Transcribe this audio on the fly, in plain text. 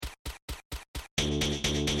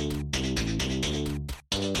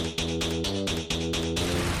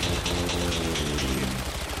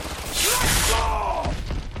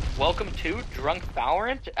welcome to Drunk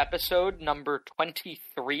Valorant, episode number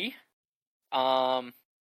 23. I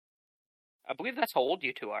believe that's how old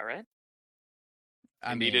you two are, right?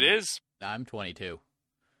 Indeed it is. I'm 22.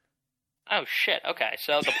 Oh, shit. Okay,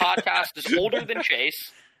 so the podcast is older than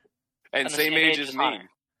Chase. And the same age as me. Hunter.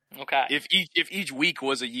 Okay. If each week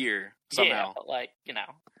was a year, somehow. Yeah, but like, you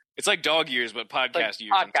know. It's like dog years, but podcast like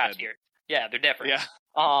years podcast instead. years. Yeah, they're different. Yeah.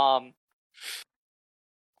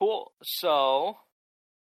 Cool. So,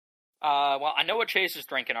 well, I know what Chase is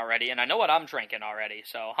drinking already, and I know what I'm drinking already.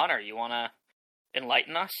 So, Hunter, you want to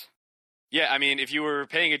enlighten us? Yeah, I mean, if you were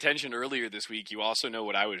paying attention earlier this week, you also know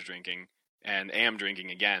what I was drinking, and am drinking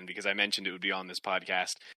again, because I mentioned it would be on this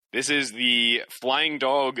podcast. This is the Flying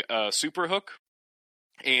Dog Super Hook,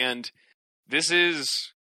 and this is,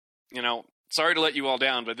 sorry to let you all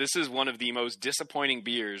down, but this is one of the most disappointing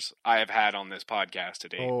beers I have had on this podcast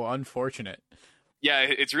today. Oh, unfortunate. Yeah,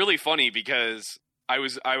 it's really funny because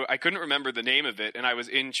I couldn't remember the name of it, and I was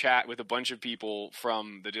in chat with a bunch of people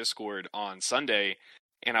from the Discord on Sunday,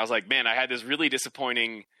 and I was like, man, I had this really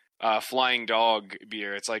disappointing Flying Dog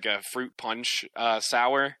beer. It's like a fruit punch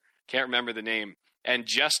sour. Can't remember the name. And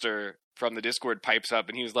Jester from the Discord pipes up,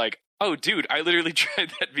 and he was like, oh, dude, I literally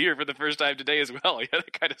tried that beer for the first time today as well. Yeah,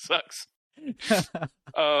 that kind of sucks.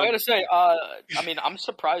 I gotta say, I'm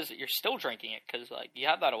surprised that you're still drinking it, because like you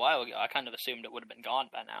had that a while ago. I kind of assumed it would have been gone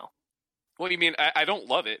by now. What do you mean? I don't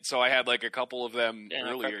love it, so I had like a couple of them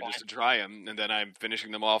earlier fair point. just to try them, and then I'm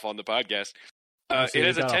finishing them off on the podcast. So It you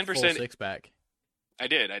has a got 10%. full 6-pack. I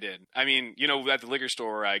did. I mean, at the liquor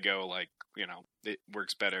store where I go, like, it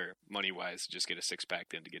works better money-wise to just get a 6-pack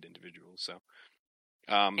than to get individuals. So,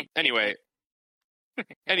 anyway,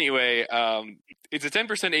 it's a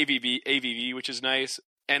 10% ABV, which is nice.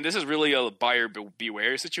 And this is really a buyer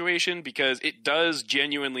beware situation because it does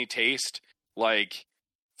genuinely taste like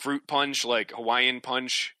fruit punch, like Hawaiian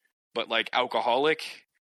punch, but like alcoholic.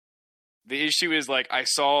 The issue is like I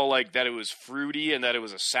saw like that it was fruity and that it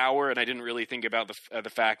was a sour, and I didn't really think about the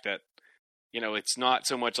fact that it's not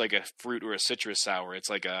so much like a fruit or a citrus sour. It's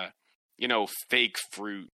like a fake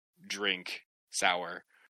fruit drink sour.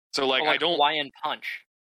 So like I don't Hawaiian punch.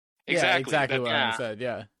 Exactly. Yeah, exactly what yeah. I said,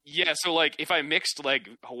 yeah. Yeah, so like if I mixed like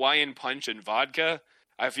Hawaiian punch and vodka,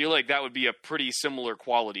 I feel like that would be a pretty similar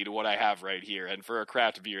quality to what I have right here. And for a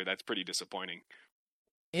craft beer, that's pretty disappointing.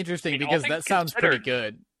 Interesting, I mean, because all that things sounds pretty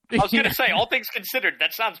considered. good. I was gonna say, all things considered,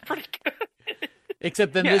 that sounds pretty good.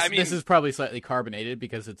 Except then Yeah, this is probably slightly carbonated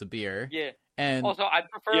because it's a beer. Yeah. And Also, I'd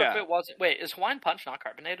prefer Yeah. if it wasn't. Wait, is Hawaiian punch not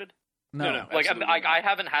carbonated? No. Like, Absolutely I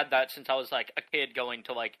haven't had that since I was like a kid going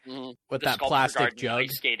to like with the that Sculpture plastic Garden jug,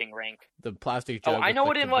 ice skating rink. the plastic Oh, jug. I with, know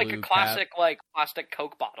like, it in the like a blue classic cap. like plastic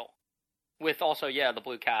Coke bottle, with also the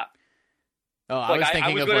blue cap. Oh, I Like, was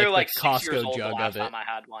thinking of literally like the 6 years Costco old the jug last of it. time I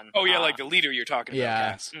had one. Oh yeah, like the liter you're talking about. Yeah.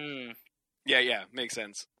 Yes. Mm, Yeah, makes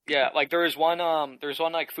sense. yeah, like there's one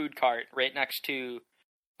like food cart right next to.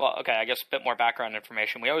 Well, okay, I guess a bit more background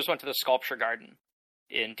information. We always went to the Sculpture Garden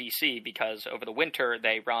in DC because over the winter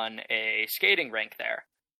they run a skating rink there,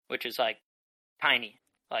 which is like tiny,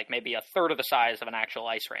 like maybe a third of the size of an actual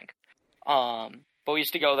ice rink. But we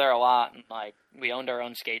used to go there a lot, and like we owned our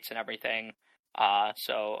own skates and everything.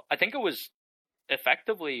 So I think it was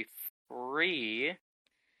effectively free.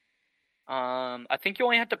 I think you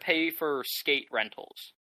only had to pay for skate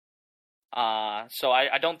rentals. So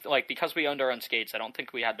I don't like, because we owned our own skates, I don't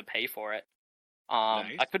think we had to pay for it.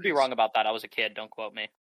 I could be wrong about that. I was a kid, don't quote me.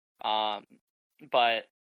 But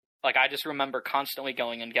like I just remember constantly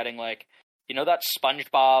going and getting like, that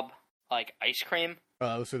SpongeBob like ice cream.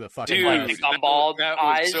 Oh, those are the fucking Dude, Like, best. the gumball that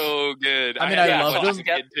eyes. was so good. I mean, had I that loved when was them.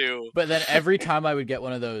 a kid too. But then every time I would get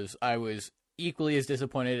one of those, I was equally as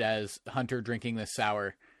disappointed as Hunter drinking this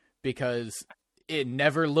sour, because it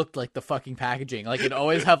never looked like the fucking packaging. Like, it'd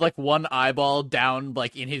always have like one eyeball down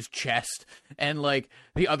like in his chest, and like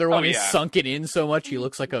the other one is yeah. sunken in so much he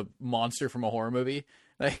looks like a monster from a horror movie.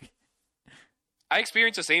 Like, I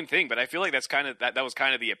experienced the same thing, but I feel like that's kind of that was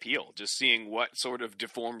kind of the appeal, just seeing what sort of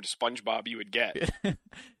deformed SpongeBob you would get.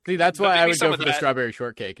 see, that's But why maybe I would some go of for the that- strawberry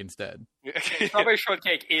shortcake instead. Strawberry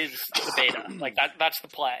shortcake is the beta. Like that's the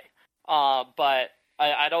play. But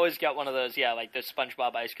I'd always get one of those, like the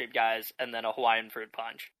SpongeBob ice cream guys, and then a Hawaiian fruit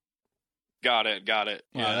punch. Got it. Wow,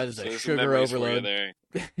 that is a there's some sugar memories for you overload. there.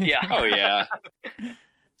 Yeah. Oh yeah.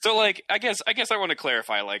 So like, I guess I want to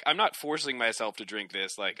clarify. Like, I'm not forcing myself to drink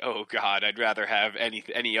this. Like, oh god, I'd rather have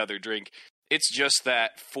any other drink. It's just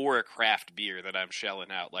that for a craft beer that I'm shelling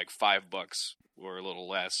out like $5 or a little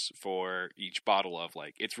less for each bottle of,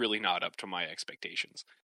 like, it's really not up to my expectations.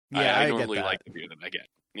 Yeah, I I normally get that. like the beer that I get.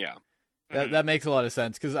 Yeah. That makes a lot of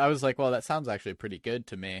sense, because I was like, well, that sounds actually pretty good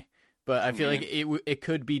to me. But I feel like it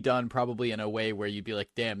could be done probably in a way where you'd be like,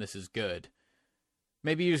 damn, this is good.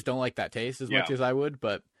 Maybe you just don't like that taste as much as I would,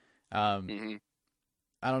 but I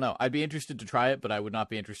don't know. I'd be interested to try it, but I would not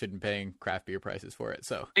be interested in paying craft beer prices for it.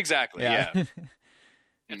 So exactly, yeah.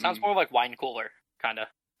 It sounds more like wine cooler kind of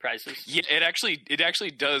prices. Yeah, it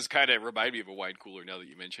actually does kind of remind me of a wine cooler now that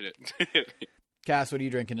you mention it. Cass, what are you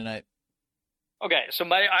drinking tonight? Okay, so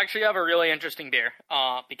I actually have a really interesting beer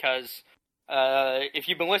because if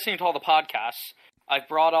you've been listening to all the podcasts, I've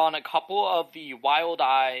brought on a couple of the Wild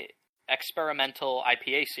Eye experimental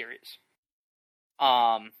IPA series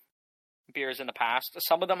beers in the past.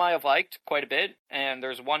 Some of them I have liked quite a bit, and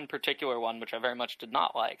there's one particular one which I very much did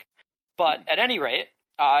not like. But at any rate,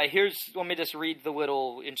 let me just read the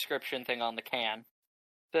little inscription thing on the can.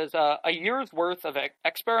 It says, a year's worth of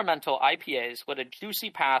experimental IPAs lit a juicy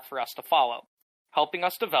path for us to follow, helping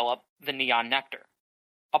us develop the Neon Nectar.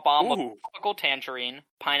 A bomb of tropical tangerine,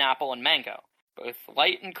 pineapple, and mango, both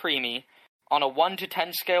light and creamy. On a 1 to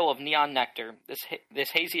 10 scale of Neon Nectar,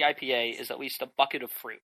 this hazy IPA is at least a bucket of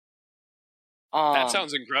fruit. That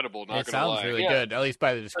sounds incredible. Not gonna lie. It sounds really good, at least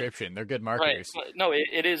by the description. They're good marketers. Right. No,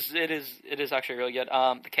 it is actually really good.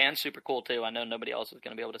 The can's super cool too. I know nobody else is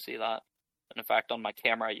going to be able to see that. And in fact, on my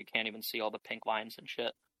camera, you can't even see all the pink lines and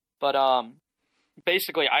shit. But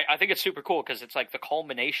basically, I think it's super cool because it's like the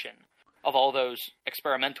culmination of all those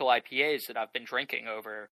experimental IPAs that I've been drinking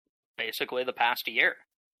over basically the past year.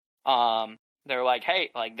 They're like,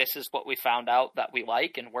 hey, like this is what we found out that we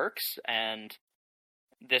like and works, and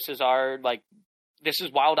this is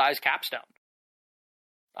Wild Eye's capstone.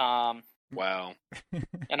 Wow.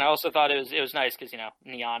 And I also thought it was nice because,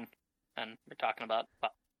 Neon, and we're talking about,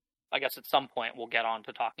 well, I guess at some point we'll get on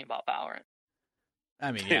to talking about Valorant.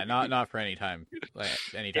 I mean, yeah, not for any time.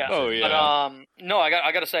 Anytime. Yeah. Oh, yeah. But, no,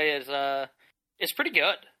 I got to say it's pretty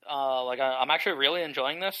good. I'm actually really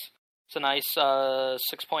enjoying this. It's a nice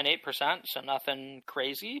 6.8%, so nothing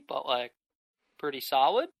crazy, but pretty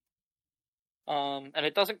solid. And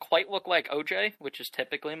it doesn't quite look like OJ, which is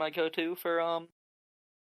typically my go-to for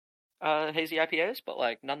hazy IPAs, but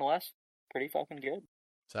nonetheless, pretty fucking good.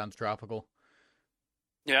 Sounds tropical.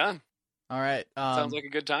 Yeah. All right. Sounds like a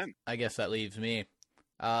good time. I guess that leaves me.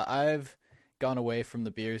 I've gone away from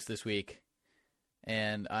the beers this week,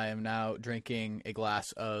 and I am now drinking a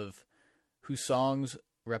glass of Husong's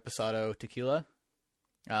Reposado tequila.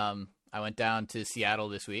 I went down to Seattle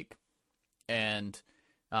this week, and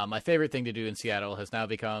my favorite thing to do in Seattle has now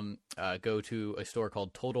become go to a store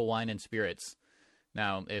called Total Wine and Spirits.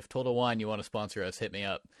 Now, if Total Wine, you want to sponsor us, hit me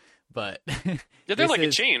up. But yeah, they're like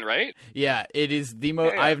a chain, right? Yeah, it is the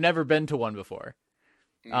most. Yeah. I've never been to one before.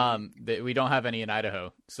 We don't have any in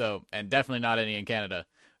Idaho, and definitely not any in Canada.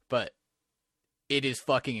 But it is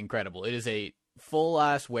fucking incredible. It is a full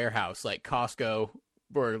ass warehouse, like Costco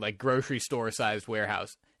or like grocery store sized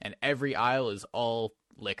warehouse, and every aisle is all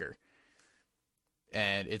liquor.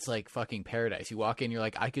 And it's like fucking paradise. You walk in, you're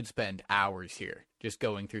like, I could spend hours here just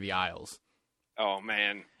going through the aisles. Oh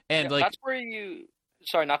man! And that's where you.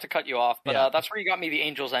 Sorry, not to cut you off, but that's where you got me the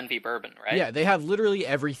Angel's Envy bourbon, right? Yeah, they have literally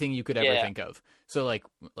everything you could ever think of. So like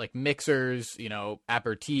mixers,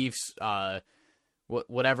 aperitifs,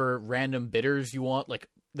 whatever random bitters you want. Like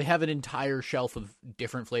they have an entire shelf of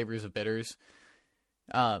different flavors of bitters.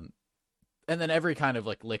 And then every kind of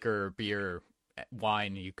like liquor, beer,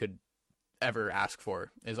 wine you could ever ask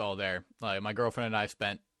for is all there. Like my girlfriend and I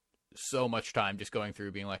spent so much time just going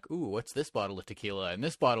through being like, ooh, what's this bottle of tequila and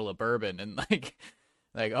this bottle of bourbon, and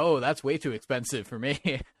like, oh, that's way too expensive for me.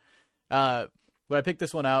 But I picked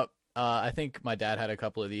this one out. I think my dad had a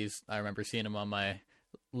couple of these. I remember seeing them on my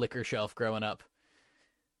liquor shelf growing up.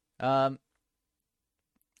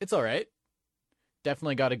 It's all right.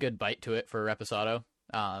 Definitely got a good bite to it for a Reposado,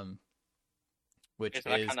 which is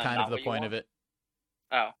kind of the point of it.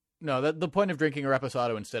 Oh. No, the point of drinking a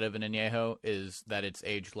Reposado instead of an Añejo is that it's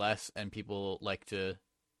aged less, and people like to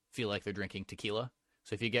feel like they're drinking tequila.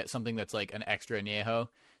 So if you get something that's like an extra Añejo,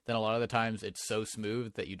 then a lot of the times it's so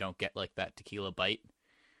smooth that you don't get like that tequila bite.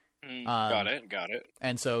 Got it.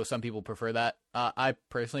 And so some people prefer that. I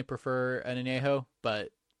personally prefer an Añejo, but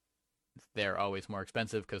they're always more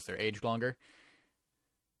expensive because they're aged longer.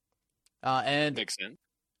 And makes sense.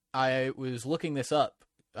 I was looking this up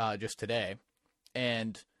just today,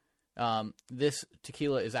 and this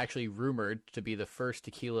tequila is actually rumored to be the first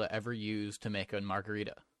tequila ever used to make a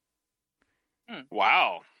margarita.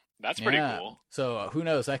 Wow, that's pretty cool. So who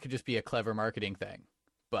knows? That could just be a clever marketing thing,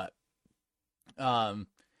 but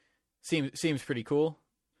seems pretty cool.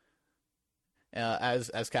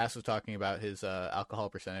 As Cass was talking about his alcohol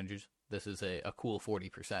percentages, this is a cool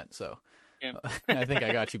 40%. So yeah. I think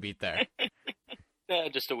I got you beat there. Yeah,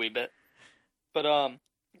 just a wee bit. But kind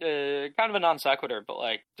of a non sequitur. But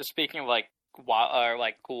like, just speaking of like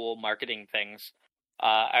like cool marketing things,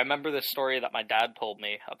 I remember this story that my dad told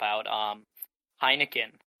me about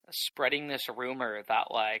Heineken spreading this rumor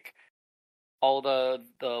that like all the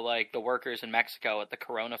workers in Mexico at the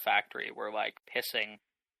Corona factory were like pissing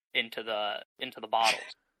into the bottles.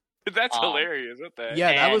 That's hilarious. What the?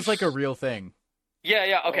 Yeah, that was like a real thing.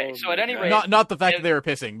 Yeah. Okay, Oh so at my any God. rate, Not the fact that they were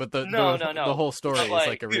pissing, but the No. whole story But, is like,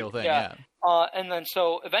 like a real thing. yeah. Yeah. And then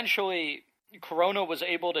so eventually Corona was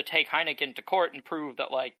able to take Heineken to court and prove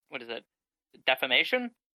that like what is it,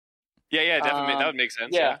 defamation? Yeah, definitely. That would make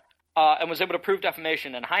sense. Yeah. And was able to prove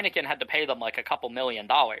defamation, and Heineken had to pay them like a couple $1 million.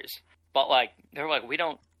 But like they're like, we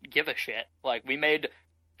don't give a shit. Like we made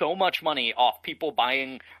so much money off people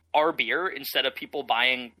buying our beer instead of people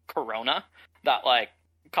buying Corona that like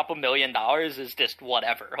a couple $1 million is just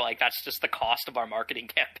whatever. Like that's just the cost of our marketing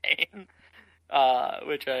campaign,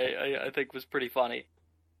 which I think was pretty funny.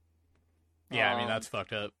 Yeah, I mean that's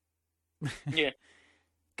fucked up. Yeah.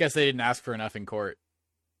 Guess they didn't ask for enough in court.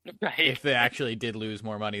 Right. If they actually did lose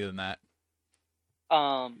more money than that.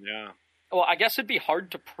 Yeah. Well, I guess it'd be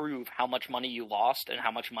hard to prove how much money you lost and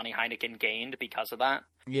how much money Heineken gained because of that.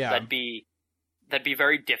 Yeah. That'd be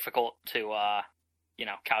very difficult to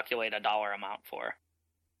calculate a dollar amount for.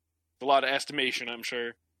 A lot of estimation, I'm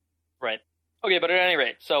sure. Right. Okay, but at any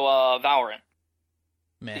rate, so Valorant,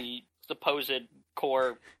 Meh. the supposed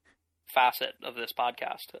core facet of this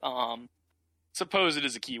podcast. Suppose it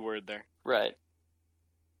is a key word there. Right.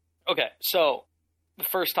 Okay, so the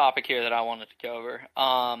first topic here that I wanted to go over.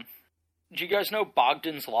 Do you guys know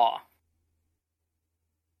Bogdan's Law?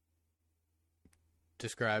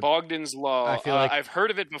 Describe. Bogdan's Law. I feel like- I've heard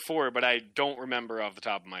of it before, but I don't remember off the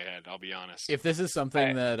top of my head, I'll be honest. If this is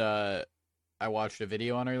something Right. that I watched a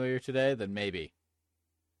video on earlier today, then maybe.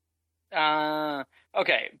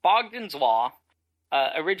 Okay, Bogdan's Law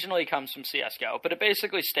originally comes from CSGO, but it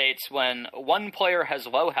basically states when one player has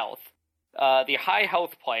low health, the high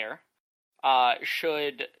health player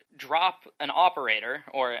should drop an operator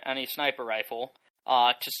or any sniper rifle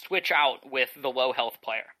to switch out with the low health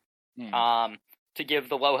player. To give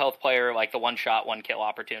the low health player like the one shot, one kill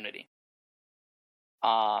opportunity.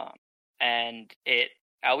 And it,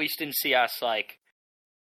 at least in CS, like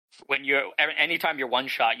when anytime you're one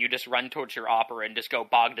shot, you just run towards your opera and just go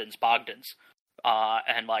Bogdan's,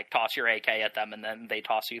 and like toss your AK at them, and then they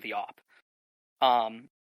toss you the op. And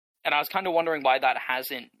I was kind of wondering why that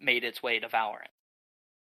hasn't made its way to Valorant,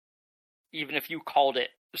 even if you called it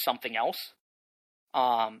something else.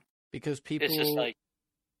 Because people. It's just like,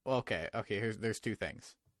 Well, okay. There's two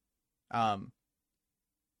things.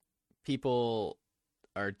 People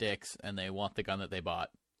are dicks and they want the gun that they bought.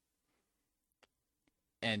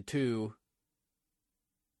 And two,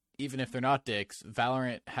 even if they're not dicks,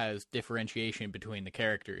 Valorant has differentiation between the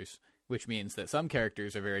characters, which means that some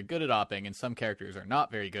characters are very good at opping and some characters are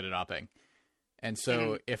not very good at opping. And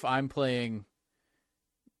so if I'm playing,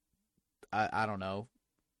 I don't know,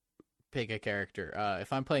 pick a character.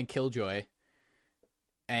 If I'm playing Killjoy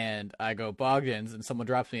and I go Bogdan's and someone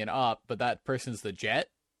drops me an op, but that person's the Jett,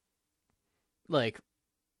 like,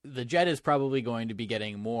 the Jett is probably going to be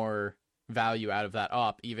getting more value out of that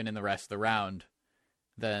op, even in the rest of the round,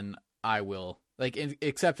 than I will. Like,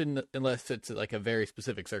 unless it's like a very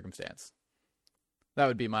specific circumstance. That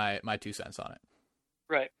would be my 2 cents on it.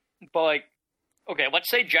 right. But like, okay, let's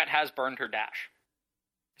say Jett has burned her dash.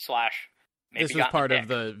 / maybe This was gotten a part of pick.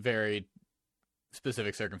 the very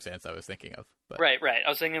specific circumstance I was thinking of. But Right. I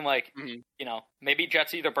was thinking like, maybe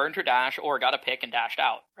Jett's either burned her dash or got a pick and dashed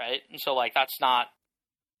out, right? And so like that's not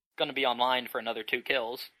going to be online for another 2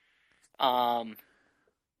 kills. Or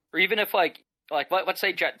even if like let's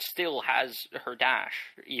say Jett still has her dash,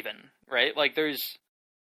 even, right? Like there's,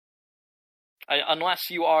 unless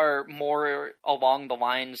you are more along the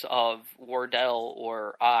lines of Wardell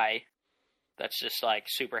or that's just like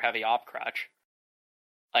super heavy op crutch.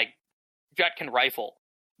 Like Jett can rifle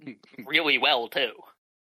really well too.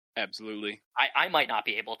 Absolutely. I might not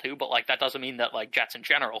be able to, but like that doesn't mean that like Jetts in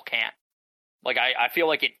general can't. Like I feel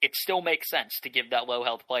like it still makes sense to give that low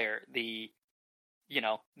health player the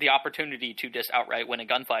opportunity to just outright win a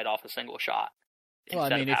gunfight off a single shot. Well, I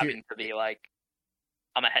Instead mean, of if having to be like,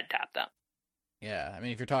 I'm a head tap them. yeah, I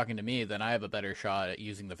mean, if you're talking to me, then I have a better shot at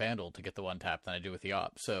using the Vandal to get the one tap than I do with the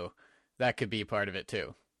op. So that could be part of it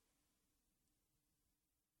too.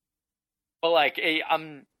 But like,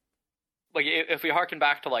 if we harken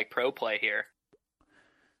back to like pro play here,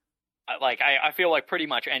 I feel like pretty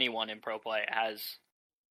much anyone in pro play has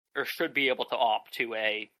or should be able to op to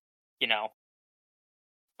a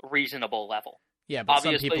reasonable level. Yeah, but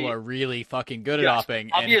some Obviously- people are really fucking good at Yes, opping,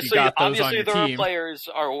 and if you got those on your the rope team, players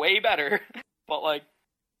are way better. But like,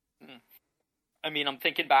 I mean, I'm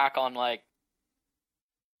thinking back on like,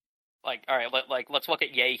 all right, let's look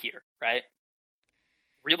at Ye here, right?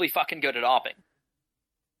 Really fucking good at opping.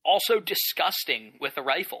 Also disgusting with a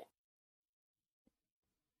rifle.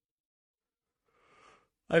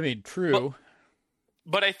 I mean, true.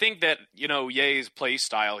 But I think that, Ye's play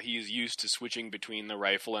style, he's used to switching between the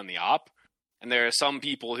rifle and the op. And there are some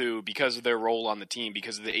people who, because of their role on the team,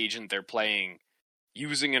 because of the agent they're playing,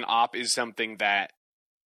 using an op is something that,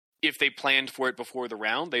 if they planned for it before the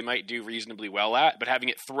round, they might do reasonably well at. But having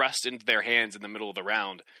it thrust into their hands in the middle of the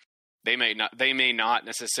round, they may not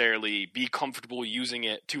necessarily be comfortable using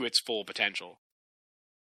it to its full potential.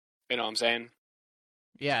 You know what I'm saying?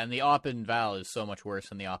 Yeah, and the op in Val is so much worse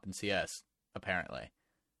than the op in CS, apparently.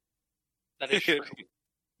 That is true.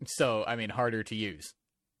 So, I mean, harder to use.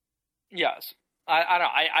 Yes. I don't know.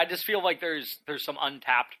 I just feel like there's some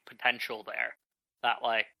untapped potential there that,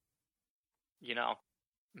 like,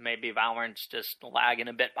 maybe Valorant's just lagging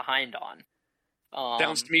a bit behind on.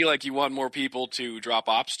 Sounds to me like you want more people to drop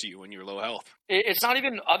ops to you when you're low health. It's not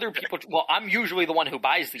even other people. Well, I'm usually the one who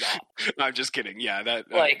buys the op. I'm just kidding. Yeah,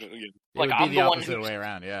 that Like- It Like, would be I'm the the one opposite who's- way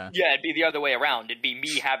around, yeah. Yeah, it'd be the other way around. It'd be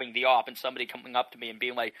me having the op and somebody coming up to me and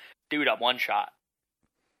being like, dude, I'm one shot.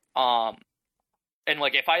 And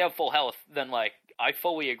like, if I have full health, then like, I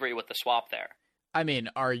fully agree with the swap there. I mean,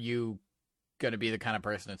 are you going to be the kind of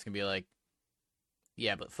person that's going to be like,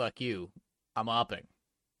 yeah, but fuck you, I'm opping?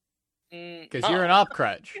 Because you're an op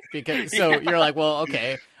crutch. Because so you're like, well,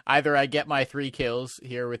 okay, either I get my 3 kills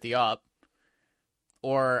here with the op,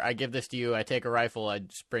 or I give this to you, I take a rifle, I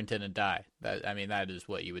sprint in and die. That is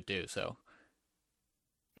what you would do, so.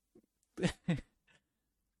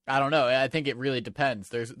 I don't know. I think it really depends.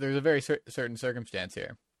 There's a very certain circumstance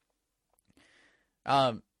here.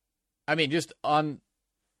 I mean, just on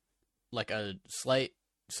like a slight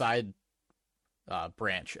side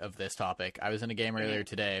branch of this topic, I was in a game earlier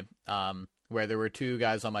today where there were 2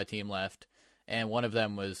 guys on my team left, and one of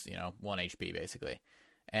them was 1 HP basically,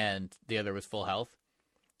 and the other was full health.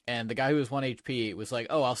 And the guy who was 1 HP was like,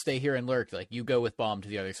 "Oh, I'll stay here and lurk. Like, you go with bomb to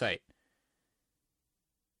the other site."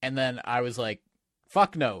 And then I was like,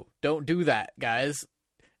 "Fuck no! Don't do that, guys.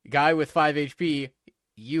 Guy with 5 HP,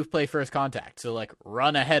 you play first contact. So like,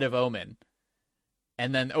 run ahead of Omen,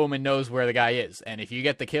 and then Omen knows where the guy is. And if you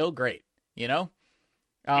get the kill, great.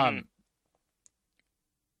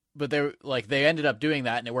 But they ended up doing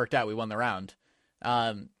that, and it worked out. We won the round.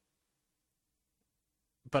 But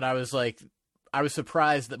I was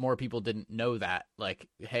surprised that more people didn't know that. Like,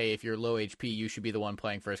 hey, if you're low HP, you should be the one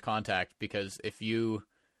playing first contact, because if you're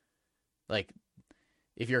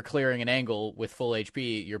clearing an angle with full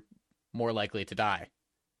HP, you're more likely to die.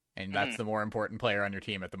 And that's the more important player on your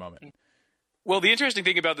team at the moment. Well, the interesting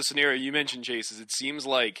thing about the scenario you mentioned, Chase, is it seems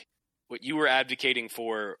like what you were advocating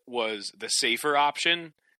for was the safer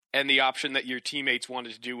option, and the option that your teammates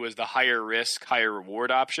wanted to do was the higher risk, higher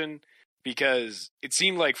reward option, because it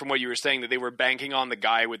seemed like from what you were saying that they were banking on the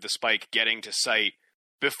guy with the spike getting to site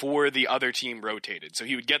before the other team rotated. So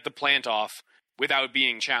he would get the plant off without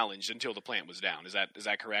being challenged until the plant was down. Is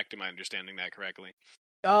that correct? Am I understanding that correctly?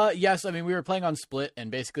 Yes. I mean, we were playing on split,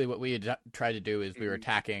 and basically what we had tried to do is we were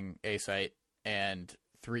attacking A site, and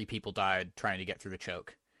 3 people died trying to get through the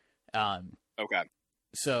choke. Okay.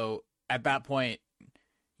 So at that point,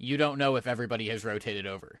 you don't know if everybody has rotated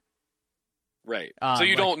over. Right. So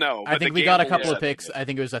you don't know. I think we got a couple of picks. I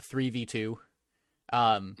think it was a 3v2.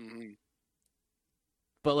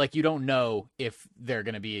 But like, you don't know if they're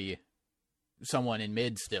going to be someone in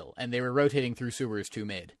mid still, and they were rotating through sewers to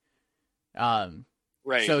mid.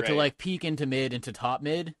 Right. So to like peek into mid, into top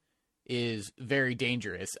mid, is very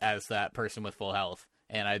dangerous as that person with full health.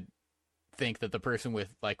 And I think that the person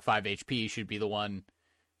with like 5 HP should be the one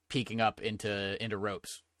peeking up into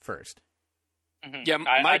ropes first. Yeah,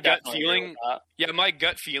 my gut feeling. Yeah, my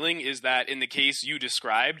gut feeling is that in the case you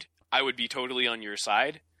described, I would be totally on your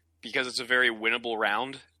side because it's a very winnable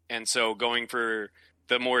round, and so going for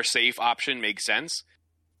the more safe option makes sense.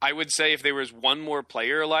 I would say if there was 1 more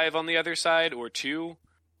player alive on the other side, or 2,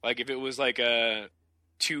 like if it was like a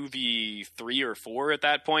 2v3 or 4 at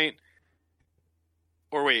that point.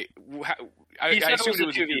 Or wait, I assumed it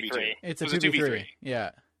was a 2v3. It's a 2v3. Yeah.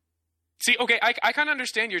 See, okay, I kind of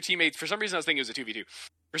understand your teammates. For some reason, I was thinking it was a 2v2.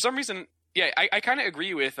 For some reason, yeah, I kind of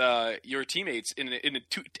agree with your teammates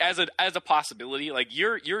as a possibility. Like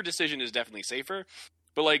your decision is definitely safer,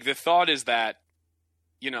 but like the thought is that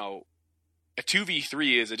a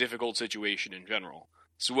 2v3 is a difficult situation in general.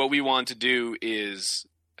 So what we want to do is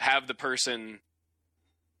have the person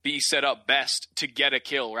be set up best to get a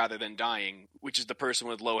kill rather than dying, which is the person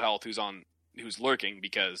with low health who's lurking,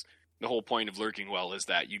 because the whole point of lurking well is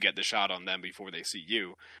that you get the shot on them before they see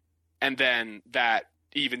you. And then that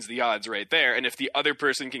evens the odds right there. And if the other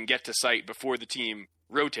person can get to site before the team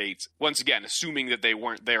rotates, once again, assuming that they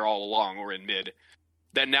weren't there all along or in mid,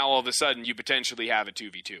 then now all of a sudden you potentially have a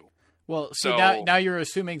 2v2. Well, see, now you're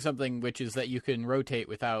assuming something, which is that you can rotate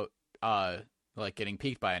without like getting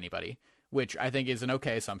peeked by anybody, which I think is an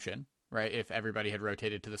okay assumption, right? If everybody had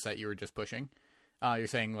rotated to the site you were just pushing. You're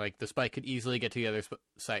saying like the spike could easily get to the other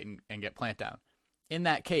site and get plant down. In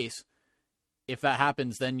that case, if that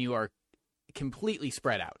happens, then you are completely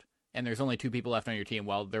spread out, and there's only 2 people left on your team,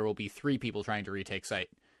 while there will be 3 people trying to retake site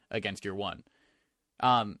against your 1.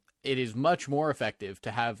 It is much more effective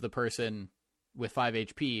to have the person with 5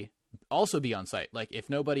 HP also be on site. Like if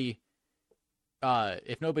nobody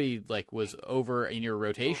like was over in your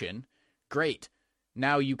rotation, great.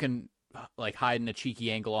 Now you can like hide in a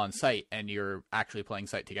cheeky angle on site, and you're actually playing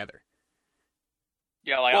site together.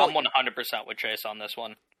 Yeah, like I'm 100% with Chase on this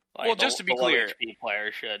one. Like, well, just to be clear, the HP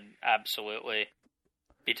player should absolutely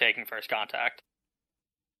be taking first contact.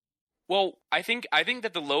 Well, I think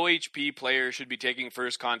that the low HP player should be taking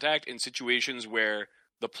first contact in situations where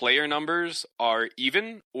the player numbers are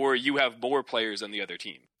even, or you have more players than the other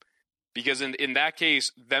team. Because in that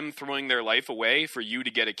case, them throwing their life away for you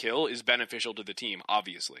to get a kill is beneficial to the team,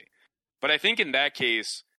 obviously. But I think in that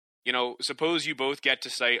case, suppose you both get to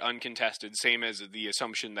site uncontested, same as the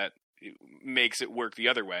assumption that makes it work the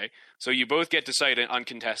other way. So you both get to site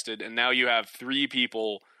uncontested, and now you have 3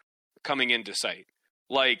 people coming into site.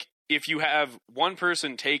 Like, if you have one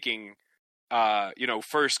person taking,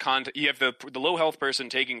 first contact, you have the low health person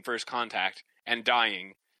taking first contact and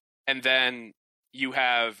dying, and then you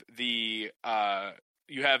have the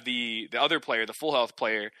other player, the full health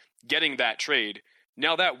player, getting that trade.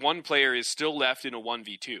 Now that one player is still left in a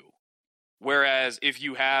 1v2. Whereas if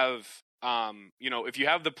you have, if you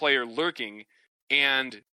have the player lurking,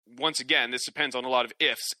 and once again, this depends on a lot of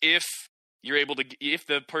ifs. If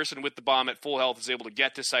the person with the bomb at full health is able to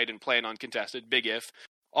get to site and play an uncontested, big if.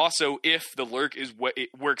 Also, if the lurk it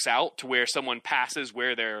works out to where someone passes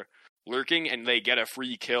where they're lurking and they get a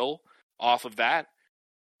free kill off of that,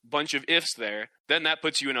 bunch of ifs there, then that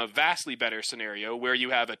puts you in a vastly better scenario where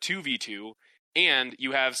you have a 2v2 and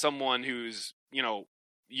you have someone who's,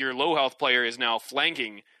 your low health player is now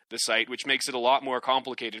flanking the site, which makes it a lot more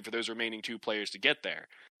complicated for those remaining 2 players to get there.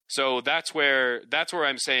 So that's where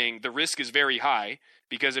I'm saying the risk is very high,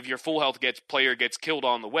 because if your full health player gets killed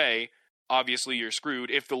on the way, obviously you're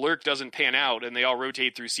screwed. If the lurk doesn't pan out and they all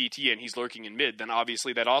rotate through CT and he's lurking in mid, then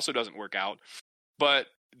obviously that also doesn't work out. But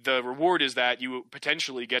the reward is that you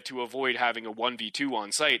potentially get to avoid having a 1v2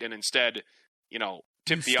 on site and instead, tip the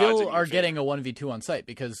odds. You still are getting a 1v2 on site,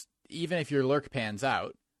 because even if your lurk pans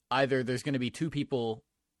out, either there's going to be 2 people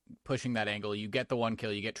pushing that angle, you get the 1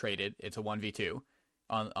 kill, you get traded, it's a 1v2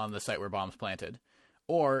 on the site where bomb's planted,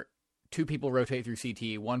 or 2 people rotate through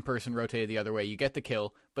CT, 1 person rotated the other way, you get the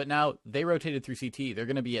kill, but now they rotated through CT, they're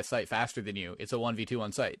going to be at site faster than you, it's a 1v2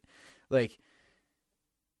 on site.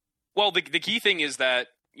 Well, the key thing is that,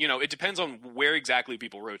 it depends on where exactly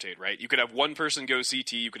people rotate, right? You could have 1 person go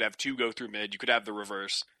CT, you could have 2 go through mid, you could have the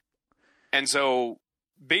reverse. And so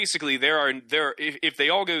basically if they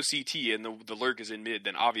all go CT and the lurk is in mid,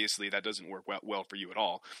 then obviously that doesn't work well for you at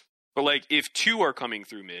all. But if 2 are coming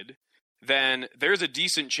through mid, then there's a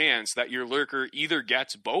decent chance that your lurker either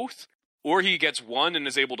gets both or he gets 1 and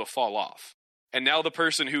is able to fall off. And now the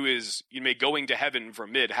person who is going to heaven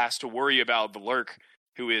from mid has to worry about the lurk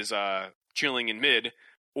who is chilling in mid,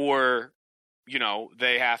 or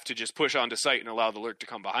they have to just push onto site and allow the lurk to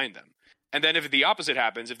come behind them. And then if the opposite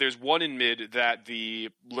happens, if there's 1 in mid that the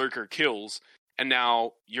lurker kills, and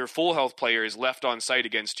now your full health player is left on site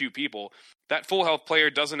against 2 people, that full health player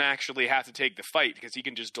doesn't actually have to take the fight, because he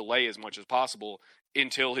can just delay as much as possible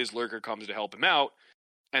until his lurker comes to help him out,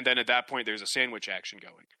 and then at that point there's a sandwich action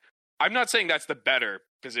going. I'm not saying that's the better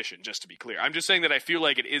position, just to be clear. I'm just saying that I feel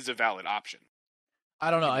like it is a valid option. I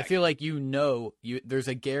don't know. I feel like there's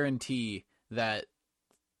a guarantee that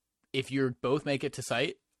if you both make it to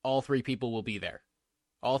site, all 3 people will be there.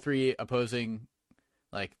 All 3 opposing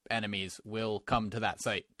enemies will come to that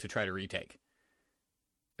site to try to retake.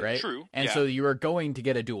 Right? True. And yeah. so you are going to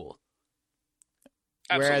get a duel.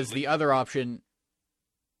 Absolutely. Whereas the other option,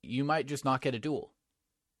 you might just not get a duel.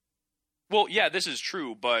 Well, yeah, this is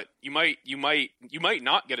true, but you might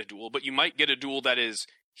not get a duel, but you might get a duel that is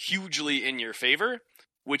hugely in your favor,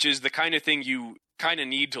 which is the kind of thing you kind of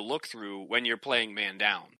need to look through when you're playing man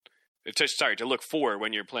down. To look for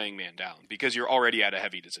when you're playing man down, because you're already at a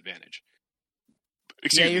heavy disadvantage.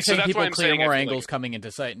 Yeah, you're saying that's people why I'm clear saying I more feel angles like, coming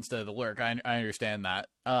into sight instead of the lurk. I understand that.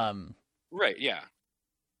 right? Yeah.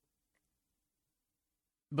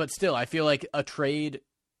 But still, I feel like a trade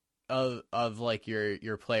of like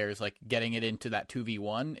your players like getting it into that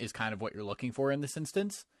 2v1 is kind of what you're looking for in this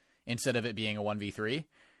instance instead of it being a 1v3.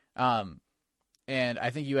 And I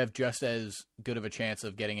think you have just as good of a chance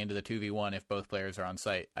of getting into the 2v1 if both players are on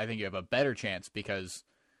site. I think you have a better chance because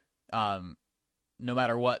no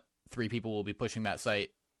matter what, 3 people will be pushing that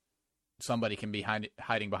site. Somebody can be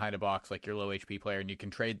hiding behind a box like your low HP player, and you can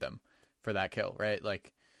trade them for that kill, right?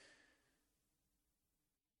 Like,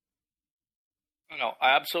 No,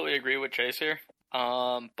 I absolutely agree with Chase here.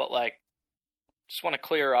 But like, just want to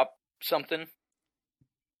clear up something.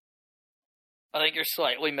 I think you're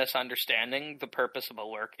slightly misunderstanding the purpose of a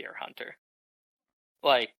lurk here, Hunter.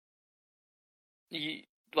 Like,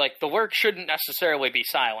 the lurk shouldn't necessarily be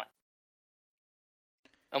silent.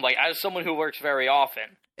 And like, as someone who lurks very often,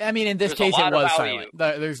 I mean, in this there's case, a it lot of was value.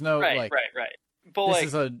 silent. There's no Right. But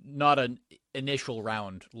this like, is not an initial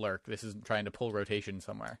round lurk. This is trying to pull rotation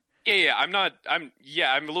somewhere. Yeah, I'm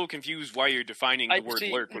a little confused why you're defining the word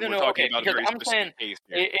lurk when we're talking about a very specific case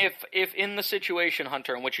here. If in the situation,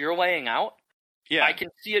 Hunter, in which you're laying out, Yeah. I can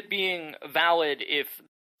see it being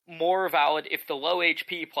more valid if the low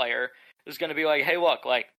HP player is going to be like, hey, look,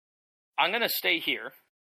 like, I'm going to stay here.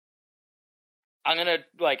 I'm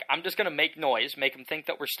just going to make noise, make them think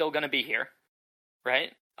that we're still going to be here,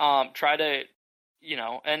 right? Try to,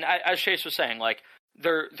 and as Chase was saying, like,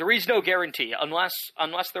 there is no guarantee unless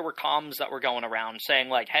there were comms that were going around saying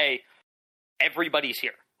like, hey, everybody's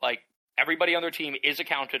here, like everybody on their team is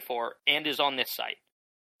accounted for and is on this site.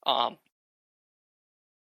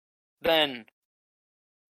 Then,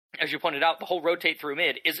 as you pointed out, the whole rotate through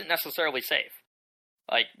mid isn't necessarily safe.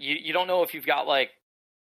 Like you don't know if you've got like,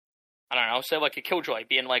 I don't know, say like a Killjoy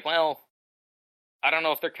being like, well, I don't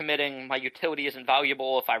know if they're committing, my utility isn't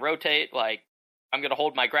valuable if I rotate, like, I'm going to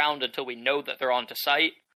hold my ground until we know that they're onto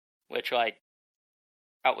site, which, like,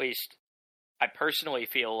 at least I personally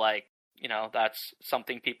feel like, that's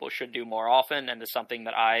something people should do more often, and is something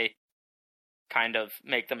that I kind of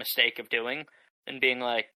make the mistake of doing, and being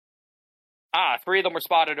like, 3 of them were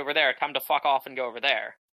spotted over there, time to fuck off and go over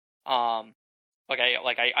there. I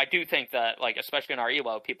do think that, like, especially in our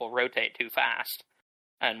ELO, people rotate too fast,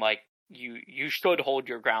 and, like, you should hold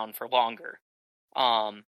your ground for longer.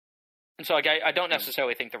 And so, like, I don't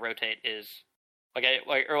necessarily think the rotate is,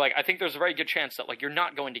 I think there's a very good chance that, like, you're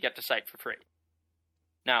not going to get to site for free.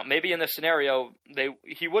 Now, maybe in this scenario,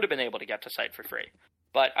 he would have been able to get to site for free.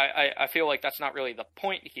 But I feel like that's not really the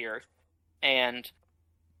point here. And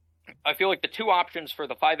I feel like the 2 options for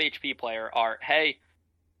the 5 HP player are, hey,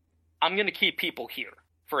 I'm going to keep people here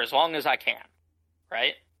for as long as I can,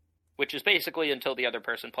 right? Which is basically until the other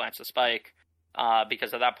person plants a spike,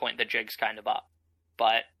 because at that point the jig's kind of up.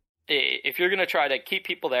 But if you're going to try to keep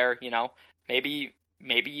people there, maybe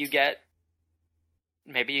you get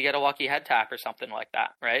a lucky head tap or something like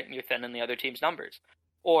that, right? And you're thinning the other team's numbers.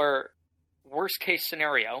 Or, worst case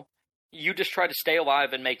scenario, you just try to stay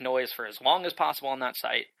alive and make noise for as long as possible on that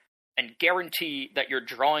site, and guarantee that you're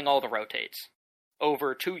drawing all the rotates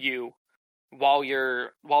over to you while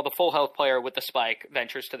the full health player with the spike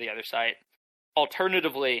ventures to the other site.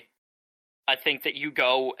 Alternatively, I think that you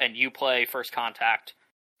go and you play first contact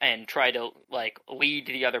and try to, like, lead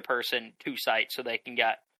the other person to site so they can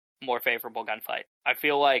get more favorable gunfight. I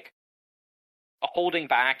feel like holding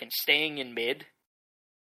back and staying in mid,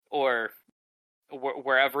 or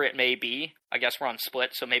wherever it may be, I guess we're on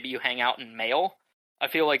split, so maybe you hang out in male, I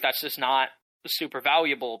feel like that's just not super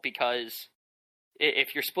valuable, because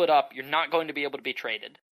if you're split up, you're not going to be able to be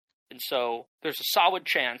traded. And so there's a solid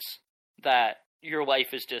chance that your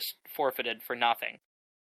life is just forfeited for nothing.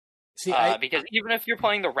 See, because even if you're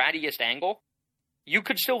playing the rattiest angle, you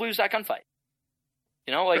could still lose that gunfight.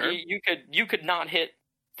 Sure. You could not hit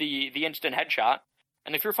the instant headshot,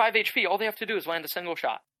 and if you're 5 HP, all they have to do is land a single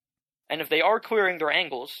shot. And if they are clearing their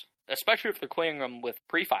angles, especially if they're clearing them with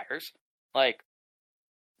pre-fires, like,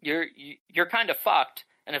 you're kind of fucked.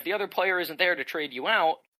 And if the other player isn't there to trade you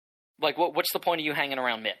out, like, what's the point of you hanging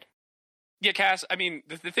around mid? Yeah, Cass, I mean,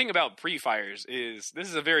 the thing about pre-fires is, this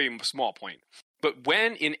is a very small point, but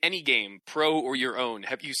when in any game, pro or your own,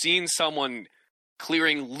 have you seen someone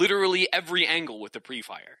clearing literally every angle with the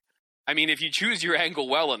pre-fire? I mean, if you choose your angle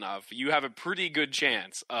well enough, you have a pretty good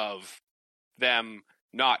chance of them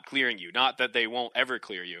not clearing you. Not that they won't ever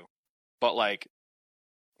clear you, but, like,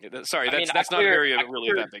 sorry, that's not really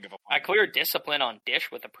that big of a point. I clear discipline on Dish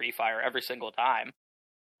with a pre-fire every single time.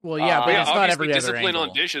 Well, yeah, but Yeah, it's not obviously, every other discipline angle.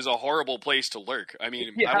 on dish is a horrible place to lurk. I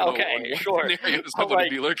mean, Yeah, I don't okay, know what sure. scenario But, someone would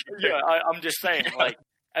like, be lurking there. Yeah, I'm just saying, like,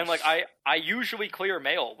 and like I usually clear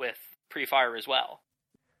mail with pre-fire as well.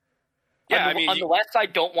 Yeah, I mean, unless I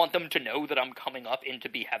don't want them to know that I'm coming up into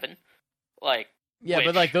Be Heaven, like. Yeah, Which,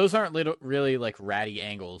 but like those aren't really like ratty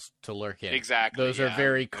angles to lurk in. Exactly. Those are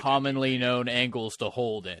very commonly known angles to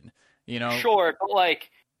hold in. You know. Sure, but like,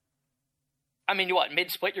 I mean, what,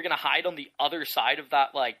 mid-split, you're going to hide on the other side of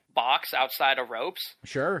that, like, box outside of ropes?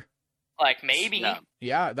 Sure. Like, maybe.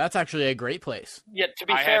 Yeah, that's actually a great place. Yeah, to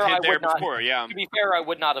be fair, have hit I there would not. before, yeah. To be fair, I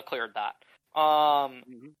would not have cleared that.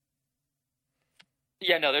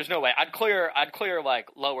 Yeah, no, there's no way. I'd clear, like,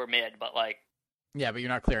 lower mid, but, like... Yeah, but you're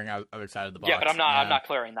not clearing out the other side of the box. Yeah, but I'm not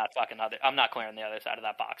clearing that fucking other... I'm not clearing the other side of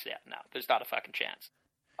that box yet. No, there's not a fucking chance.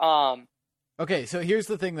 Okay, so here's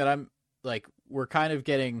the thing that I'm, like, we're kind of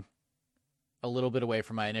getting a little bit away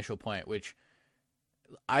from my initial point, which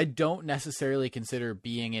I don't necessarily consider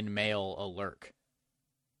being in mail a lurk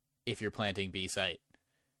if you're planting B site.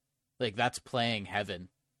 Like, that's playing heaven.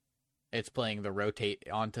 It's playing the rotate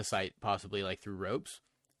onto site, possibly, like, through ropes.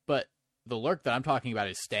 But the lurk that I'm talking about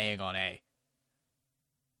is staying on A.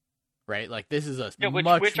 Right? Like, this is a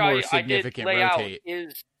much more significant rotate.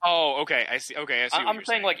 Oh, okay. I see. Okay, I see. I'm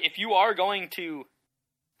saying, like, if you are going to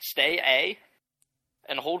stay A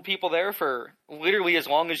and hold people there for literally as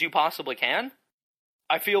long as you possibly can,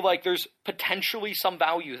 I feel like there's potentially some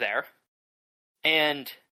value there.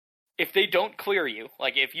 And if they don't clear you,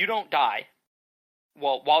 like, if you don't die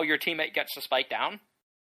while your teammate gets the spike down,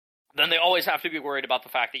 then they always have to be worried about the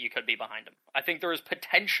fact that you could be behind them. I think there is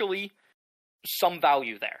potentially some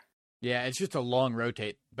value there. Yeah, it's just a long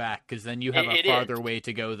rotate back, because then you have a farther way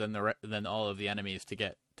to go than all of the enemies to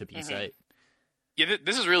get to B site. Yeah,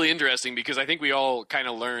 this is really interesting, because I think we all kind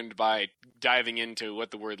of learned by diving into what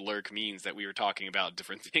the word lurk means that we were talking about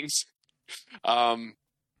different things.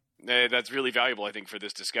 That's really valuable, I think, for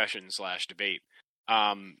this discussion / debate.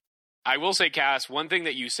 I will say, Cass, one thing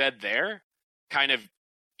that you said there kind of,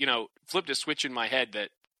 flipped a switch in my head that,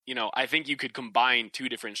 I think you could combine two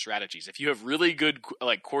different strategies. If you have really good,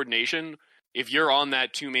 like, coordination, if you're on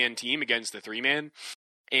that 2-man team against the 3-man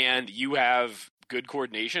and you have good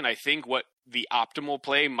coordination, I think what the optimal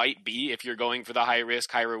play might be, if you're going for the high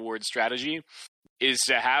risk, high reward strategy, is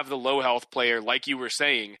to have the low health player, like you were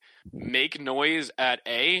saying, make noise at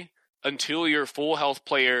A until your full health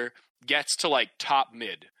player gets to, like, top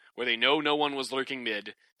mid, where they know no one was lurking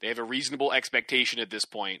mid. They have a reasonable expectation at this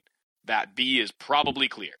point that B is probably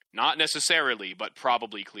clear. Not necessarily, but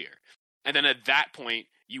probably clear. And then at that point,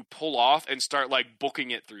 you pull off and start, like, booking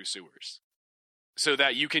it through sewers, so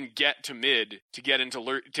that you can get to mid to get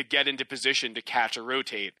into position to catch a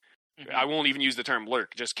rotate. Mm-hmm. I won't even use the term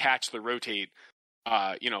lurk; just catch the rotate.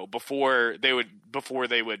 Before they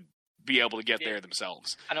would be able to get there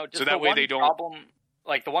themselves. I know. So that way they don't.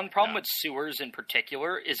 The one problem with sewers in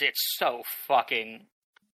particular is it's so fucking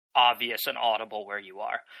obvious and audible where you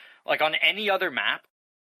are. Like, on any other map,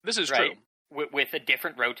 this is right, true. With a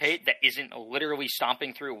different rotate that isn't literally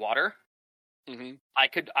stomping through water, I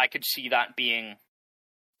could see that being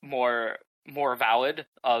more valid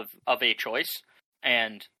of a choice,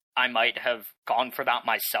 and I might have gone for that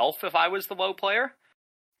myself if I was the low player.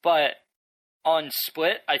 But on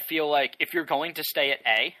split, I feel like if you're going to stay at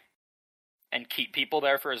A and keep people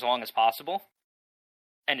there for as long as possible,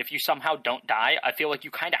 and if you somehow don't die, I feel like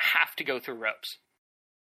you kind of have to go through ropes.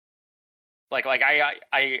 Like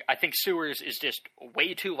I think sewers is just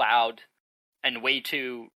way too loud and way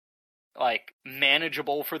too, like,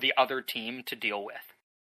 manageable for the other team to deal with.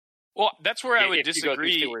 Well, that's where I would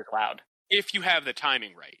disagree. You go through loud. If you have the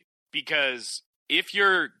timing right, because if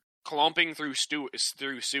you're clumping through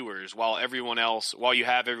sewers while you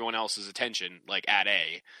have everyone else's attention, like, at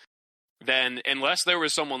A, then unless there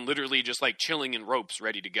was someone literally just, like, chilling in ropes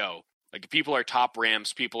ready to go, like, if people are top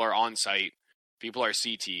ramps, people are on site, people are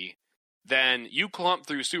CT, then you clump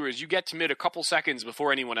through sewers, you get to mid a couple seconds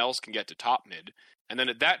before anyone else can get to top mid. And then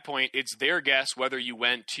at that point, it's their guess whether you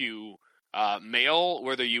went to mail,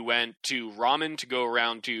 whether you went to ramen to go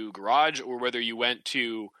around to garage, or whether you went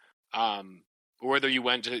to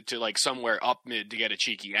like, somewhere up mid to get a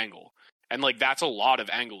cheeky angle. And, like, that's a lot of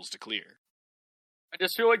angles to clear. I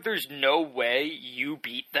just feel like there's no way you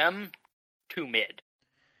beat them to mid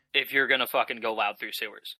if you're gonna fucking go loud through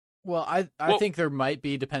sewers. Well, I think there might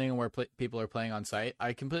be, depending on where people are playing on site.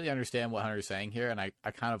 I completely understand what Hunter's saying here, and I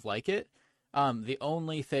kind of like it. The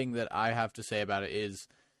only thing that I have to say about it is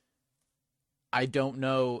I don't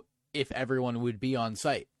know if everyone would be on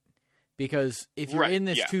site. Because if you're in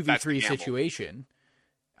this 2v3 situation,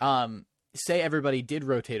 say everybody did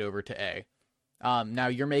rotate over to A, Now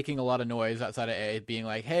you're making a lot of noise outside of A, being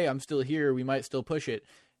like, "Hey, I'm still here. We might still push it,"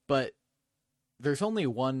 but there's only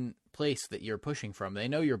one place that you're pushing from. They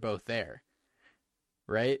know you're both there,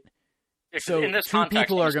 right? So in this two context,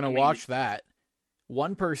 people I'm are going to assuming- watch that.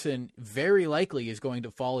 One person very likely is going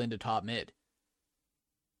to fall into top mid.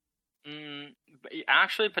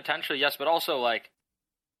 Actually, potentially, yes, but also, like,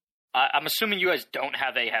 I'm assuming you guys don't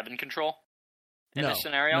have a heaven control in this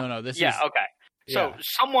scenario? No, this is... Yeah, okay. So Yeah.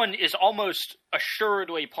 someone is almost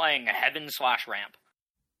assuredly playing a heaven/ramp.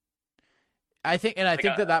 I think Like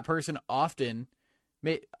that person often...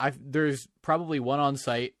 there's probably one on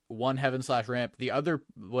site, one heaven/ramp. The other,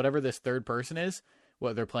 whatever this third person is,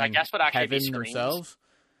 what they're playing guess would actually be heaven screens. themselves.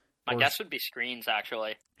 My guess would be screens,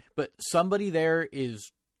 actually. But somebody there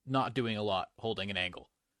is not doing a lot holding an angle.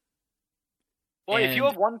 Well, if you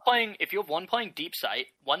And- have one playing deep sight,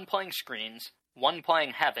 one playing screens, one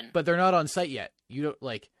playing heaven, But they're not on site yet. You don't,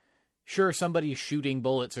 like... Sure, somebody's shooting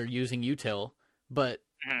bullets or using util, but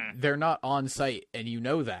they're not on site, and you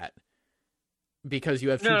know that. Because you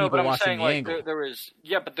have two but people I'm watching saying, the like, angle.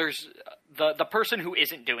 but there's the person who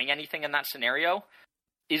isn't doing anything in that scenario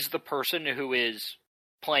is the person who is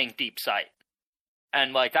playing deep sight.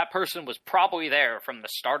 And, like, that person was probably there from the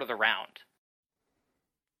start of the round.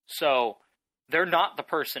 So, they're not the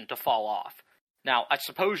person to fall off. Now, I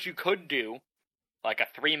suppose you could do, like, a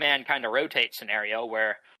three-man kind of rotate scenario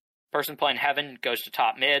where person playing heaven goes to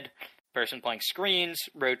top mid, person playing screens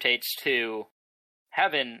rotates to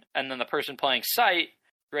heaven, and then the person playing sight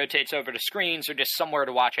rotates over to screens or just somewhere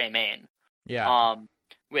to watch a main. Yeah.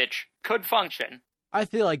 Which could function. I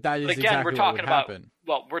feel like that is But again, exactly we're what talking would about happen.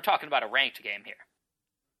 we're talking about a ranked game here.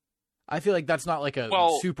 I feel like that's not like a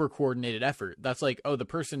Well- super coordinated effort. That's like, oh, the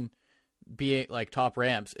person being like top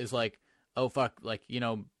ramps is like, oh fuck, like, you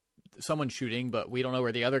know, someone's shooting, but we don't know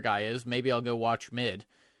where the other guy is. Maybe I'll go watch mid.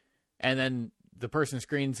 And then the person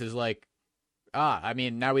screens is like, I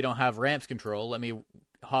mean, now we don't have ramps control. Let me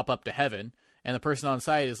hop up to heaven. And the person on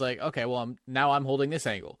site is like, okay, well, now I'm holding this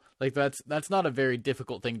angle. Like that's not a very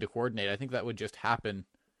difficult thing to coordinate. I think that would just happen.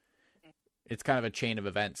 It's kind of a chain of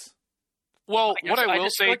events. Well, I guess what I I will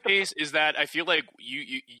just say, feel like the- Case, is that I feel like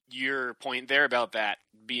your point there about that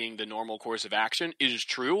being the normal course of action is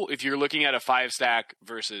true if you're looking at a 5-stack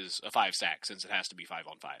versus a 5-stack, since it has to be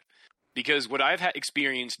 5-on-5. Because what I've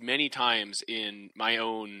experienced many times in my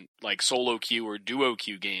own like solo queue or duo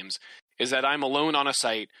queue games is that I'm alone on a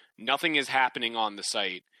site, nothing is happening on the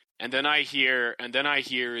site, and then I hear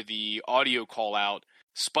the audio call out,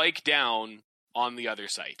 spike down on the other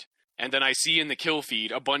site. And then I see in the kill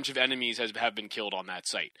feed a bunch of enemies have been killed on that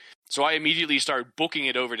site. So I immediately start booking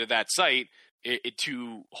it over to that site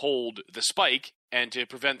to hold the spike and to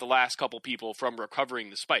prevent the last couple people from recovering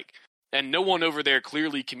the spike. And no one over there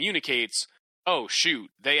clearly communicates, oh shoot,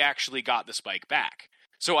 they actually got the spike back.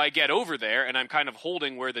 So I get over there and I'm kind of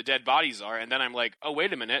holding where the dead bodies are, and then I'm like, oh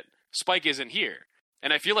wait a minute, spike isn't here.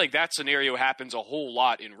 And I feel like that scenario happens a whole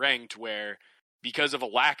lot in ranked where, because of a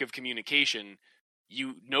lack of communication,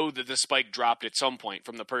 you know that the spike dropped at some point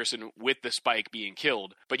from the person with the spike being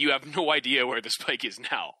killed, but you have no idea where the spike is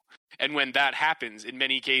now. And when that happens, in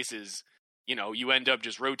many cases, you know, you end up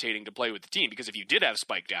just rotating to play with the team, because if you did have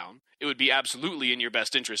spike down, it would be absolutely in your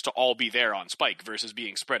best interest to all be there on spike versus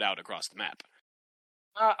being spread out across the map.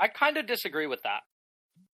 I kind of disagree with that.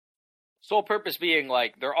 Sole purpose being,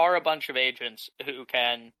 like, there are a bunch of agents who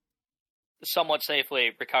can somewhat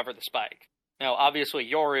safely recover the spike. Now, obviously,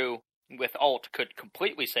 Yoru with ult could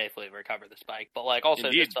completely safely recover the spike, but, like, also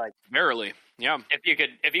Indeed. just, like, Verily, yeah.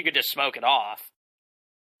 if you could just smoke it off,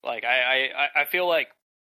 like, I feel like,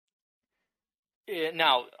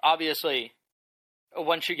 now, obviously,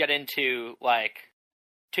 once you get into, like,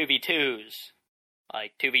 2v2s,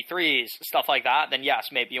 like 2v3s, stuff like that, then yes,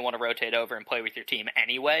 maybe you want to rotate over and play with your team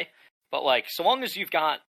anyway. But, like, so long as you've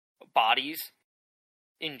got bodies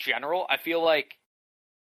in general, I feel like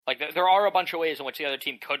there are a bunch of ways in which the other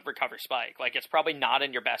team could recover spike. Like, it's probably not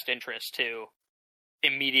in your best interest to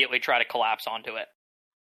immediately try to collapse onto it.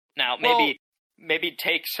 Now, maybe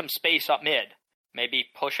take some space up mid. Maybe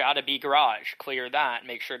push out a B garage, clear that,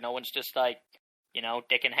 make sure no one's just, like, you know,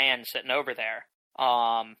 dick in hand sitting over there,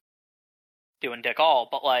 doing dick all.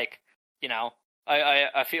 But, like, you know,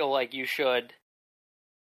 I feel like you should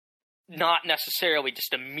not necessarily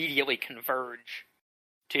just immediately converge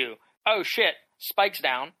to, oh shit, Spike's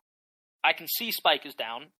down. I can see Spike is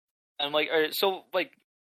down. And, like, so, like,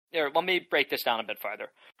 here, let me break this down a bit further.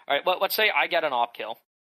 All right, let's say I get an op kill,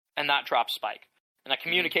 and that drops Spike. And I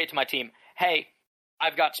communicate to my team, hey,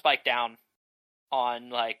 I've got Spike down on,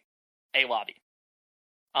 like, A lobby.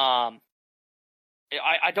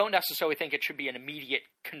 I don't necessarily think it should be an immediate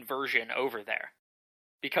conversion over there,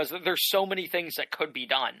 because there's so many things that could be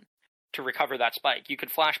done to recover that spike. You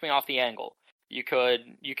could flash me off the angle. You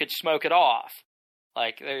could smoke it off.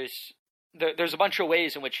 Like there's a bunch of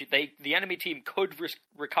ways in which the enemy team could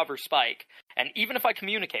recover spike, and even if I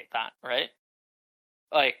communicate that, right?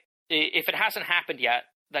 Like if it hasn't happened yet,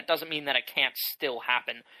 that doesn't mean that it can't still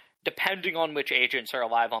happen, depending on which agents are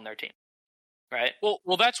alive on their team. Right.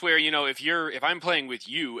 Well, that's where, if I'm playing with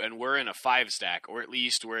you and we're in a 5 stack, or at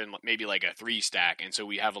least we're in maybe like a 3 stack, and so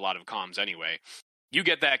we have a lot of comms anyway, you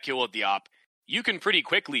get that kill at the op, you can pretty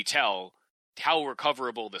quickly tell how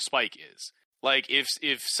recoverable the spike is. Like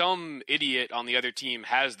if some idiot on the other team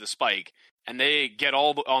has the spike and they get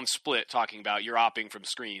all on split talking about you're opping from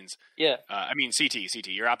screens. Yeah. I mean CT,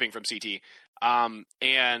 you're opping from CT. And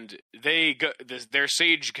their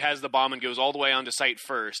Sage has the bomb and goes all the way onto site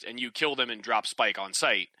first, and you kill them and drop spike on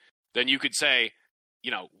site. Then you could say,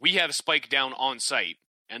 we have spike down on site,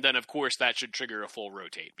 and then of course that should trigger a full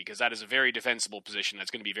rotate, because that is a very defensible position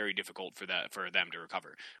that's going to be very difficult for them to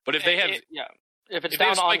recover. But if they have, if it's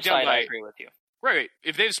down on site, I agree with you. Right.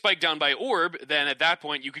 If they've spiked down by orb, then at that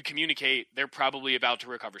point you could communicate they're probably about to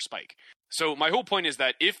recover spike. So my whole point is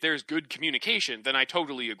that if there's good communication, then I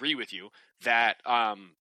totally agree with you that,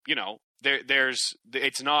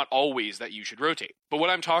 it's not always that you should rotate. But what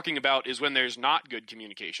I'm talking about is when there's not good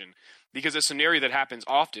communication, because a scenario that happens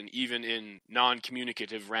often, even in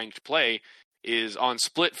non-communicative ranked play, is on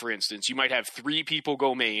split, for instance, you might have 3 people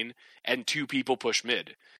go main and 2 people push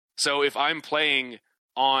mid. So if I'm playing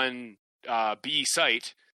on B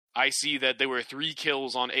site, I see that there were 3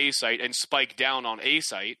 kills on A site and spike down on A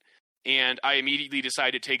site, and I immediately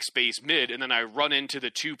decide to take space mid, and then I run into the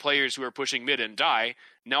 2 players who are pushing mid and die.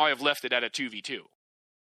 Now I've left it at a 2v2.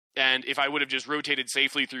 And if I would have just rotated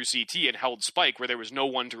safely through CT and held spike where there was no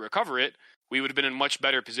one to recover it, we would have been in a much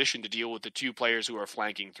better position to deal with the 2 players who are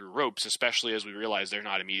flanking through ropes, especially as we realize they're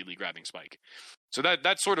not immediately grabbing spike. So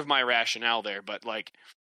that's sort of my rationale there, but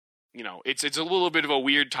it's a little bit of a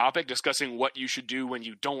weird topic discussing what you should do when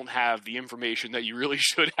you don't have the information that you really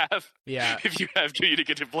should have. Yeah. If you have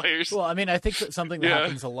communicative players. Well, I mean, I think that something that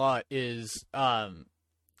happens a lot is,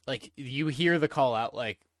 you hear the call out,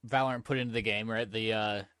 like Valorant put into the game, right?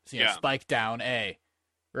 The spike down A,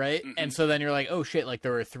 right? Mm-hmm. And so then you're like, oh shit, like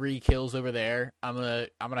there were 3 kills over there. I'm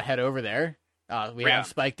gonna head over there. We have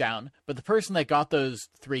spike down, but the person that got those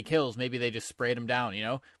 3 kills, maybe they just sprayed them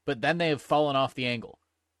down, but then they have fallen off the angle.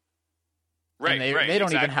 Right, and they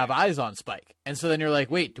don't even have eyes on spike. And so then you're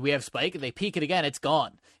like, wait, do we have spike? And they peek it again, it's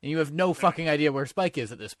gone. And you have no fucking idea where spike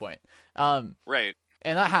is at this point. Right.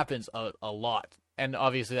 And that happens a lot. And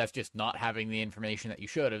obviously that's just not having the information that you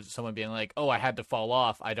should, of someone being like, oh, I had to fall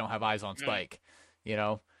off, I don't have eyes on spike.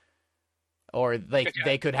 Or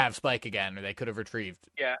they could have spike again, or they could have retrieved.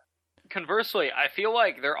 Yeah. Conversely, I feel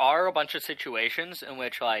like there are a bunch of situations in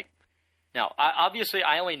which, now, obviously,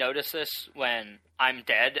 I only notice this when I'm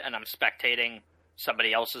dead and I'm spectating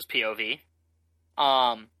somebody else's POV.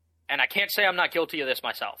 And I can't say I'm not guilty of this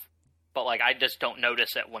myself, but I just don't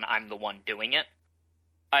notice it when I'm the one doing it.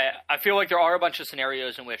 I feel like there are a bunch of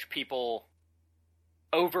scenarios in which people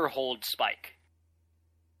overhold spike,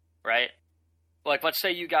 right? Let's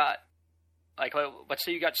say you got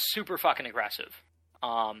super fucking aggressive,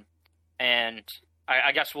 and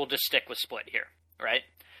I guess we'll just stick with split here, right?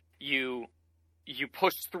 You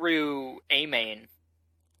push through A main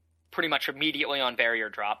pretty much immediately on barrier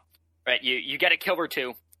drop, right? You get a kill or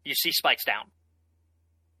 2, you see spikes down.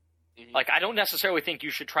 Mm-hmm. I don't necessarily think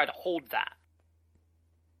you should try to hold that,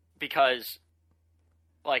 because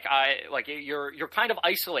you're kind of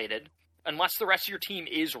isolated unless the rest of your team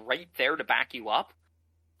is right there to back you up.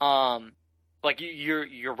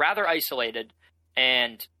 You're rather isolated,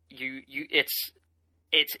 and it's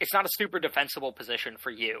not a super defensible position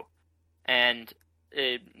for you. And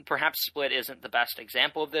perhaps split isn't the best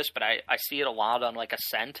example of this, but I see it a lot on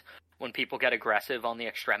Ascent when people get aggressive on the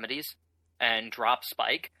extremities and drop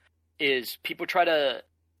spike, is people try to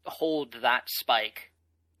hold that spike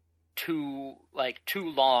too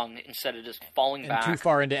long instead of just falling back too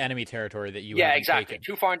far into enemy territory that you yeah haven't exactly taken.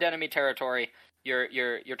 Too far into enemy territory.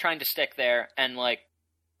 You're trying to stick there, and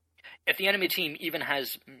if the enemy team even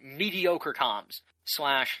has mediocre comms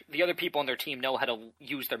 / the other people on their team know how to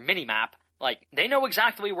use their mini-map, they know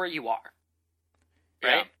exactly where you are,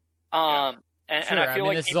 right? Yeah. And I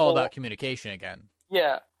feel this is all about communication again.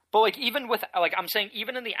 Yeah, but even with I'm saying,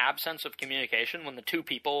 even in the absence of communication, when the 2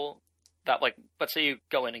 people that let's say you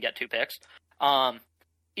go in and get 2 picks,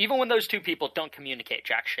 even when those 2 people don't communicate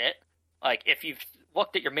jack shit, if you've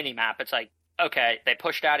looked at your mini-map, it's okay, they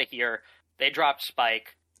pushed out of here, they dropped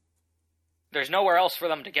spike. there's nowhere else for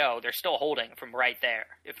them to go. They're still holding from right there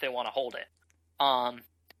if they want to hold it.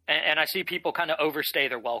 And I see people kind of overstay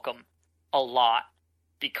their welcome a lot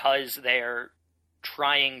because they're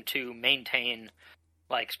trying to maintain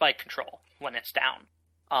like spike control when it's down.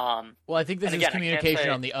 Well, I think this is again, communication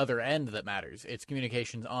on the other end that matters. It's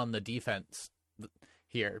communications on the defense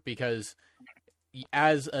here, because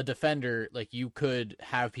as a defender, like, you could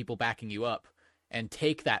have people backing you up and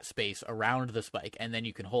take that space around the spike, and then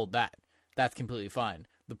you can hold that. That's completely fine.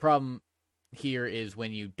 The problem here is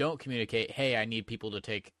when you don't communicate, hey, I need people to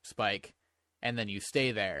take spike, and then you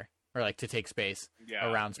stay there, or like to take space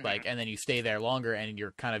around spike, and then you stay there longer, and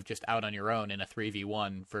you're kind of just out on your own in a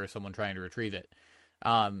 3v1 for someone trying to retrieve it.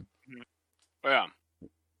 Yeah.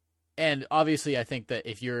 And obviously, I think that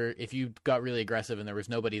if you got really aggressive and there was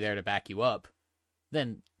nobody there to back you up,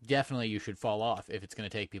 then definitely you should fall off if it's going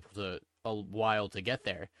to take people a while to get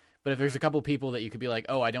there. But if there's a couple people that you could be like,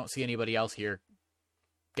 oh, I don't see anybody else here,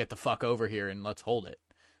 get the fuck over here and let's hold it.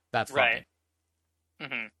 That's fine. Right.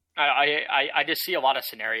 Mm-hmm. I just see a lot of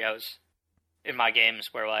scenarios in my games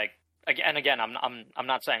where, like, again, I'm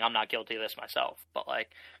not saying I'm not guilty of this myself, but like,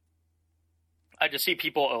 I just see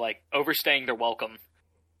people like overstaying their welcome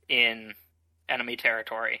in enemy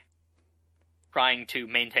territory, trying to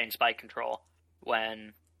maintain spike control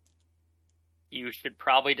when you should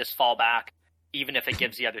probably just fall back, even if it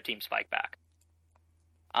gives the other team spike back.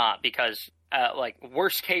 Because like,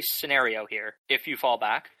 worst case scenario here, if you fall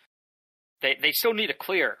back, they still need to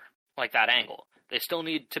clear like that angle. They still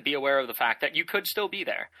need to be aware of the fact that you could still be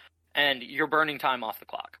there, and you're burning time off the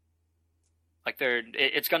clock. Like,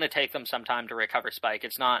 it's going to take them some time to recover spike.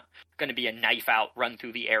 It's not going to be a knife out, run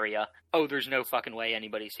through the area. Oh, there's no fucking way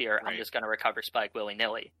anybody's here. Right. I'm just going to recover spike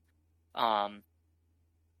willy-nilly. And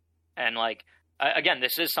like, again,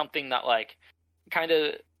 this is something that like kind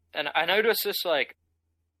of, and I noticed this like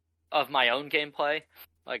of my own gameplay,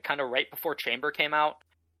 like kind of right before Chamber came out.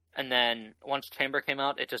 And then once Chamber came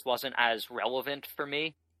out, it just wasn't as relevant for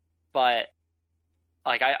me. But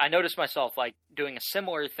like, I noticed myself like doing a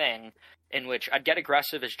similar thing in which I'd get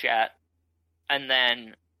aggressive as Jett and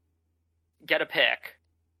then get a pick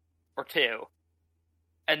or two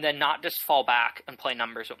and then not just fall back and play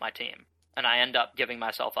numbers with my team. And I end up giving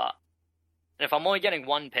myself up. And if I'm only getting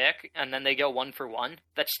one pick and then they go 1-for-1,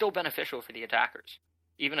 that's still beneficial for the attackers,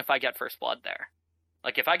 even if I get first blood there.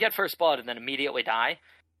 Like, if I get first blood and then immediately die,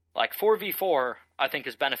 like 4v4, I think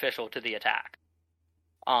is beneficial to the attack.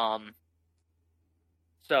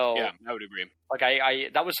 So yeah, I would agree. Like, I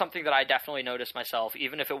that was something that I definitely noticed myself,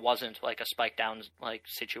 even if it wasn't like a spike down like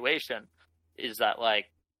situation, is that like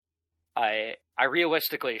I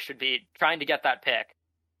realistically should be trying to get that pick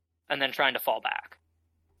and then trying to fall back.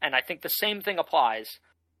 And I think the same thing applies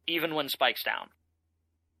even when spike's down.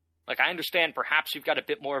 Like, I understand perhaps you've got a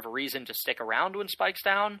bit more of a reason to stick around when spike's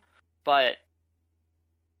down, but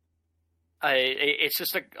it's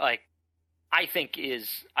just I think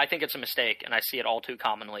it's a mistake, and I see it all too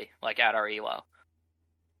commonly, like at our elo.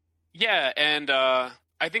 Yeah, and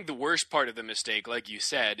I think the worst part of the mistake, like you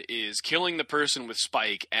said, is killing the person with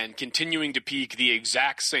spike and continuing to peek the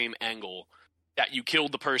exact same angle that you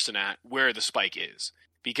killed the person at where the spike is.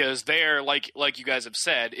 Because they're, like you guys have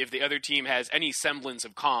said, if the other team has any semblance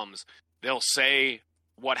of comms, they'll say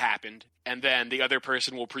what happened, and then the other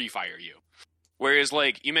person will pre-fire you. Whereas,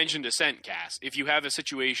 like, you mentioned Ascent, Cass. If you have a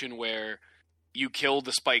situation where you kill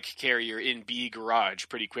the spike carrier in B garage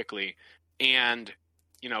pretty quickly, and,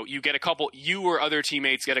 you know, you or other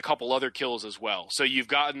teammates get a couple other kills as well. So you've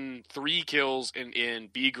gotten 3 kills in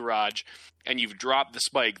B garage, and you've dropped the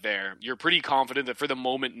spike there. You're pretty confident that for the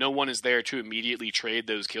moment no one is there to immediately trade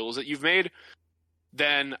those kills that you've made.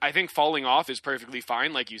 Then I think falling off is perfectly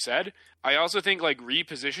fine, like you said. I also think, like,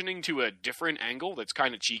 repositioning to a different angle that's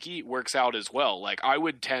kind of cheeky works out as well. Like, I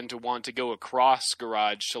would tend to want to go across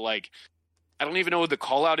garage to, like, I don't even know what the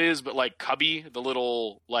call out is, but like cubby, the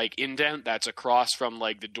little like indent that's across from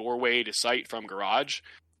like the doorway to site from garage.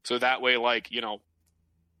 So that way, like, you know,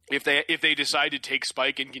 if they decide to take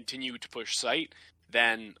spike and continue to push site,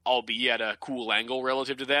 then I'll be at a cool angle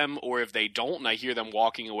relative to them. Or if they don't and I hear them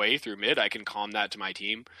walking away through mid, I can calm that to my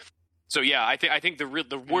team. So yeah, I think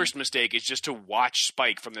the worst mistake is just to watch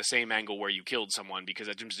spike from the same angle where you killed someone, because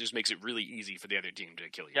it just makes it really easy for the other team to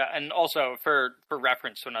kill you. Yeah, and also for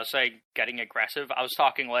reference, when I was saying getting aggressive, I was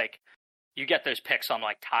talking like you get those picks on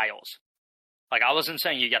like tiles. Like, I wasn't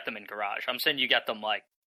saying you get them in garage. I'm saying you get them like.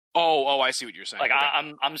 Oh, I see what you're saying. Like,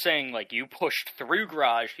 okay. I'm saying like you pushed through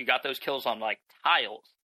garage, you got those kills on like tiles.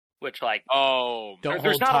 Which, like, there's not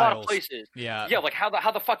tiles. A lot of places. Yeah, like, how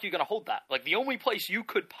the fuck are you going to hold that? Like, the only place you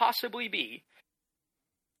could possibly be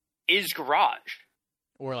is garage.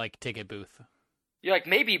 Or like ticket booth. You're like,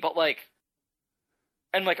 maybe, but like,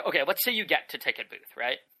 and like, okay, let's say you get to ticket booth,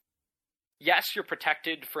 right? Yes, you're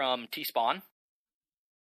protected from T-spawn,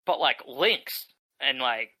 but like Lynx and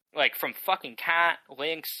like from fucking Cat,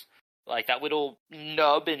 Lynx, like that little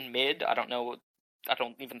nub in mid, I don't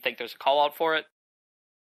even think there's a call out for it.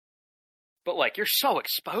 But like, you're so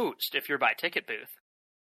exposed if you're by ticket booth.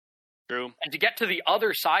 True. And to get to the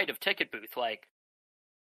other side of ticket booth, like,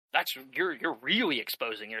 you're really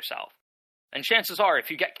exposing yourself. And chances are,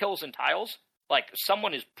 if you get kills and tiles, like,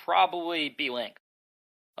 someone is probably B-Link.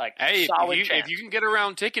 Like, hey, solid if you can get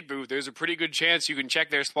around ticket booth, there's a pretty good chance you can check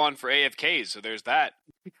their spawn for AFKs, so there's that.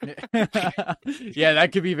 Yeah,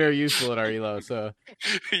 that could be very useful at our elo, so.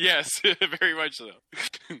 Yes, very much so.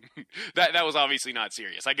 that was obviously not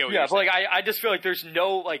serious. I get what yeah, you're but saying. like, I just feel like there's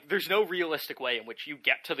no realistic way in which you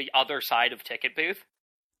get to the other side of ticket booth,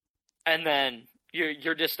 and then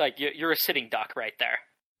you're just like, you're a sitting duck right there.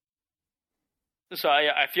 So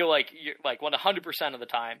I feel like you're like 100% of the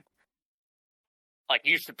time, like,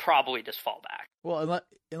 you should probably just fall back. Well,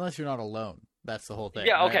 unless you're not alone. That's the whole thing.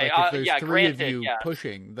 Yeah, okay. Right? Like, if there's yeah, three granted, of you yeah.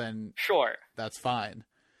 pushing, then Sure. that's fine.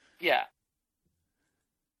 Yeah.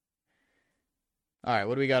 All right,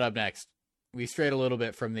 what do we got up next? We strayed a little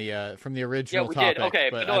bit from the original we topic. did. Okay,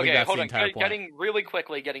 but no, I think okay, that's hold the on. entire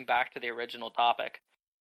point. Getting back to the original topic.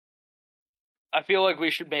 I feel like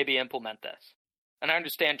we should maybe implement this. And I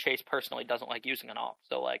understand Chase personally doesn't like using an op,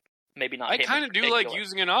 so like maybe not. I kind of do like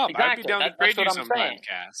using an op. I'd be down to trade you sometime,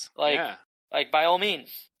 Cass. Like, yeah. Like, by all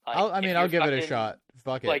means. Like, I'll give it a shot.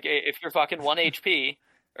 Fuck it. Like, if you're fucking 1 HP,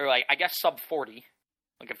 or like, I guess sub 40.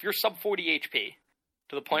 Like, if you're sub 40 HP,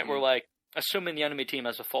 to the point where, like, assuming the enemy team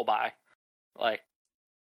has a full buy, like,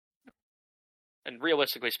 and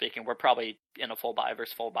realistically speaking, we're probably in a full buy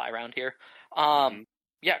versus full buy round here.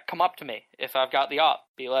 Yeah, come up to me if I've got the op.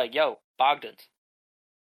 Be like, yo, Bogdan's.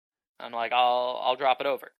 And like, I'll drop it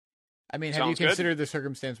over. I mean, have you considered the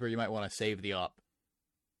circumstance where you might want to save the op?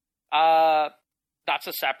 That's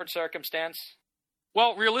a separate circumstance.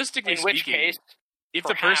 Well, realistically speaking, in which case, if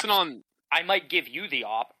the person on, I might give you the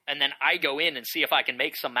op, and then I go in and see if I can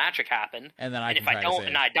make some magic happen. And then if I don't,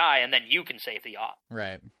 and I die, and then you can save the op.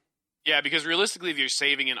 Right. Yeah, because realistically, if you're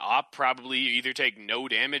saving an op, probably you either take no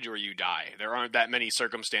damage or you die. There aren't that many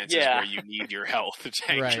circumstances where you need your health to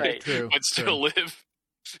tank right, true, but still live.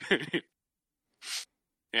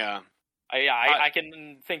 Yeah. I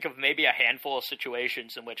can think of maybe a handful of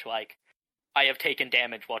situations in which, like, I have taken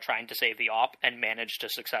damage while trying to save the op and managed to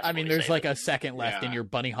successfully I mean, there's like it. a second left and you're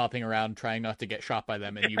bunny hopping around trying not to get shot by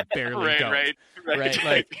them and you barely don't. Right.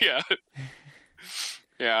 Like, yeah.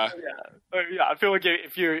 Yeah. I feel like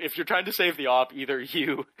if you're trying to save the op, either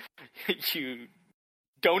you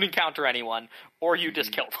don't encounter anyone, or you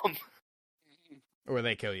just kill them, or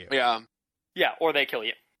they kill you. Yeah, or they kill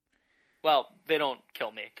you. Well, they don't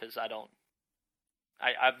kill me because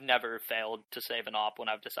I've never failed to save an op when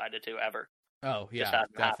I've decided to ever. Oh yeah,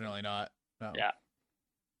 definitely not. No. Yeah,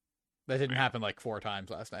 that didn't happen like 4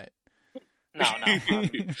 times last night. No,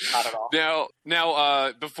 not at all.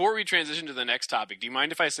 Now, before we transition to the next topic, do you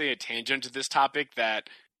mind if I say a tangent to this topic that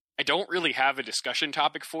I don't really have a discussion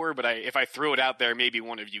topic for, but if I throw it out there, maybe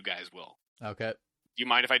one of you guys will. Okay. Do you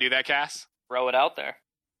mind if I do that, Cass? Throw it out there.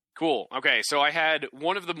 Cool. Okay, so I had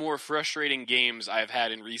one of the more frustrating games I've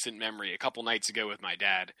had in recent memory a couple nights ago with my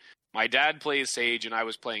dad. My dad plays Sage, and I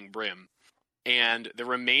was playing Brim. And the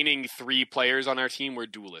remaining 3 players on our team were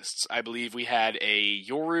duelists. I believe we had a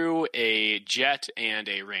Yoru, a Jet, and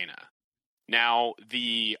a Reyna. Now,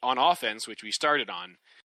 on offense, which we started on,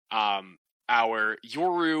 our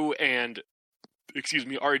Yoru and,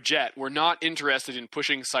 our Jet were not interested in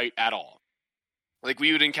pushing site at all. Like,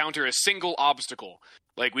 we would encounter a single obstacle.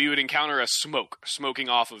 Like, we would encounter a smoking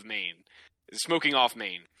off main.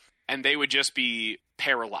 And they would just be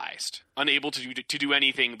paralyzed, unable to do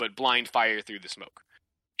anything but blind fire through the smoke.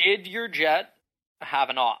 Did your Jet have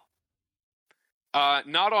an op?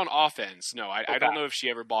 Not on offense, no. I don't know if she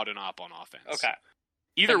ever bought an op on offense. Okay.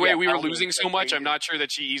 Either way, we were losing so much, I'm not sure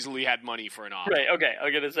that she easily had money for an op. Right, okay. I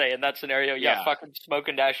was going to say, in that scenario, fucking smoke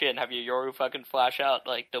and dash in, have your Yoru fucking flash out,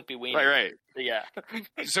 like, don't be weenie. Right. Yeah.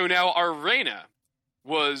 So now, our Reyna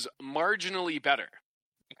was marginally better.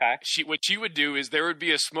 Okay. What she would do is there would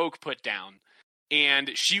be a smoke put down,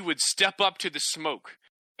 and she would step up to the smoke,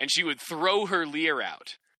 and she would throw her Leer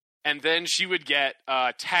out, and then she would get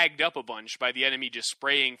tagged up a bunch by the enemy just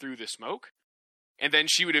spraying through the smoke, and then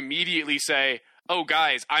she would immediately say, "Oh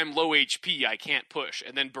guys, I'm low HP, I can't push,"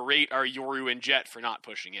 and then berate our Yoru and Jet for not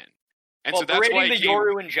pushing in. And so that's why berating the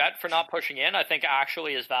Yoru and Jet for not pushing in, I think,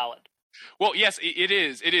 actually is valid. Well, yes, it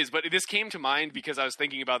is. It is. But this came to mind because I was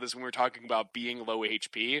thinking about this when we were talking about being low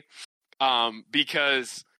HP.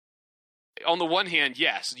 Because on the one hand,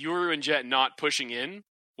 yes, Yoru and Jet not pushing in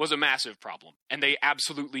was a massive problem, and they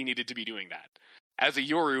absolutely needed to be doing that. As a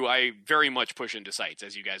Yoru, I very much push into sites,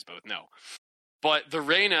 as you guys both know. But the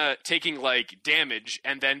Reyna taking damage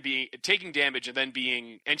and then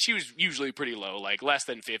being, and she was usually pretty low, like less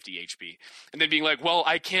than 50 HP, and then being like, well,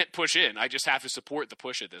 I can't push in. I just have to support the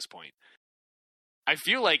push at this point. I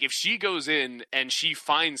feel like if she goes in and she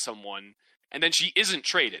finds someone and then she isn't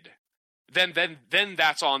traded, then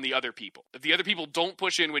that's on the other people. If the other people don't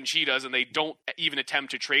push in when she does and they don't even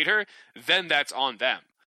attempt to trade her, then that's on them.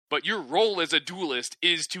 But your role as a duelist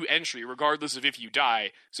is to entry, regardless of if you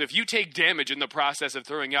die. So if you take damage in the process of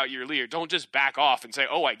throwing out your leer, don't just back off and say,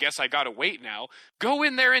 oh, I guess I gotta wait now. Go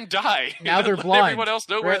in there and die. Now they're Let blind. everyone else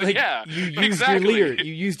know right? where yeah. You used exactly. your leer.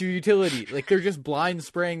 You used your utility. Like, they're just blind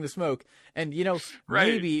spraying the smoke. And,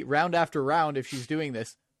 maybe round after round, if she's doing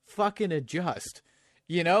this, fucking adjust.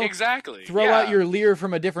 Exactly. Throw out your leer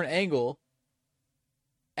from a different angle.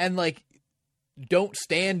 And, don't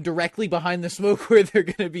stand directly behind the smoke where they're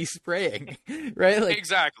going to be spraying, right?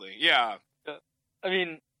 Exactly. Yeah. I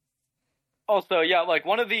mean, also, yeah,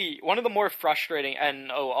 one of the more frustrating, and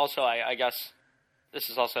also, I guess this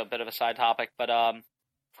is also a bit of a side topic, but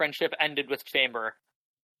friendship ended with Chamber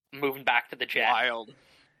moving back to the Jet. Wild.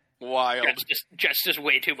 Just is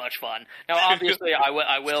way too much fun. Now, obviously,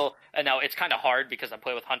 I will, and now it's kind of hard because I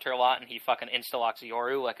play with Hunter a lot, and he fucking insta-locks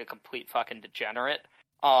Yoru like a complete fucking degenerate.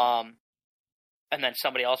 And then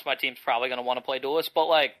somebody else on my team's probably going to want to play Duelist, but,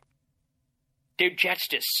 dude, Jet's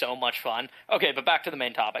just so much fun. Okay, but back to the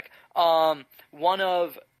main topic. One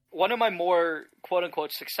of my more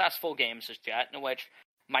quote-unquote successful games is Jet, in which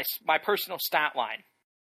my personal stat line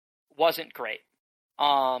wasn't great.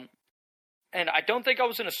 And I don't think I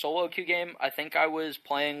was in a solo queue game. I think I was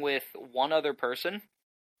playing with one other person,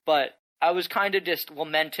 but I was kind of just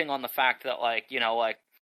lamenting on the fact that, I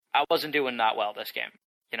wasn't doing that well this game.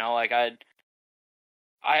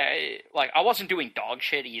 I wasn't doing dog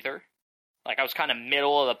shit either. I was kind of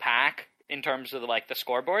middle of the pack in terms of the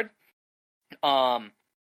scoreboard. But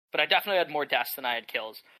I definitely had more deaths than I had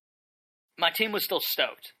kills. My team was still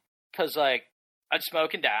stoked because I'd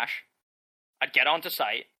smoke and dash, I'd get onto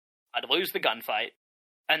site, I'd lose the gunfight,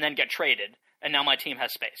 and then get traded, and now my team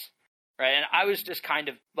has space, right? And I was just kind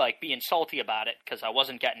of being salty about it because I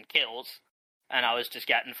wasn't getting kills, and I was just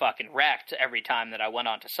getting fucking wrecked every time that I went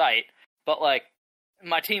onto site. But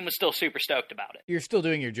my team was still super stoked about it. You're still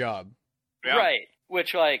doing your job. Yeah. Right.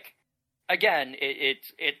 Which, again,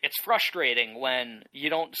 it's frustrating when you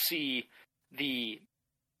don't see the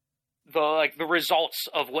results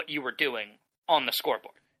of what you were doing on the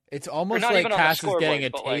scoreboard. It's almost like Cass is getting a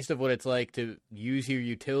taste of what it's like to use your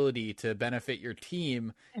utility to benefit your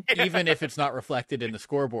team, even if it's not reflected in the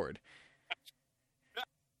scoreboard.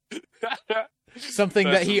 Something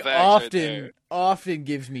that he often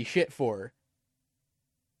gives me shit for.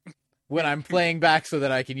 When I'm playing back so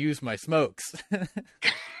that I can use my smokes.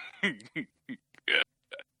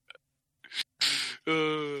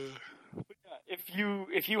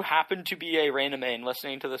 If you happen to be a Reyna main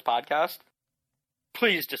listening to this podcast,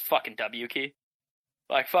 please just fucking W key.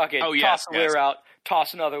 Fucking toss a leer out,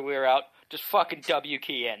 toss another leer out, just fucking W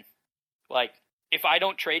key in. If I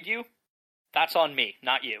don't trade you, that's on me,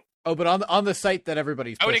 not you. Oh, but on the site that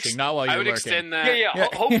everybody's pushing, not while you're lurking. Extend that. Yeah.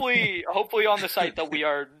 Hopefully on the site that we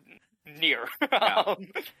are near.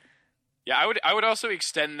 Yeah, I would also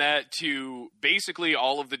extend that to basically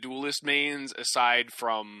all of the duelist mains aside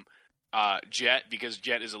from Jet, because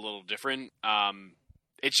Jet is a little different.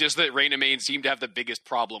 It's just that Reyna mains seem to have the biggest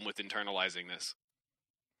problem with internalizing this.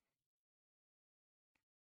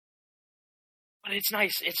 But it's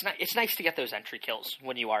nice. It's nice to get those entry kills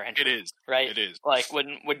when you are entry. It is, right? It is.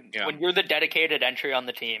 When you're the dedicated entry on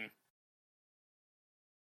the team.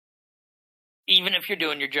 Even if you're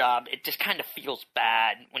doing your job, it just kind of feels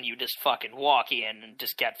bad when you just fucking walk in and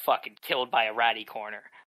just get fucking killed by a ratty corner.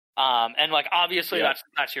 And obviously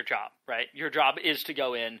that's your job, right? Your job is to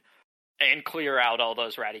go in and clear out all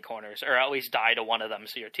those ratty corners, or at least die to one of them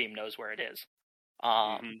so your team knows where it is.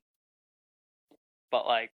 But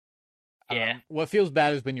yeah. What feels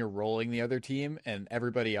bad is when you're rolling the other team and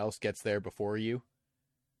everybody else gets there before you.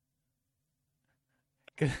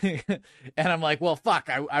 And I'm like, well, fuck,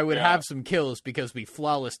 I would have some kills because we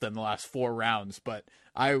flawlessed them the last 4 rounds, but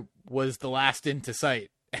I was the last into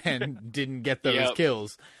sight and didn't get those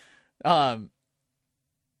kills. But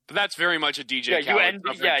that's very much a DJ Khaled you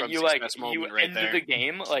ended the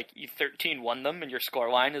game, you 13-1 them, and your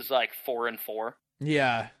scoreline is 4-4.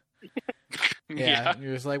 Yeah. Yeah,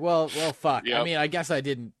 you're just like, well, fuck. I Yep. mean, I guess I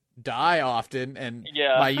didn't die often, and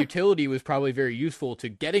Yeah. my utility was probably very useful to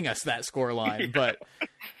getting us that score line, but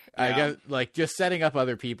I Yeah. guess like just setting up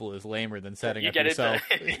other people is lamer than setting You up get yourself.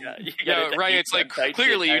 it. Yeah, you get Yeah, it to right. eat It's like them tight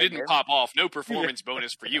clearly the you entire didn't game. pop off. No performance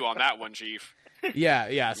bonus for you on that one, Chief.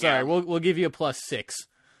 Yeah. Sorry, Yeah. we'll give you a +6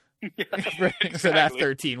 for that Exactly.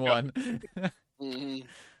 13-1. Mhm.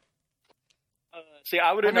 See,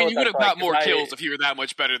 I would I have. mean, you would have got more I, kills if you were that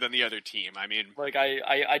much better than the other team. I mean, Like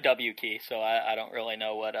I W key, so I don't really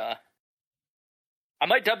know what. I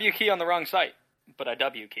might W key on the wrong site, but I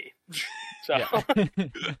W key. So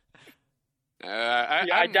Yeah.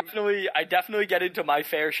 I definitely get into my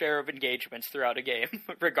fair share of engagements throughout a game,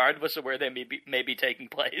 regardless of where they may be taking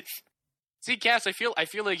place. see, Cass, I feel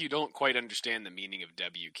like you don't quite understand the meaning of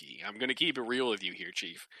W key. I'm going to keep it real with you here,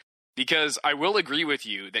 Chief, because I will agree with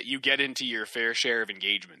you that you get into your fair share of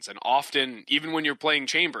engagements, and often, even when you're playing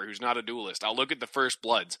Chamber, who's not a duelist, I'll look at the First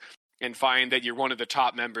Bloods and find that you're one of the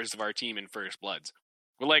top members of our team in First Bloods.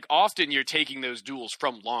 But like often you're taking those duels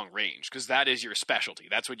from long range because that is your specialty.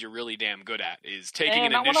 That's what you're really damn good at is taking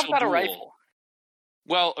an not when I've initial got a duel. rifle.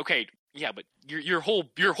 Well, okay, yeah, but your whole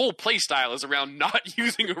play style is around not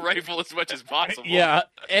using a rifle as much as possible. Yeah,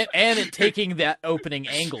 and it taking that opening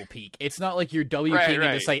angle peak. It's not like you're W keying into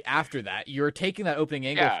Right. sight after that. You're taking that opening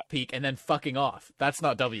angle Yeah. peak and then fucking off. That's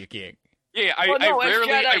not W keying. Yeah, Well, no, I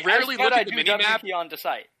rarely look at the mini map. on to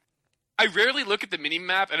site. I rarely look at the mini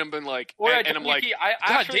map and I'm like, Or and I'm like,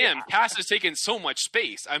 God damn, Cass is taking so much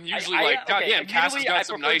space. I'm usually like, God damn, Cass has got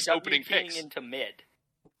some nice opening picks. Into mid.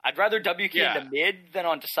 I'd rather W key Yeah. into mid than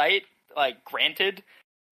onto site. Like, granted,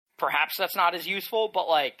 perhaps that's not as useful, but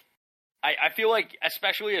like, I feel like,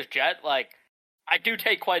 especially as Jet, like, I do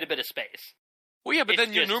take quite a bit of space. Well, yeah, but It's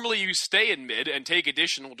then just- normally you stay in mid and take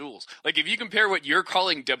additional duels. Like, if you compare what you're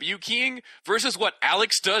calling W keying versus what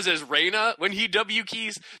Alex does as Reyna when he W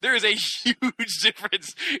keys, there is a huge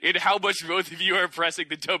difference in how much both of you are pressing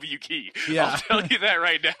the W key. Yeah. I'll tell you that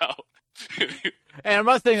right now. And I'm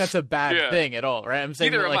not saying that's a bad Yeah. thing at all, right? I'm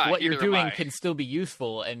saying Neither that, am like I, what you're neither am doing I. can still be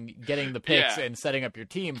useful and getting the picks Yeah. and setting up your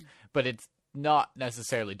team, but it's not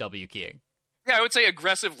necessarily W keying. Yeah, I would say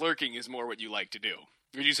aggressive lurking is more what you like to do.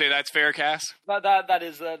 Would you say that's fair, Cass? That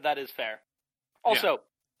is fair. Also,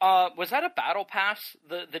 was that a battle pass?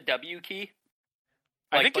 The W key?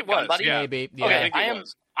 I Like, think it with Gun was. Buddy? Yeah. Maybe. Yeah. Okay, I think it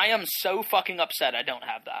was. I am so fucking upset I don't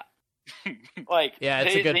have that. Like, Yeah,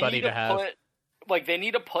 it's a good buddy need to have. They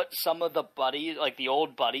need to put some of the buddies, like the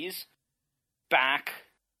old buddies, back,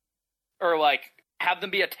 or like have them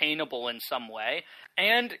be attainable in some way.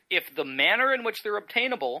 And if the manner in which they're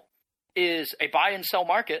obtainable is a buy and sell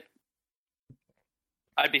market,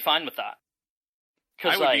 I'd be fine with that.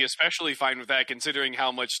 I would like, be especially fine with that, considering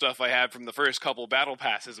how much stuff I had from the first couple battle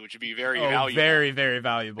passes, which would be very Oh, valuable. very, very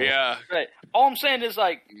valuable. Yeah. right. All I'm saying is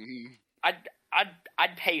like Mhm.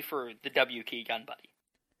 I'd pay for the W key gun buddy.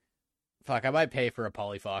 Fuck, I might pay for a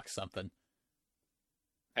Polyfox something.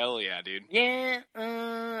 Hell yeah, dude. Yeah.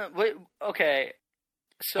 Wait. Okay.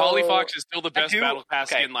 So Polyfox is still the best I do- battle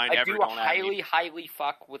pass okay, skin line I ever. do Don't at me. highly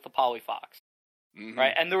fuck with the Polyfox. Mhm.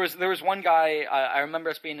 Right, and there was one guy I remember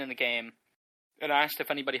us being in the game, and I asked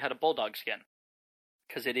if anybody had a bulldog skin,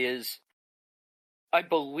 because it is, I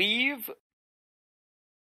believe,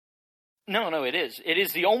 no, it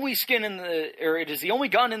is the only skin it is the only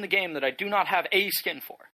gun in the game that I do not have a skin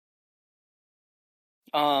for.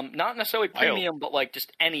 Not necessarily premium, but like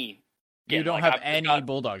just any. Skin. You don't Like, have I've just any got-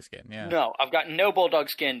 bulldog skin. Yeah. No, I've got no bulldog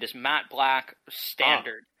skin, just matte black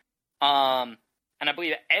standard. And I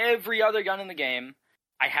believe every other gun in the game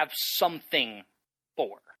I have something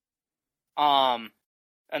for. And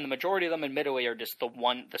the majority of them admittedly are just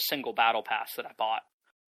the single battle pass that I bought.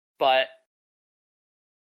 But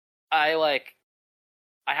I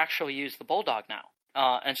actually use the bulldog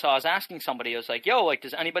now. And so I was asking somebody, I was like, yo, like,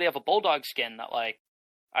 does anybody have a bulldog skin that like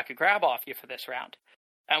I could grab off you for this round?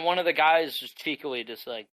 And one of the guys was cheekily just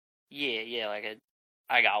like, yeah, like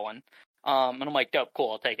I got one. And I'm like, dope,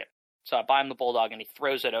 cool, I'll take it. So I buy him the bulldog, and he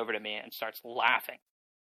throws it over to me and starts laughing.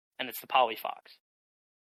 And it's the Polyfox.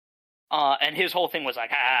 And his whole thing was like,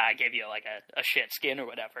 I gave you like a shit skin or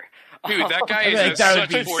whatever. Dude, that guy I'd be is like, a that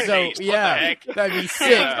would such be poor so. taste. What Yeah, the heck? that'd be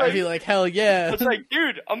sick. Yeah. I'd be like, hell yeah. It's like,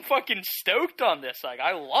 dude, I'm fucking stoked on this. Like,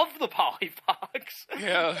 I love the Polyfox.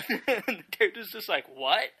 Yeah. And the dude is just like,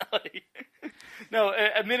 what? Like, no,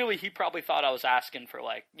 admittedly, he probably thought I was asking for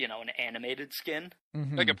like, an animated skin.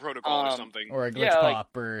 Mhm. Like a protocol or Um, something. or a glitch yeah, like-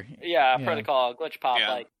 pop, or Yeah, Yeah. protocol, glitch pop,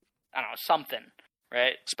 Yeah. like, I don't know, something,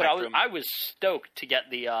 right? Spectrum. But I was stoked to get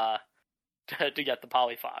the to get the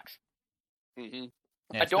Polyfox. Mhm.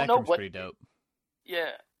 yeah, I don't know Spectrum's what- pretty dope.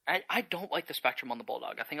 Yeah, I don't like the Spectrum on the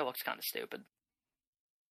Bulldog. I think it looks kind of stupid.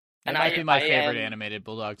 That And might be my I favorite am, animated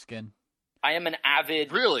Bulldog skin. I am an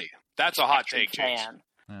avid Really? That's a hot take, Chase. fan.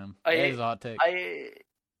 It is a hot take.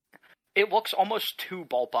 It looks almost too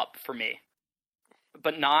bulb up for me,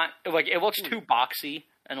 but not like it looks too boxy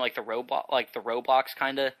and like the Roblox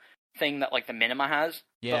kind of thing that like the Minima has.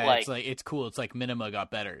 Yeah, but, it's cool. It's like Minima got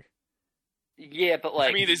better. Yeah, but like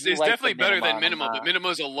I mean, it's you like definitely the better Minima than Minima, on but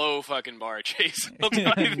Minima's a low fucking bar, Chase. I'll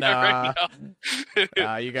tell you that right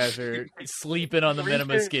now. You guys are sleeping on the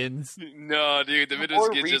Minima skins. No, dude, the Minima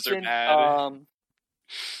more skins just are recent, bad.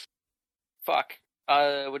 Fuck.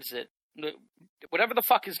 What is it? Whatever the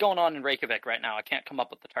fuck is going on in Reykjavik right now, I can't come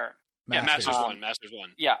up with the term. Yeah, Masters Um, one. Masters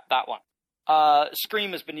one. Yeah, that one.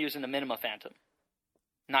 Scream has been using the Minima Phantom.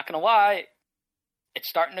 Not gonna lie, it's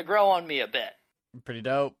starting to grow on me a bit. Pretty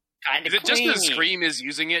dope. Kind of Is it just that Scream is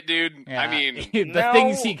using it, dude? Yeah. I mean, the No.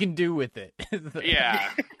 things he can do with it.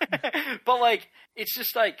 yeah. But like, it's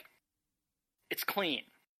just like, it's clean.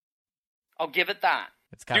 I'll give it that.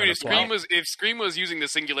 It's kind Dude, of if Scream was using the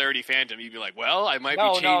Singularity Phantom, you'd be like, well, I might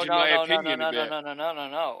No, be changing my opinion no, a bit.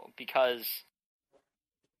 no, because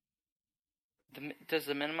does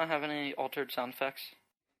the Minima have any altered sound effects?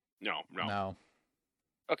 No. No.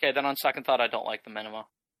 Okay, then on second thought, I don't like the Minima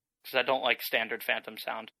because I don't like standard Phantom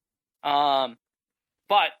sound.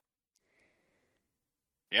 But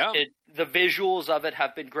Yeah. the visuals of it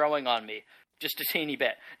have been growing on me just a teeny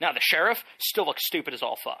bit. Now the Sheriff still looks stupid as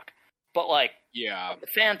all fuck, but like Yeah. the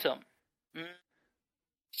Phantom,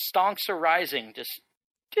 stonks are rising just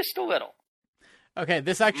a little. Okay,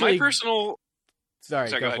 this actually. My personal. Sorry,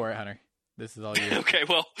 Sorry, go go for it, Hunter. This is all you. Okay,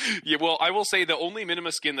 well, I will say the only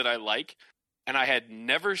Minima skin that I like, and I had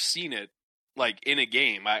never seen it like in a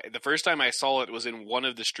game. The first time I saw it was in one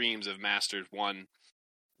of the streams of Masters 1,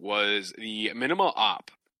 was the Minima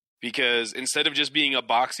Op. Because instead of just being a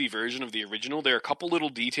boxy version of the original, there are a couple little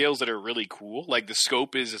details that are really cool. Like the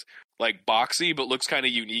scope is like boxy, but looks kind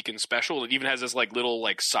of unique and special. It even has this like little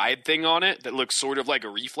like side thing on it that looks sort of like a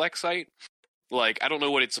reflex sight. Like, I don't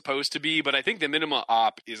know what it's supposed to be, but I think the Minima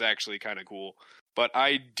Op is actually kind of cool. But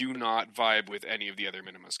I do not vibe with any of the other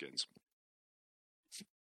Minima skins.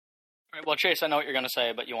 All right, well, Chase, I know what you're going to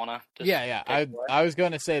say, but you want to? Yeah. I was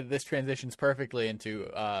going to say that this transitions perfectly into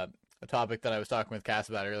a topic that I was talking with Cass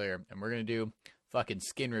about earlier, and we're going to do fucking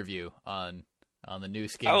skin review on the new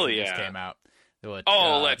skins that just came out.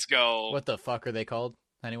 Let's go. What the fuck are they called?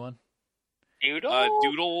 Anyone?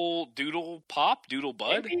 Doodle Pop? Doodle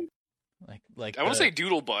Bud? Maybe? Like I want to say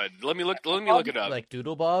Doodle Bud. Let me look it up. Like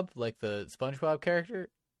Doodle Bob, like the SpongeBob character?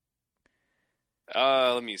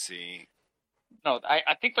 Let me see. No,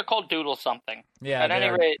 I think they're called Doodle something. Yeah. At any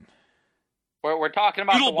rate, we're talking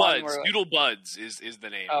about Doodle the one Buds. where... Doodle Buds is the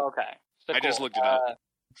name. Oh, okay. So I just cool. looked it up.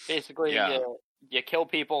 Basically, Yeah. you kill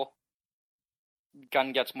people,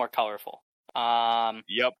 gun gets more colorful.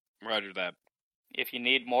 Yep, roger that. If you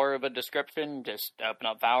need more of a description, just open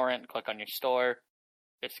up Valorant and click on your store.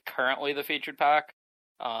 It's currently the featured pack.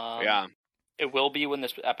 Yeah. It will be when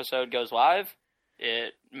this episode goes live.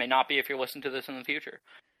 It may not be if you're listening to this in the future.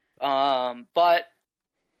 But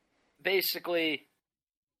basically,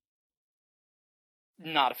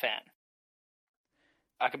 not a fan.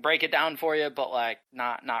 I could break it down for you, but like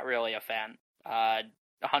not really a fan.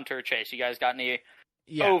 Hunter, Chase, you guys got any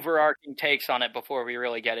overarching takes on it before we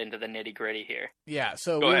really get into the nitty gritty here? Yeah,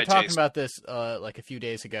 so Go we ahead, were talking Chase. about this like a few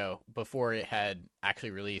days ago before it had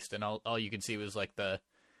actually released, and all you could see was like the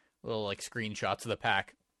little like screenshots of the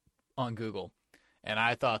pack on Google, and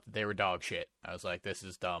I thought that they were dog shit. I was like, this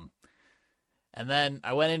is dumb. And then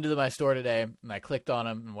I went into my store today and I clicked on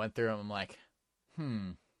them and went through them. I'm like,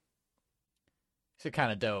 these are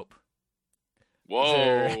kind of dope.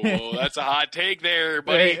 Whoa, that's a hot take there,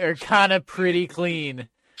 buddy. They're kind of pretty clean.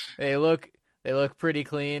 They look pretty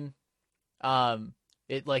clean.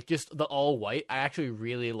 It like just the all white. I actually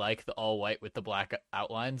really like the all white with the black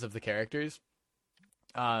outlines of the characters.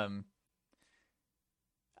 And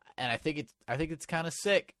I think it's kind of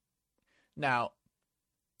sick. Now,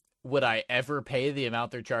 would I ever pay the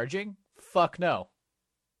amount they're charging? Fuck no.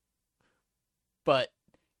 But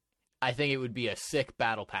I think it would be a sick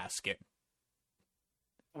battle pass skin.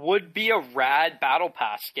 Would be a rad battle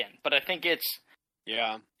pass skin, but I think I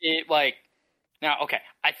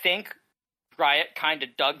think Riot kind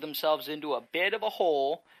of dug themselves into a bit of a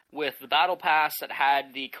hole with the battle pass that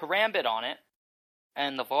had the Karambit on it,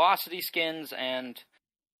 and the Velocity skins, and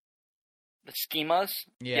the schemas.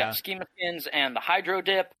 Yeah, schema skins, and the Hydro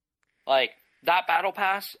Dip. Like, that battle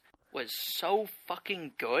pass was so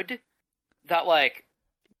fucking good that, like,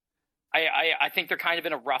 I think they're kind of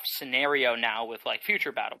in a rough scenario now with, like,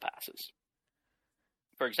 future battle passes.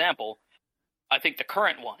 For example, I think the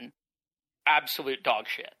current one absolute dog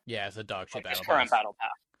shit. Yeah, it's a dog shit Like, this battle current pass. battle pass.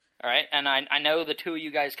 All right, and I know the two of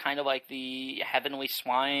you guys kind of like the Heavenly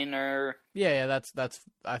Swine or Yeah, that's.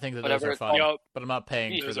 I think that whatever those are it's fun, called. but I'm not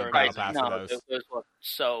paying for Jesus the are battle Christ, pass no, for those. those look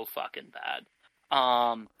so fucking bad.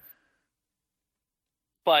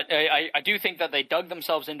 But I do think that they dug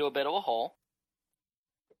themselves into a bit of a hole,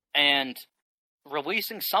 and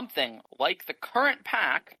releasing something like the current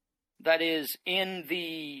pack that is in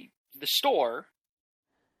the store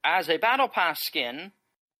as a battle pass skin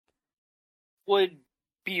would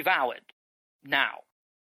be valid now,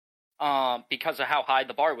 because of how high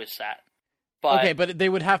the bar was set. But Okay, but they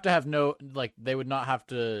would have to have they would not have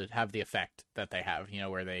to have the effect that they have,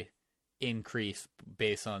 where they increase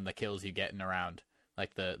based on the kills you get in a round,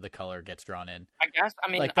 like the color gets drawn in. I guess,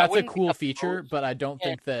 I mean, Like, I that's a wouldn't be cool opposed- feature, but I don't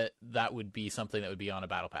Yeah. think that would be something that would be on a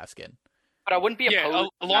battle pass skin. But I wouldn't be Yeah,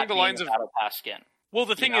 opposed to along that the being lines a of- battle pass skin. Well,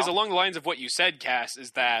 the thing You is, know? along the lines of what you said, Cass,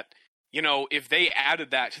 is that, if they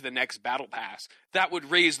added that to the next Battle Pass, that would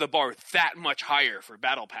raise the bar that much higher for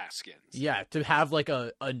Battle Pass skins. Yeah, to have like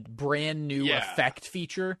a brand new Yeah. effect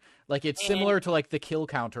feature, like it's And- similar to like the kill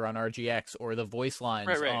counter on RGX or the voice lines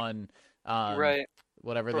Right. on Right.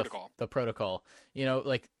 whatever Protocol. the protocol.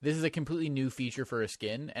 Like this is a completely new feature for a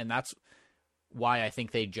skin, and that's why I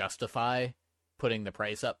think they justify putting the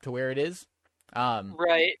price up to where it is.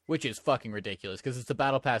 Right. Which is fucking ridiculous because it's a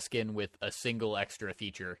battle pass skin with a single extra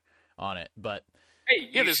feature on it. But Hey,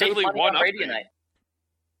 Yeah, you there's save only money one on upgrade. Radianite.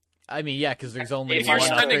 I mean, yeah, because there's only If If one you're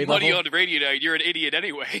One spending upgrade money level. on Radianite, you're an idiot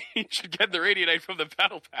anyway. You should get the Radianite from the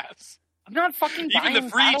Battle Pass. I'm not fucking Even the buying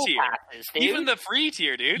free battle tier. passes, dude. Even the free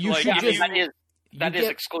tier, dude. You like, should yeah, I if mean, just- that you is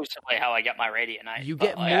get- exclusively how I get my Radianite. You but,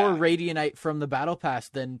 get like, more Radianite from the battle pass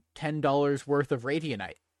than $10 worth of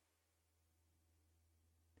Radianite.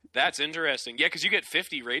 That's interesting. Yeah, because you get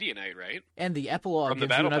 50 Radianite, right? And the epilogue From the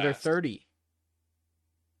gives you battle another pass. 30.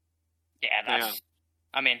 Yeah, that's.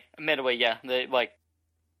 I mean, admittedly, yeah,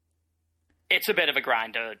 it's a bit of a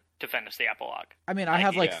grind to finish the epilogue. I mean, I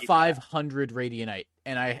have like Yeah. 500 Radianite,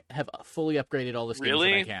 and I have fully upgraded all the skins that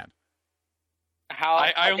I Really? can. How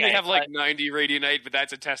I only okay, have like but- 90 Radianite, but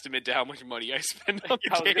that's a testament to how much money I spend on I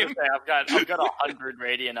was the gonna game. say I've got 100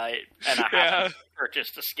 Radianite, and I haven't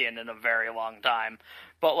purchased a skin in a very long time.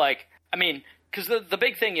 But like, I mean, because the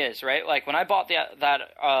big thing is, right? Like when I bought that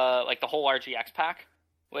like the whole RGX pack,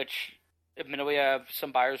 which admittedly I have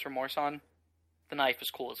some buyer's remorse on. The knife is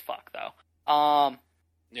cool as fuck though.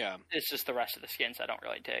 Yeah. It's just the rest of the skins I don't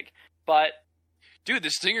really dig. But Dude, the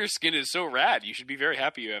Stinger skin is so rad. You should be very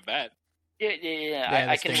happy you have that. yeah. Yeah,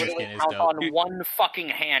 the I can Stinger literally skin is count dope. on one fucking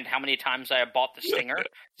hand how many times I have bought the Stinger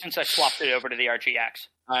since I swapped it over to the RGX.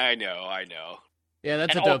 I know. Yeah,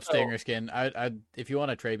 that's And a dope also- Stinger skin. I if you want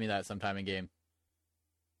to trade me that sometime in game.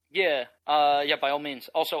 Yeah, yeah, by all means.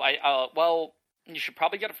 Also, well, you should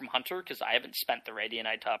probably get it from Hunter because I haven't spent the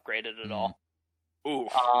Radianite to upgrade it at all. Ooh.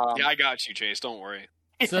 Yeah, I got you, Chase. Don't worry.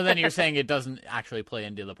 So then you're saying it doesn't actually play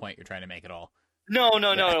into the point you're trying to make at all. No.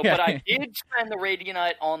 Yeah. But I did spend the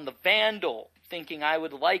Radianite on the Vandal, thinking I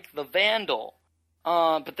would like the Vandal.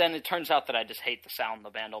 But then it turns out that I just hate the sound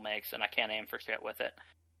the Vandal makes, and I can't aim for shit with it.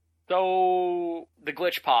 So the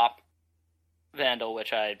Glitch Pop Vandal,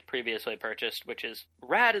 which I previously purchased, which is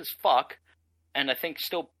rad as fuck, and I think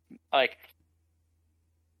still like.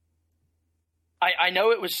 I know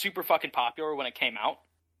it was super fucking popular when it came out,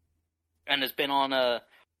 and has been on I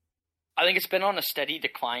think it's been on a steady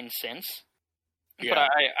decline since. Yeah. But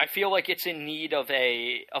I feel like it's in need of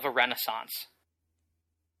a renaissance.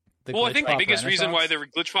 The Well, I Glitch think the Pop biggest reason why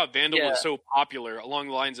Renaissance? the Glitch Pop Vandal Yeah. was so popular, along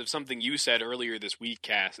the lines of something you said earlier this week,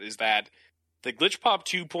 Cass, is that the Glitch Pop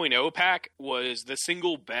 2.0 pack was the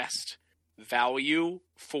single best value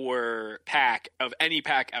for pack of any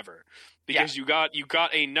pack ever. Because you got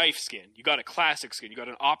a knife skin, you got a classic skin, you got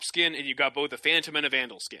an op skin, and you got both a Phantom and a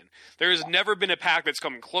Vandal skin. There has never been a pack that's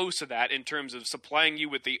come close to that in terms of supplying you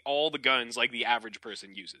with all the guns like the average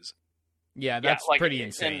person uses. Yeah, that's like, pretty and-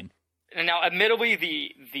 insane. And now, admittedly,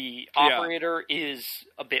 the operator is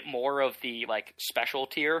a bit more of the like special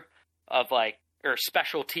tier of like or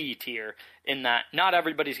specialty tier in that not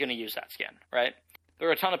everybody's going to use that skin, right? There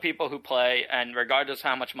are a ton of people who play, and regardless of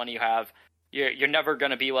how much money you have, you're never going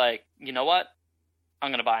to be like, you know what, I'm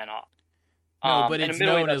going to buy an op. No, but and it's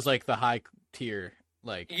admittedly, known as like the high tier.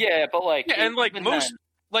 Like, yeah, but like Yeah, and like even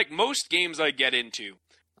most games I get into,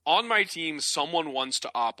 on my team, someone wants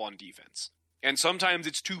to op on defense, and sometimes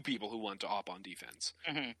it's two people who want to op on defense.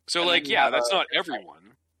 Mhm. So And like, then you yeah, have that's a- not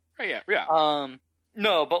everyone. Right, yeah.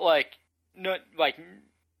 No, but like, no, like,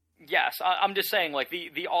 yes, I'm just saying, like,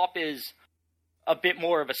 the op is a bit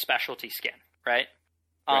more of a specialty skin, right?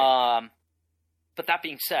 Right. But that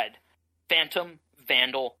being said, Phantom,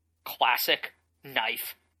 Vandal, classic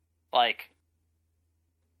knife. Like,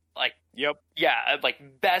 Yep. yeah,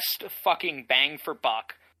 like best fucking bang for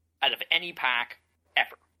buck out of any pack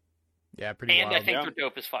ever. Yeah, pretty And wild. I think yeah. they're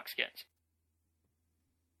dope as fuck skins.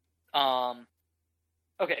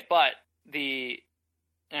 Okay, but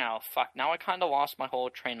now I kind of lost my whole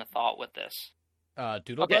train of thought with this.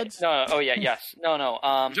 Doodle Okay, Buds? no, oh yeah, yes, no.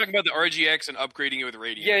 I'm talking about the RGX and upgrading it with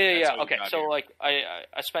Radiant. Yeah. That's how you Okay, got so here. like I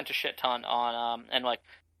spent a shit ton on and like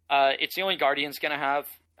it's the only Guardian skin I have,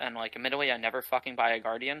 and like admittedly I never fucking buy a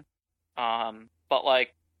Guardian. But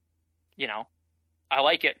like, you know, I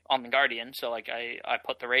like it on the Guardian, so like I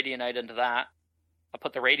put the Radiantite into that. I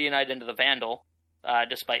put the Radiantite into the Vandal,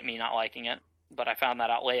 despite me not liking it, but I found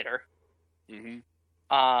that out later. Mm-hmm.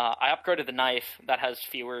 I upgraded the knife. That has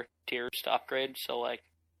fewer tiers to upgrade, so like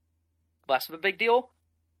less of a big deal.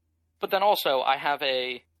 But then also I have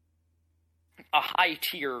a high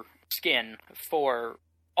tier skin for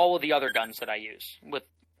all of the other guns that I use, with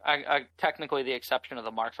I technically the exception of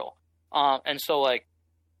the Marshall. And so like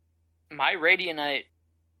my Radiantite,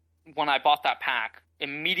 when I bought that pack,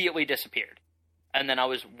 immediately disappeared, and then I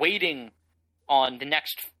was waiting on the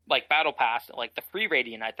next like battle pass, like the free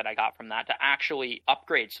Radiantite that I got from that, to actually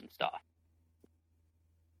upgrade some stuff.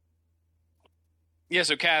 Yeah,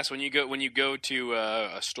 so Cass, when you go to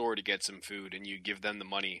a store to get some food and you give them the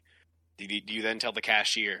money, do you then tell the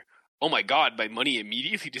cashier, "Oh my God, my money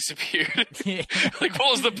immediately disappeared"? Like,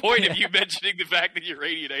 what was the point of you mentioning the fact that your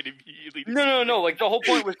Radiantite immediately disappeared? No. Like the whole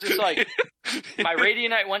point was just like my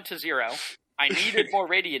Radiantite went to 0. I needed more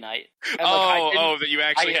Radiantite. And, like, that you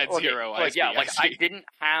actually had 0. Like, I see. didn't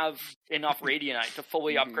have enough Radiantite to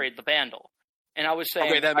fully upgrade the Vandal. And I was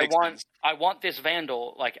saying, Okay, that makes sense. I want this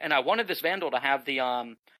Vandal, like, and I wanted this Vandal to have the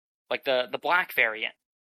like the black variant,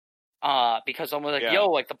 because I'm like,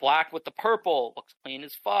 yo, like the black with the purple looks clean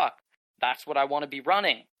as fuck. That's what I want to be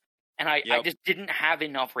running, and I just didn't have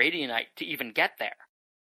enough Radiantite to even get there.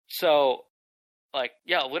 So, like,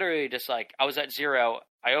 yeah, literally just like I was at 0.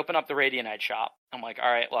 I open up the Radiantite shop. I'm like, all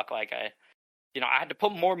right, look, like I had to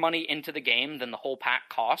put more money into the game than the whole pack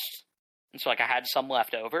costs, and so like I had some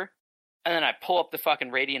left over. And then I pull up the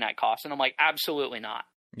fucking Radiantite cost, and I'm like, absolutely not.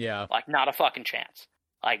 Yeah. Like, not a fucking chance.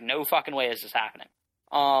 Like, no fucking way is this happening.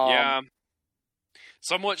 Yeah.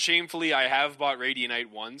 Somewhat shamefully, I have bought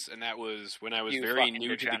Radiantite once, and that was when I was very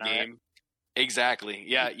new to the game. Exactly.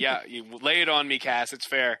 Yeah. You lay it on me, Cass. It's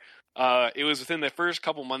fair. It was within the first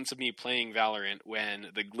couple months of me playing Valorant when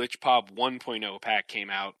the Glitch Pop 1.0 pack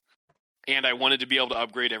came out, and I wanted to be able to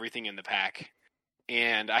upgrade everything in the pack.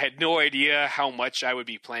 And I had no idea how much I would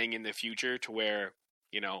be playing in the future, to where,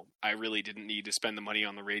 you know, I really didn't need to spend the money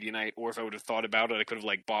on the Radiantite, or if I would have thought about it, I could have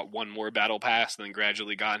like bought one more battle pass and then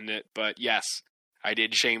gradually gotten it. But yes, I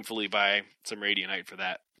did shamefully buy some Radiantite for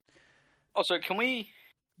that. Also, can we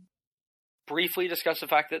briefly discuss the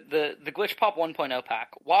fact that the Glitch Pop 1.0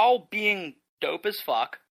 pack, while being dope as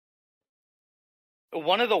fuck,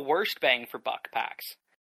 one of the worst bang for buck packs.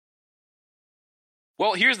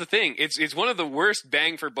 Well, here's the thing. It's one of the worst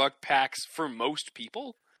bang for buck packs for most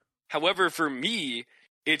people. However, for me,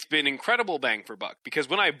 it's been incredible bang for buck, because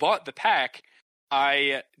when I bought the pack,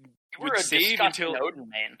 I would save until Odin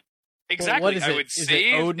main. Exactly. Well, what is I it? would Is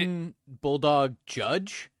save it Odin Bulldog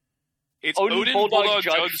Judge? It's Odin Bulldog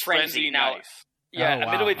Judge Frenzy now, knife. Yeah, Oh, wow.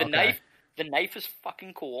 admittedly, Okay. the knife is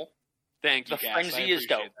fucking cool. Thank you, The Cass. Frenzy I is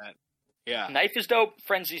dope. appreciate that. Yeah. Knife is dope.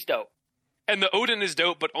 Frenzy's dope. And the Odin is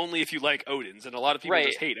dope, but only if you like Odins, and a lot of people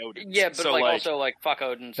just hate Odins. Yeah, but so, like also like fuck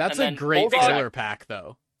Odins. That's and a then great Bulldog, filler pack,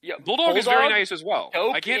 though. Yeah, Bulldog is very nice as well.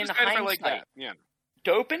 Dope I can't in decide if I like hindsight. that. Yeah.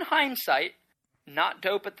 Dope in hindsight, not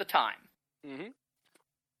dope at the time. Mm-hmm.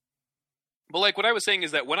 But like what I was saying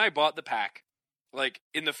is that when I bought the pack, like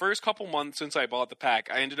in the first couple months since I bought the pack,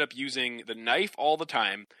 I ended up using the knife all the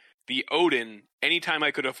time, the Odin anytime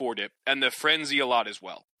I could afford it, and the Frenzy a lot as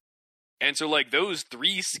well. And so like those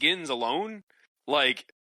 3 skins alone,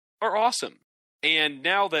 like, are awesome. And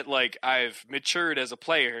now that like I've matured as a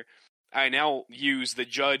player, I now use the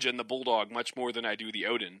Judge and the Bulldog much more than I do the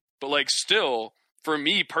Odin. But like still, for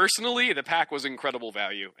me personally, the pack was incredible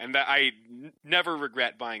value, and that I never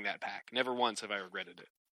regret buying that pack. Never once have I regretted it.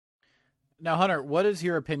 Now, Hunter, what is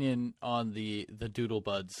your opinion on the Doodle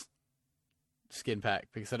Buds skin pack?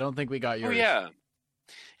 Because I don't think we got yours. Oh yeah.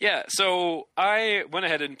 Yeah, so I went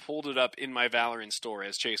ahead and pulled it up in my Valorant store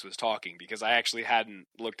as Chase was talking, because I actually hadn't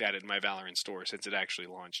looked at it in my Valorant store since it actually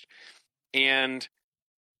launched. And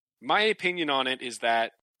my opinion on it is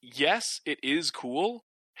that, yes, it is cool.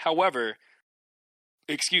 However,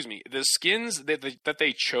 the skins that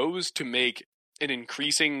they chose to make an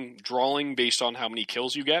increasing drawing based on how many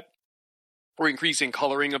kills you get, or increasing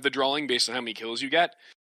coloring of the drawing based on how many kills you get,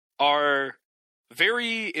 are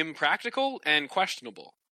very impractical and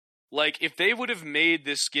questionable. Like, if they would have made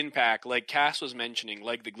this skin pack, like Cass was mentioning,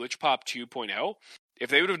 like the Glitch Pop 2.0, if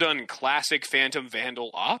they would have done classic Phantom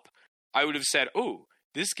Vandal Op, I would have said, oh,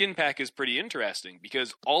 this skin pack is pretty interesting,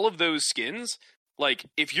 because all of those skins, like,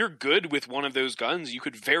 if you're good with one of those guns, you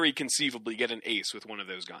could very conceivably get an ace with one of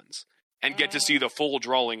those guns and get to see the full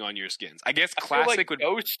drawing on your skins. I guess classic would...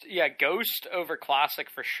 Ghost over classic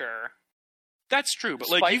for sure. That's true, but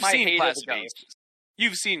Despite like, you've my seen hate of classic the aces. Ghost.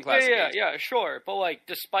 You've seen classic aces. Yeah, sure. But like,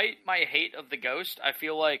 despite my hate of the Ghost, I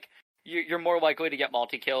feel like you're more likely to get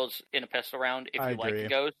multi-kills in a pistol round if you like the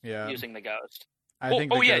Ghost using the Ghost. I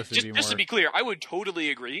think just to be clear, I would totally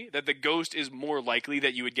agree that the Ghost is more likely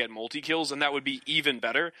that you would get multi-kills, and that would be even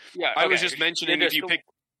better. Yeah, I was just mentioning if you pick...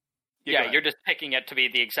 you're just picking it to be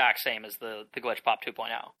the exact same as the Glitch Pop 2.0.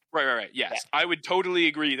 Right. Yes, yeah. I would totally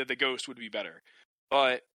agree that the Ghost would be better.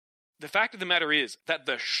 But the fact of the matter is that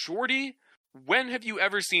the Shorty... When have you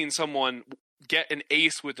ever seen someone get an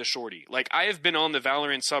ace with the Shorty? Like, I have been on the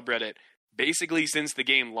Valorant subreddit basically since the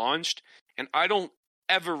game launched, and I don't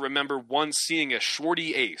ever remember once seeing a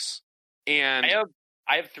Shorty ace. And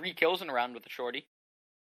I have 3 kills in a round with the Shorty.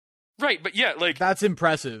 Right, but yeah, like... That's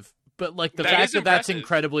impressive. But, like, the fact that that's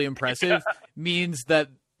incredibly impressive means that,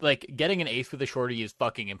 like, getting an ace with a Shorty is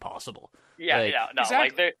fucking impossible. Yeah, like, no.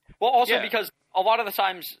 Exactly. Like, well, also because a lot of the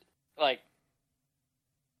times, like...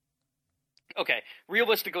 Okay,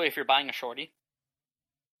 realistically, if you're buying a Shorty,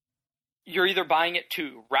 you're either buying it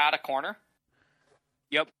to rat a corner.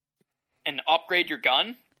 Yep. And upgrade your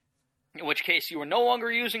gun, in which case you are no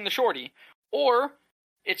longer using the Shorty, or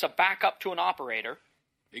it's a backup to an operator.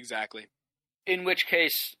 Exactly. In which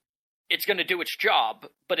case, it's going to do its job,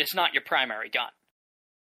 but it's not your primary gun.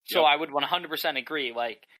 So I would 100% agree.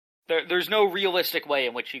 Like, there's no realistic way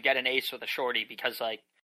in which you get an ace with a Shorty, because like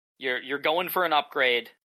you're going for an upgrade,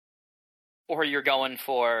 or you're going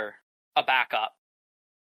for a backup.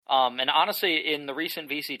 And honestly, in the recent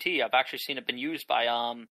VCT, I've actually seen it been used by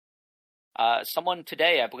someone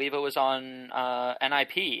today. I believe it was on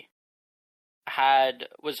NIP.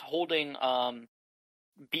 Was holding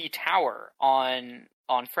B Tower on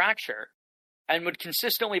Fracture, and would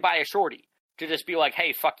consistently buy a Shorty to just be like,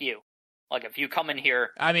 "Hey, fuck you! Like, if you come in here,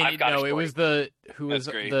 I mean, I've got no, it was the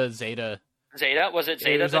Zeta. Zeta, was it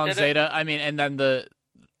Zeta? It was on Zeta. I mean, and then the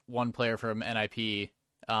one player from NIP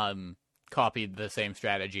copied the same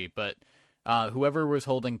strategy, but whoever was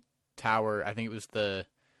holding Tower, I think it was the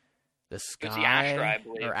Sky, it was the Astra, I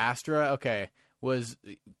believe. Or Astra, okay, was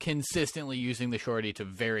consistently using the Shorty to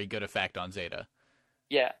very good effect on Zeta.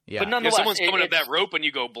 Yeah. But If nonetheless, someone's coming up that rope and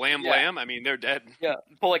you go blam blam, I mean, they're dead. Yeah,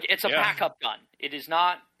 but like, it's a backup gun. It is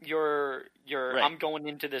not your Right. I'm going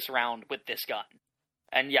into this round with this gun.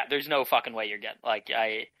 And yeah, there's no fucking way you're getting, like,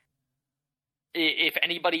 if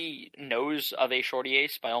anybody knows of a Shorty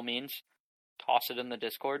ace, by all means, toss it in the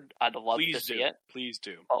Discord. I'd love to see it. Please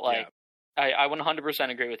do. But like, I 100%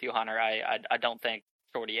 agree with you, Hunter. I don't think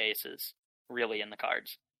Shorty ace is really in the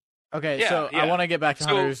cards. Okay, so I want to get back to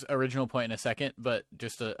Hunter's original point in a second, but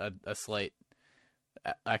just a slight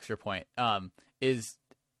extra point. Is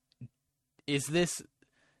this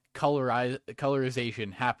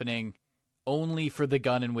colorization happening only for the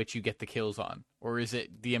gun in which you get the kills on, or is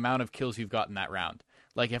it the amount of kills you've gotten that round?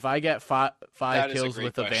 Like, if I get five kills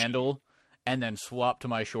with a Vandal and then swap to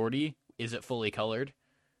my Shorty, is it fully colored?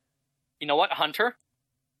 You know what, Hunter?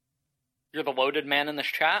 You're the loaded man in this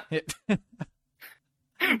chat.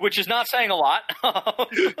 Which is not saying a lot.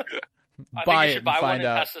 I think you should buy one and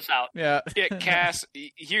test this out. Yeah. Cass,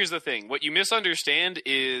 here's the thing. What you misunderstand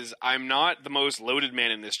is I'm not the most loaded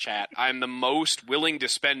man in this chat. I'm the most willing to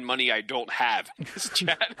spend money I don't have in this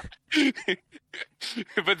chat.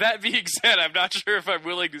 But that being said, I'm not sure if I'm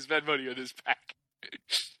willing to spend money on this pack.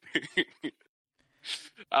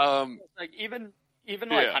 Like, even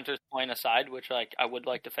like Hunter's point aside, which like I would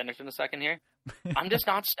like to finish in a second here, I'm just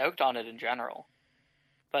not stoked on it in general.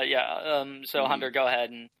 But yeah, so Hunter, go ahead,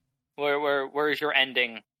 and where is your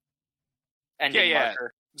ending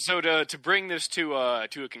marker? So to bring this to a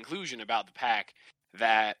conclusion about the pack,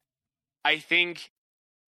 that I think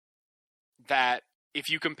that if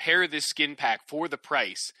you compare this skin pack for the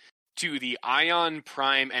price to the Ion,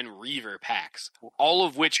 Prime, and Reaver packs, all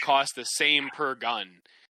of which cost the same per gun,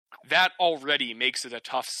 that already makes it a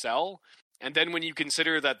tough sell. And then when you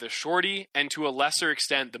consider that the Shorty, and to a lesser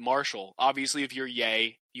extent the Marshall, obviously if you're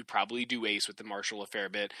Yay, you probably do ace with the Marshall a fair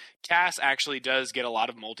bit. Cass actually does get a lot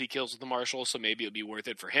of multi-kills with the Marshall, so maybe it'll be worth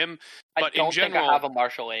it for him. But I don't in general, think I have a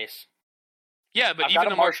Marshall ace. Yeah, but I've even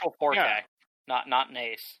got a Marshall 4K, not an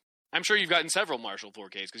ace. I'm sure you've gotten several Marshall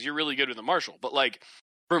 4Ks, because you're really good with the Marshall. But like,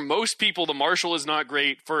 For most people, the Marshal is not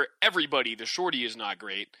great. For everybody, the Shorty is not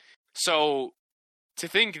great. So to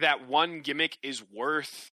think that one gimmick is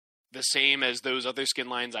worth the same as those other skin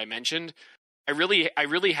lines I mentioned, I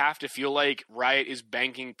really have to feel like Riot is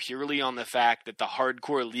banking purely on the fact that the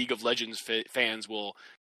hardcore League of Legends fans will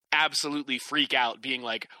absolutely freak out, being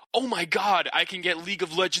like, "Oh my god, I can get League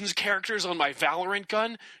of Legends characters on my Valorant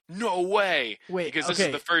gun? No way!" Wait, because this okay.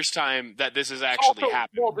 is the first time that this has actually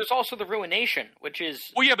happened. Well, there's also the Ruination, which is...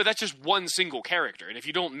 Well, yeah, but that's just one single character, and if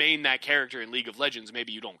you don't main that character in League of Legends,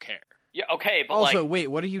 maybe you don't care. Yeah, okay, but Also, like... wait,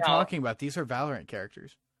 what are you talking about? These are Valorant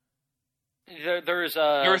characters. There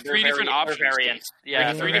are three different options. Variants. There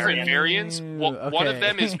are three different variants. One of Okay.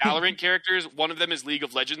 them is Valorant characters, one of them is League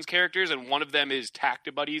of Legends characters, and one of them is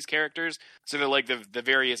Tactibuddies characters. So they're like the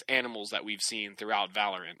various animals that we've seen throughout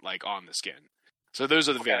Valorant, like on the skin. So those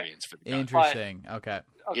are the variants for the gun. Interesting. Okay.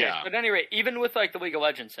 Okay, Yeah. but at any rate, even with like the League of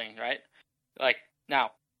Legends thing, right? Like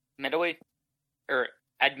now, admittedly,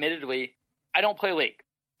 I don't play League.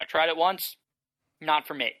 I tried it once, not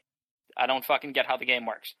for me. I don't fucking get how the game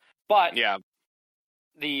works. But Yeah.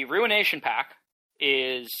 the Ruination pack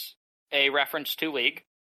is a reference to League.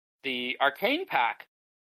 The Arcane pack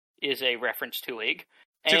is a reference to League.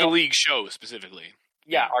 To the And- League show specifically.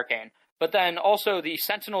 Yeah, Arcane. But then also the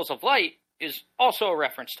Sentinels of Light is also a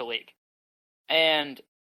reference to League. And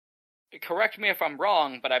correct me if I'm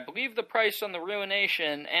wrong, but I believe the price on the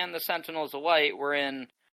Ruination and the Sentinels of Light were in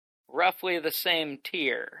roughly the same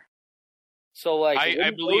tier. So, like,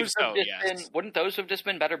 I believe so, yes. Wouldn't those have just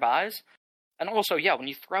been better buys? And also, yeah, when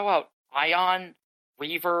you throw out Ion,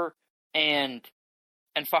 Reaver, and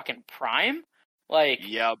fucking Prime, like,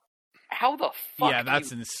 Yep. how the fuck Yeah, do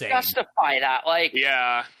that's you insane. justify that? Like,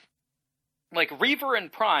 Yeah. like Reaver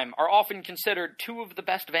and Prime are often considered two of the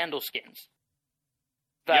best Vandal skins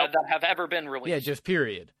that have ever been released. Yeah, just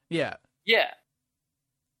period. Yeah. Yeah.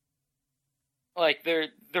 Like they're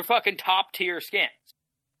fucking top tier skins.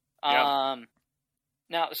 Yep.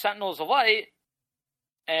 Now Sentinels of Light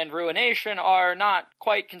and Ruination are not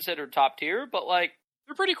quite considered top tier, but like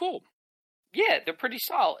They're pretty cool. yeah, they're pretty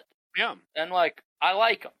solid. Yeah. And like I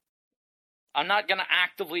like them. I'm not gonna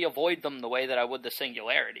actively avoid them the way that I would the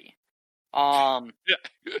Singularity. Yeah.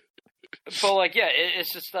 But like yeah,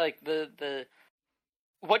 it's just like the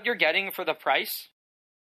what you're getting for the price.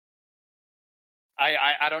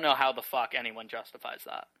 I don't know how the fuck anyone justifies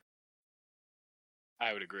that.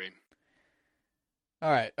 I would agree. All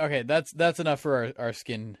right. Okay, that's enough for our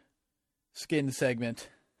skin segment.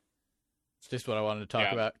 It's just what I wanted to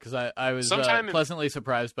talk about because I was pleasantly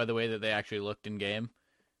surprised by the way that they actually looked in game.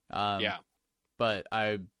 Yeah. But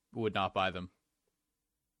I would not buy them.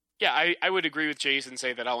 Yeah, I would agree with Jason,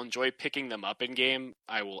 say that I'll enjoy picking them up in game.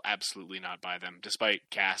 I will absolutely not buy them, despite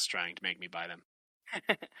Cass trying to make me buy them.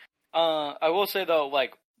 I will say though,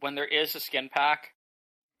 like when there is a skin pack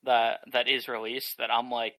that is released that I'm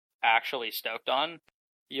like actually stoked on,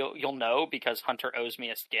 you'll know because Hunter owes me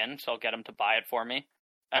a skin, so I'll get him to buy it for me.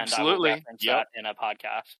 And Absolutely, I will reference that in a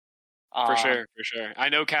podcast. For sure. I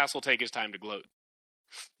know Cass will take his time to gloat.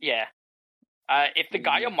 Yeah. If the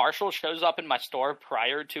Gaia Marshal shows up in my store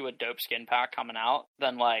prior to a dope skin pack coming out,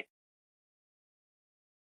 then like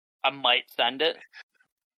I might send it.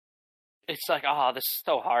 It's like, this is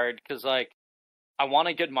so hard because like I want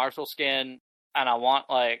a good Marshal skin and I want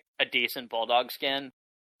like a decent Bulldog skin,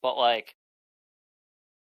 but like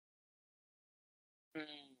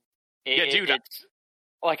it's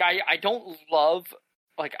like I don't love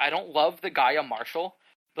the Gaia Marshal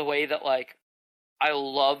the way that like I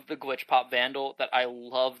love the Glitch Pop Vandal, that I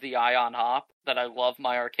love the Ion Hop, that I love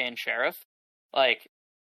my Arcane Sheriff. Like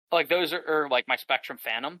those are, or like my Spectrum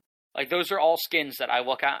Phantom. Like those are all skins that I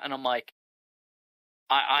look at and I'm like,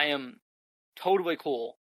 I am totally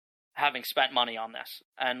cool having spent money on this.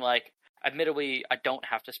 And like, admittedly, I don't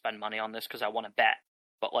have to spend money on this because I want to bet.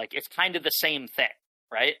 But like, it's kind of the same thing,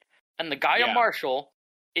 right? And the Gaia Marshal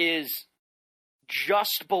is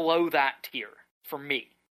just below that tier for me.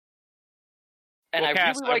 And I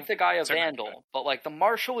really like the Gaia Vandal, but like the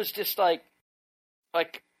Marshal is just like I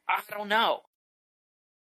don't know.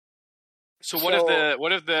 So what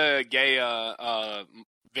if the Gaia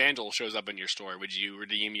Vandal shows up in your store? Would you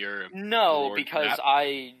redeem your No, because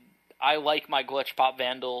I like my Glitch Pop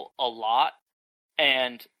Vandal a lot,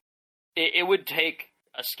 and it would take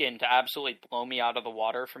a skin to absolutely blow me out of the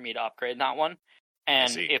water for me to upgrade that one.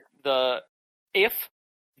 And if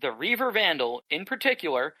the Reaver Vandal in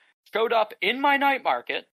particular showed up in my night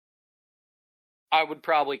market, I would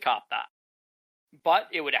probably cop that. But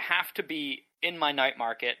it would have to be in my night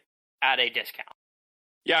market at a discount.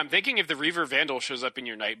 Yeah, I'm thinking if the Reaver Vandal shows up in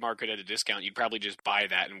your night market at a discount, you'd probably just buy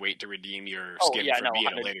that and wait to redeem your skin from me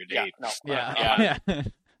at a later date. Yeah.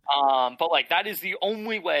 But like that is the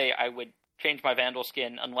only way I would change my Vandal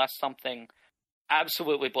skin unless something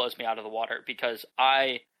absolutely blows me out of the water, because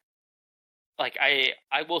I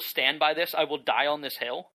will stand by this. I will die on this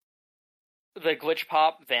hill. The Glitch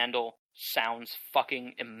Pop Vandal sounds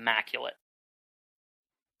fucking immaculate.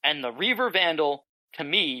 And the Reaver Vandal, to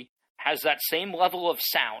me, has that same level of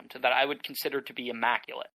sound that I would consider to be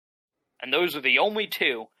immaculate. And those are the only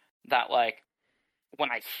two that, like, when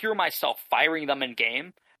I hear myself firing them in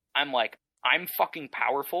game, I'm like, I'm fucking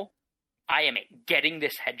powerful. I am getting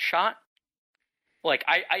this headshot. Like,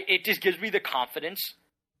 it just gives me the confidence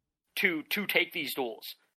to take these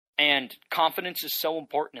duels. And confidence is so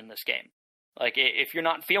important in this game. Like, if you're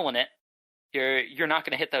not feeling it, you're not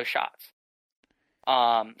going to hit those shots.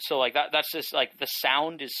 So like that's just like the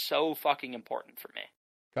sound is so fucking important for me.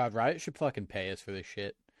 God, Riot should fucking pay us for this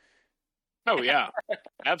shit. Oh yeah,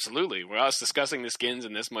 absolutely. We're us discussing the skins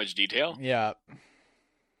in this much detail. Yeah.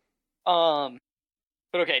 But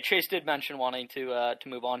okay, Chase did mention wanting to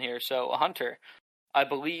move on here. So Hunter, I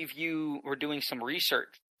believe you were doing some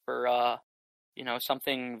research for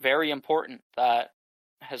something very important that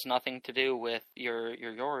has nothing to do with your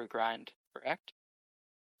Yoru grind, correct?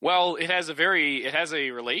 Well, it has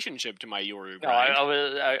a relationship to my Yoru grind. No,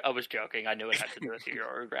 I was joking. I knew it had to do with your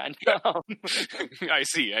Yoru grind. I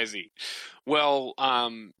see. Well,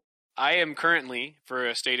 I am currently, for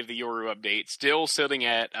a State of the Yoru update, still sitting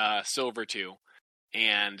at Silver 2,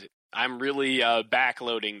 and I'm really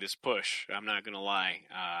backloading this push. I'm not going to lie,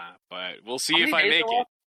 but we'll see if I make it.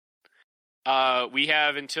 We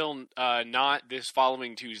have until not this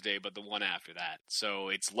following Tuesday, but the one after that. So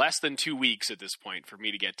it's less than 2 weeks at this point for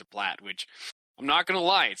me to get to Plat, which I'm not going to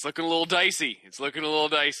lie, it's looking a little dicey.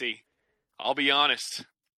 I'll be honest.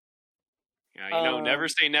 Never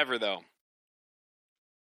say never, though.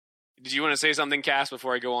 Did you want to say something, Cass,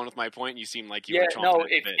 before I go on with my point? You seem like you were chomping at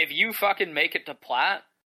the bit. If you fucking make it to Plat,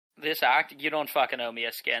 this act, you don't fucking owe me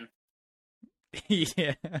a skin.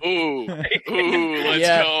 Yeah. Ooh, let's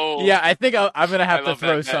go. Yeah, I think I'm gonna have to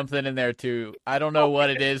throw something in there too. I don't know what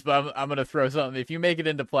it is, but I'm gonna throw something. If you make it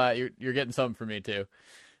into Plat, you're getting something from me too.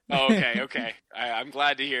 Oh, okay. I'm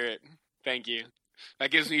glad to hear it. Thank you. That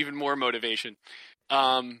gives me even more motivation.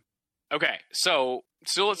 Okay, so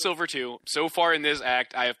still at Silver 2. So far in this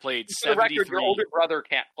act, I have played 73. For the record, your older brother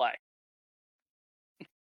can't play.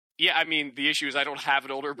 Yeah, I mean, the issue is I don't have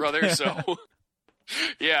an older brother, so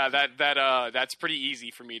yeah, that's pretty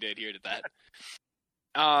easy for me to adhere to that.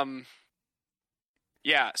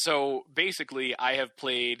 Yeah, so basically I have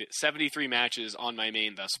played 73 matches on my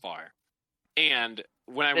main thus far. And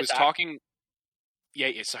when I was talking... Yeah,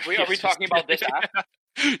 sorry. Are we talking about this act?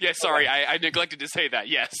 Yeah, sorry, okay. I neglected to say that,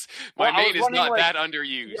 yes. My main is not that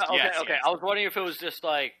underused. Yeah, okay. Yes. I was wondering if it was just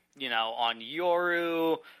like, on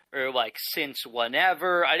Yoru, or like since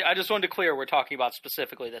whenever. I just wanted to clear we're talking about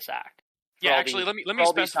specifically this act. Yeah, actually, let me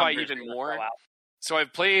specify even more. So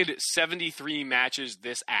I've played 73 matches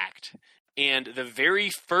this act, and the very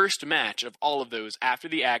first match of all of those after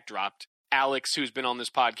the act dropped, Alex, who's been on this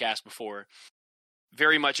podcast before,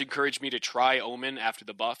 very much encouraged me to try Omen after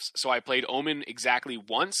the buffs, so I played Omen exactly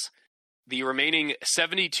once. The remaining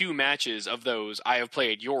 72 matches of those, I have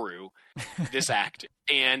played Yoru this act,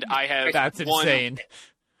 and I have That's insane.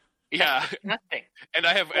 Yeah, nothing. And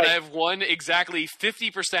I have won exactly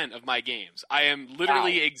 50% of my games. I am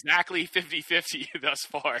literally exactly 50-50 thus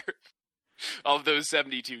far of those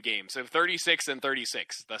 72 games. So 36 and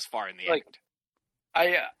 36 thus far in the act.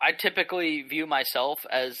 I typically view myself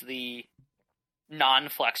as the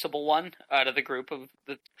non-flexible one out of the group of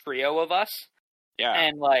the trio of us. Yeah.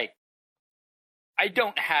 And I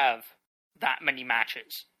don't have that many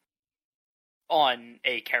matches on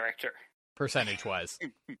a character. Percentage-wise,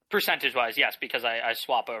 yes, because I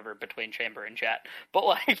swap over between Chamber and Jet.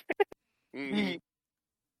 But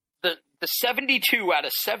the 72 out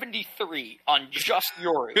of 73 on just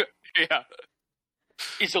Yoru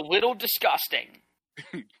is a little disgusting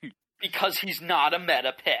because he's not a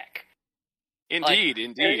meta pick. Indeed.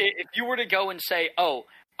 If you were to go and say, "Oh,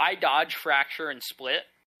 I dodge, fracture, and split,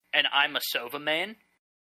 and I'm a Sova main,"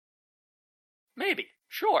 maybe,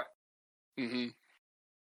 sure. Mm-hmm.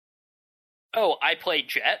 Oh, I play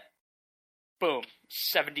Jet. Boom.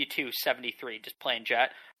 72, 73, just playing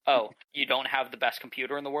Jet. Oh, you don't have the best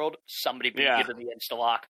computer in the world? Somebody beat you to the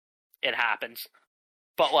insta-lock. It happens.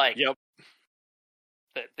 But, yep.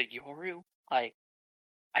 The Yoru,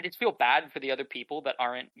 I just feel bad for the other people that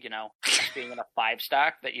aren't, being in a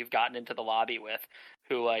 5-stack that you've gotten into the lobby with,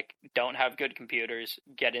 who like don't have good computers,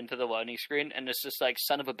 get into the loading screen, and it's just like,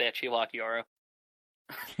 son of a bitch, you lock Yoru.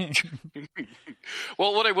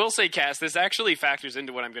 Well, what I will say, Cass, this actually factors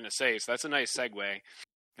into what I'm going to say, so that's a nice segue.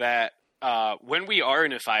 That when we are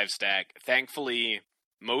in a 5-stack, thankfully,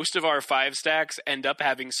 most of our 5-stacks end up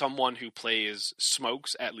having someone who plays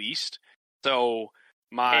smokes at least. So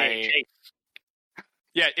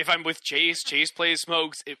yeah, if I'm with Chase plays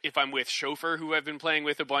smokes. If I'm with Chauffeur, who I've been playing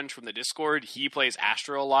with a bunch from the Discord, he plays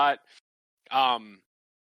Astra a lot.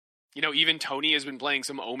 Even Tony has been playing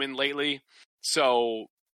some Omen lately. So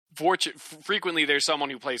frequently there's someone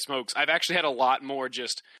who plays smokes. I've actually had a lot more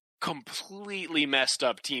just completely messed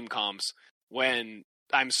up team comps when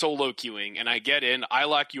I'm solo queuing and I get in, I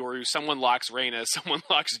lock Yoru, someone locks Reyna, someone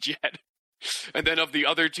locks Jet. And then of the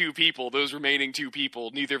other 2 people, those remaining 2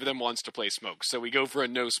 people, neither of them wants to play smoke. So we go for a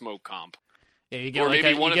no smoke comp. Yeah, you get,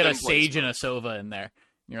 you get a Sage and a Sova in there.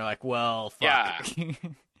 And you're like, well, fuck. Yeah.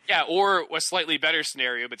 Yeah, or a slightly better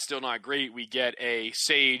scenario, but still not great, we get a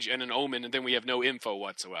Sage and an Omen, and then we have no info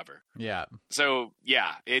whatsoever. Yeah. So,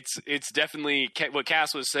 yeah, it's definitely, what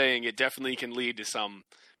Cass was saying, it definitely can lead to some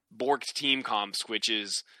borked team comps, which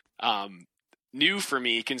is new for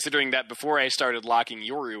me, considering that before I started locking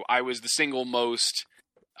Yoru, I was the single most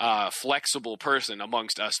flexible person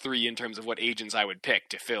amongst us 3 in terms of what agents I would pick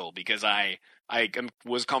to fill, because I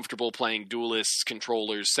was comfortable playing duelists,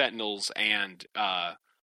 controllers, sentinels, and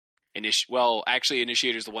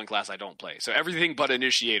initiators, the one class I don't play. So everything but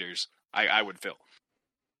initiators, I would fill.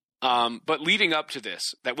 But leading up to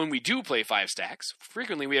this, that when we do play 5-stacks,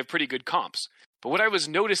 frequently we have pretty good comps. But what I was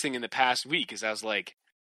noticing in the past week is I was like,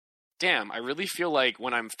 damn, I really feel like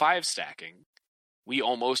when I'm 5-stacking, we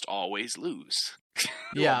almost always lose.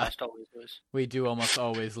 Yeah, almost always lose. We do almost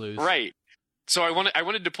always lose. Right. So I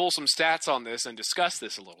wanted to pull some stats on this and discuss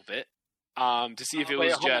this a little bit to see if it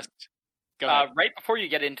was just... right before you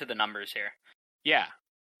get into the numbers here. Yeah.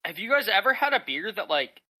 Have you guys ever had a beer that,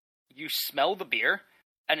 like, you smell the beer,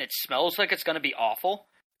 and it smells like it's going to be awful,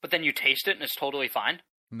 but then you taste it and it's totally fine?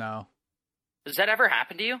 No. Does that ever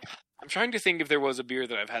happen to you? I'm trying to think if there was a beer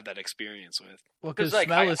that I've had that experience with. Well, because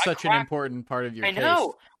smell is such an important part of your taste. I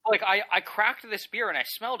know. Like, I cracked this beer and I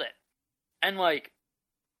smelled it. And, like,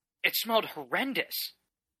 it smelled horrendous.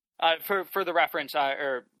 For the reference,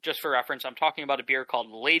 or just for reference, I'm talking about a beer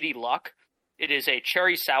called Lady Luck. It is a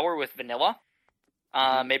cherry sour with vanilla,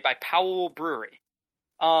 made by Powell Brewery.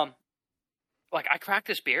 Like, I cracked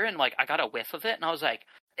this beer and, like, I got a whiff of it and I was like,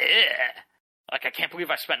 eh. Like, I can't believe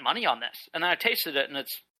I spent money on this. And then I tasted it and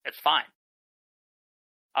it's fine.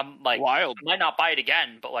 I'm like, wild. I might not buy it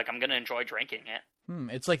again, but, like, I'm going to enjoy drinking it.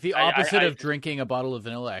 It's like the opposite of drinking a bottle of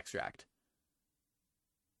vanilla extract.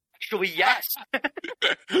 Actually, yes.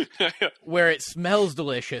 Where it smells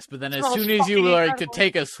delicious, but then as soon as you like to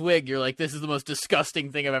take a swig, you're like, this is the most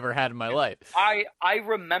disgusting thing I've ever had in my life. I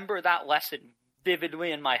remember that lesson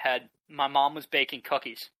vividly in my head. My mom was baking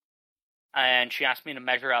cookies, and she asked me to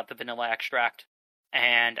measure out the vanilla extract,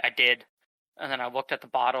 and I did. And then I looked at the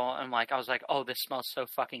bottle, and I was like, oh, this smells so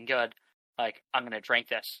fucking good. Like, I'm going to drink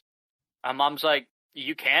this. My mom's like,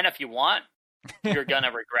 you can if you want. You're going to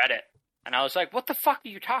regret it. And I was like, what the fuck are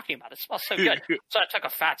you talking about? It smells so good. So I took a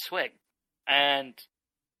fat swig. And,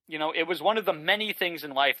 it was one of the many things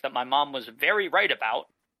in life that my mom was very right about.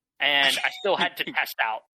 And I still had to test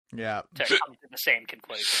out to come to the same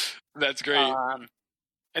conclusion. That's great.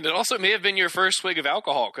 And it also may have been your first swig of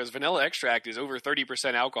alcohol, because vanilla extract is over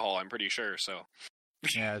 30% alcohol, I'm pretty sure. So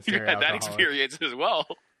yeah, it's you had that experience as well.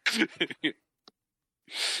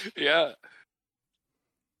 Yeah.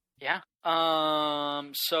 Yeah.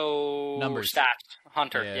 So numbers, stats,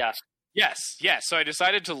 Hunter. Yeah. Yes. So I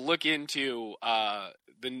decided to look into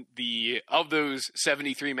the of those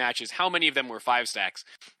 73 matches, how many of them were 5-stacks,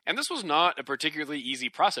 and this was not a particularly easy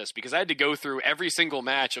process because I had to go through every single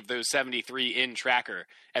match of those 73 in Tracker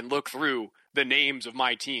and look through the names of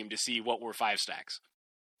my team to see what were 5-stacks.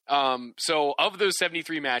 So of those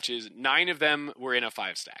 73 matches, 9 of them were in a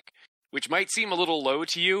 5-stack. Which might seem a little low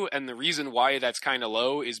to you, and the reason why that's kind of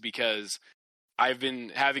low is because I've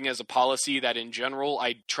been having as a policy that in general,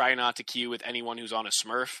 I try not to queue with anyone who's on a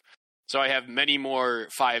Smurf. So I have many more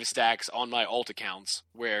 5-stacks on my alt accounts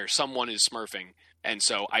where someone is smurfing, and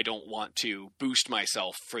so I don't want to boost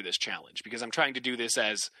myself for this challenge, because I'm trying to do this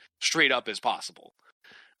as straight up as possible.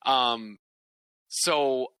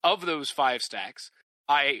 So of those 5-stacks,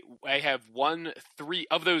 I have won 3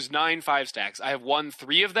 of those 9 5-stacks. I have won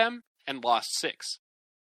 3 of them and lost 6.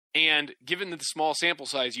 And given the small sample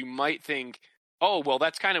size, you might think, oh, well,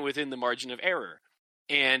 that's kind of within the margin of error.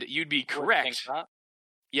 And you'd be correct.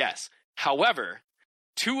 Yes. However,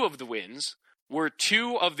 2 of the wins were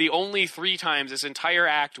 2 of the only 3 times this entire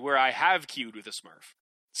act where I have queued with a Smurf.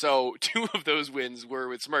 So 2 of those wins were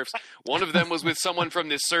with Smurfs. One of them was with someone from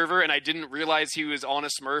this server, and I didn't realize he was on a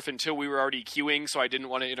Smurf until we were already queuing, so I didn't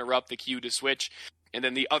want to interrupt the queue to switch. And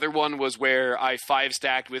then the other one was where I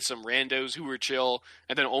 5-stacked with some randos who were chill,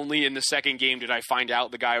 and then only in the second game did I find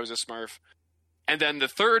out the guy was a Smurf. And then the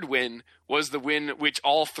third win was the win which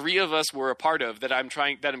all 3 of us were a part of that I'm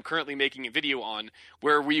currently making a video on,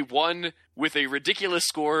 where we won with a ridiculous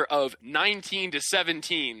score of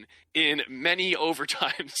 19-17 in many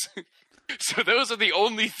overtimes. So those are the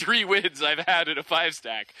only 3 wins I've had in a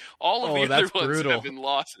 5-stack. All of the other ones brutal. have been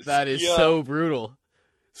losses. That is so brutal.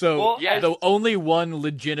 So the only one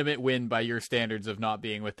legitimate win by your standards of not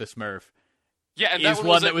being with the Smurf. Yeah, and that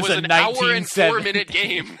was an hour and 4-minute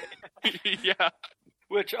game. Yeah.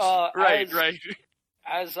 Which right.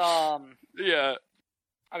 As yeah.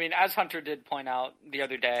 I mean, as Hunter did point out the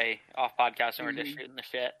other day off podcast, and we're just shooting the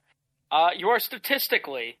shit. You are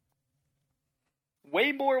statistically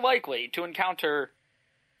way more likely to encounter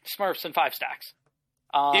Smurfs in 5-stacks.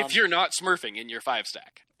 If you're not smurfing in your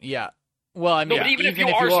 5-stack. Yeah. Well, I mean, but even if you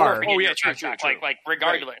are smurfing in your 5-stack, like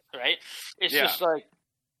regardless, right? It's just like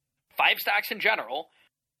 5-stacks in general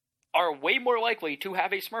are way more likely to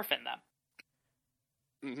have a Smurf in them.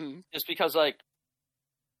 Mm-hmm. Just because, like,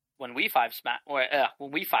 when we 5-stack,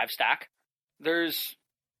 there's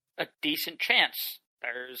a decent chance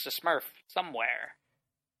there's a Smurf somewhere.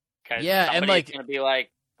 Because and like, going to be like,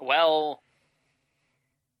 well,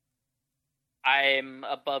 I'm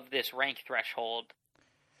above this rank threshold.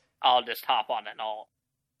 I'll just hop on and all.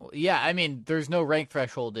 Yeah, I mean, there's no rank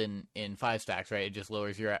threshold in 5-stacks, right? It just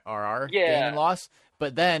lowers your RR gain Yeah. and loss.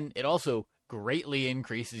 But then it also greatly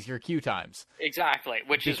increases your queue times. Exactly,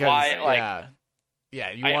 which is why, like...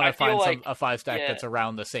 you want to find like, a 5-stack that's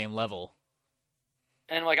around the same level.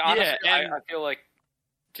 And, like, honestly, I feel like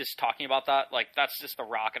just talking about that, like, that's just a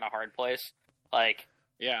rock in a hard place. Like...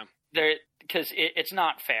 Yeah. Because it's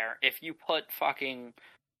not fair. If you put fucking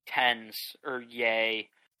Tens or Yay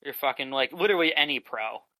or fucking, like, literally any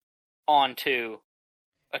pro onto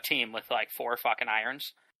a team with, like, 4 fucking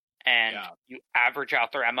irons, and you average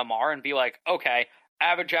out their MMR and be like, okay,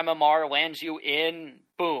 average MMR lands you in,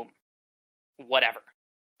 boom, whatever.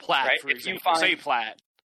 Plat, right? for if example. You find, say Plat.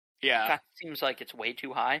 Yeah. That seems like it's way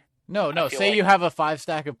too high. No, say like, you have a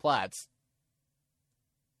 5-stack of Plats.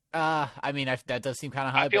 I mean, that does seem kind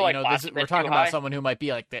of high, but, you know, we're talking about someone who might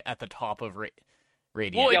be, like, at the top of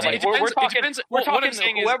Radiant. Well, it depends. We're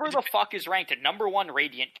talking whoever the fuck is ranked at number 1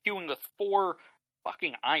 Radiant, queuing with 4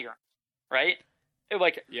 fucking iron, right?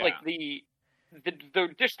 Like the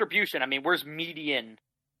distribution. I mean, where's median?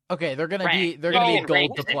 Okay, they're gonna be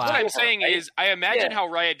gold to plat. What I'm saying is, I imagine how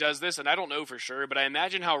Riot does this, and I don't know for sure, but I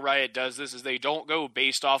imagine how Riot does this is they don't go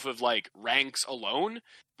based off of like ranks alone,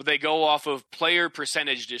 but they go off of player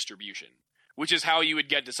percentage distribution, which is how you would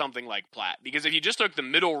get to something like plat. Because if you just took the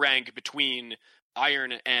middle rank between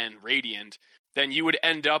Iron and Radiant, then you would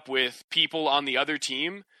end up with people on the other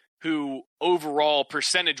team who overall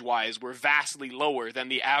percentage-wise were vastly lower than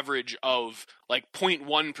the average of like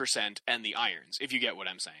 0.1% and the Irons, if you get what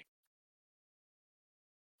I'm saying.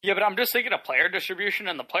 Yeah, but I'm just thinking of player distribution,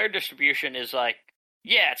 and the player distribution is like,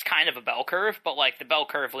 yeah, it's kind of a bell curve, but like the bell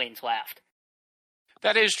curve leans left.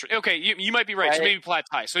 That is true. Okay, you might be right. So maybe plat's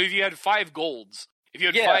high. So if you had 5 golds,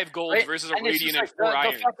 versus a Radiant and 4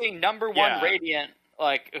 Iron. The fucking number 1 Radiant,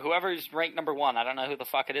 like whoever's ranked number 1, I don't know who the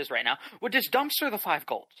fuck it is right now, would just dumpster the 5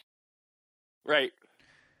 golds. Right.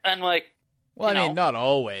 And like, well, I mean, not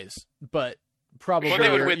always, but probably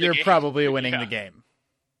you're probably winning the game.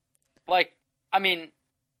 Like, I mean,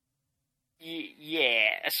 yeah,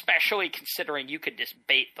 especially considering you could just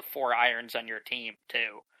bait the 4 irons on your team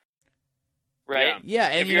too. Right? Yeah,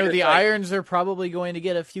 and you know the irons are probably going to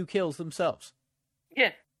get a few kills themselves.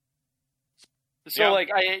 Yeah. So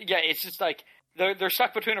it's just like they're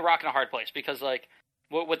stuck between a rock and a hard place because like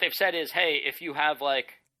what they've said is, hey, if you have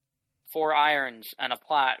like 4 irons and a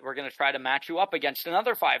plat, we're going to try to match you up against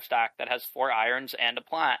another 5-stack that has 4 irons and a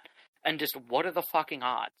plat. And just what are the fucking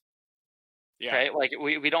odds? Yeah. Right? Like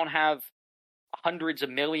we don't have hundreds of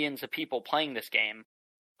millions of people playing this game.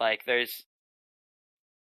 Like there's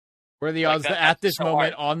what are the odds that at this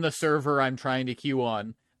moment on the server I'm trying to queue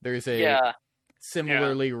on, there's a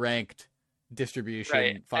similarly ranked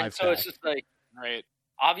distribution 5-stack. So it's just like,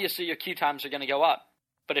 obviously your queue times are going to go up.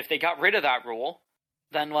 But if they got rid of that rule,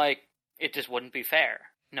 then like it just wouldn't be fair,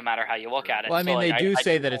 no matter how you look at it. Well, I mean, they do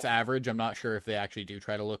say that it's average. I'm not sure if they actually do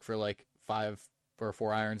try to look for like 5 or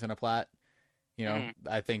 4 irons and a plat. You know,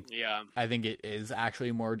 I think it is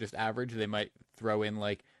actually more just average. They might throw in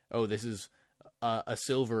like, oh, this is a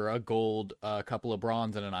silver, a gold, a couple of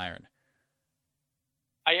bronze, and an iron.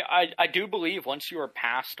 I do believe once you are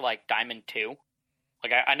past like Diamond 2,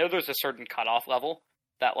 like I know there's a certain cutoff level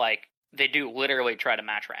that like they do literally try to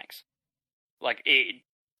match ranks, like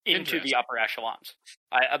into the upper echelons.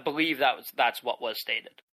 I believe that's what was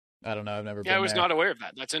stated. I don't know. I've never been Yeah, I was there. not aware of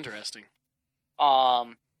that. That's interesting.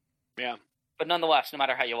 Yeah. But nonetheless, no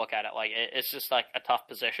matter how you look at it, like it's just like a tough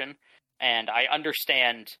position, and I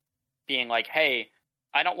understand being like, hey,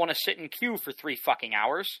 I don't want to sit in queue for 3 fucking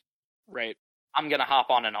hours. Right. I'm gonna hop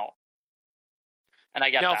on an alt, and I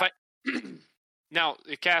get now, that. Now,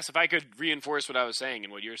 Cass, if I could reinforce what I was saying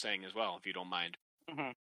and what you're saying as well, if you don't mind.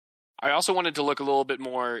 Mm-hmm. I also wanted to look a little bit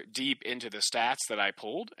more deep into the stats that I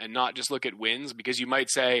pulled and not just look at wins, because you might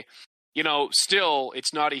say, still,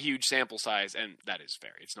 it's not a huge sample size, and that is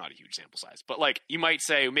fair. It's not a huge sample size. But, like, you might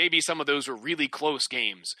say maybe some of those were really close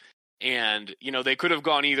games, and, they could have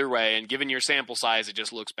gone either way, and given your sample size, it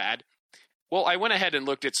just looks bad. Well, I went ahead and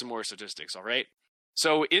looked at some more statistics, all right?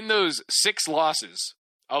 So in those 6 losses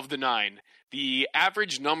of the 9, the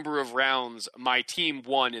average number of rounds my team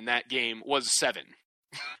won in that game was 7.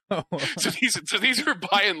 So these were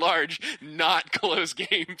by and large not close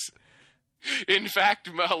games. In fact,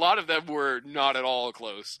 a lot of them were not at all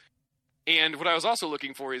close. And what I was also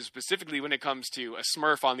looking for is specifically when it comes to a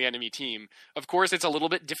Smurf on the enemy team, of course it's a little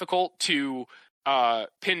bit difficult to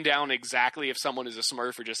pin down exactly if someone is a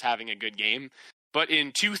Smurf or just having a good game. But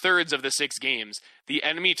in 2/3 of the 6 games, the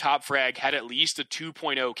enemy top frag had at least a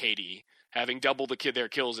 2.0 KD, having double their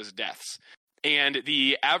kills as deaths. And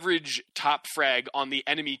the average top frag on the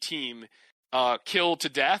enemy team kill to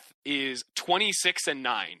death is 26 and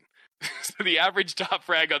 9. So the average top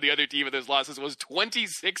frag on the other team of those losses was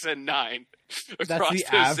 26 and 9. That's the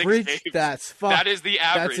average? That's fuck. That is the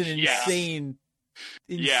average. That's an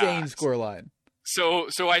insane scoreline.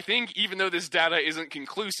 So I think even though this data isn't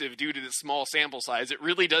conclusive due to the small sample size, it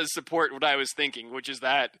really does support what I was thinking, which is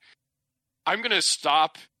that I'm going to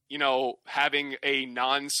stop, having a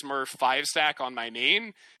non-Smurf 5-stack on my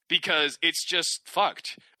main because it's just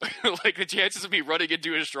fucked. Like, the chances of me running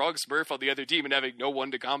into a strong Smurf on the other team and having no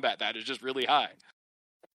one to combat that is just really high.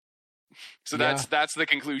 So that's the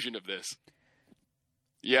conclusion of this.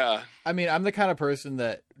 Yeah. I mean, I'm the kind of person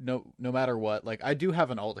that no matter what, like, I do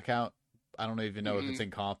have an alt account. I don't even know if it's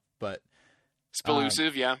in comp, but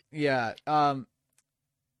Spelusive, yeah. Yeah.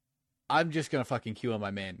 I'm just gonna fucking queue on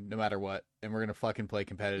my main no matter what, and we're gonna fucking play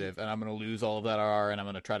competitive, and I'm gonna lose all of that RR, and I'm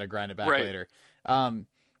gonna try to grind it back later. And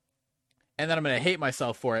then I'm gonna hate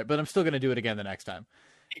myself for it, but I'm still gonna do it again the next time.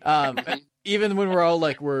 Even when we're all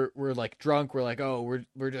like we're like drunk, we're like, oh,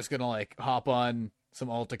 we're just gonna like hop on some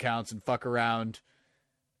alt accounts and fuck around.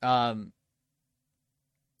 I'm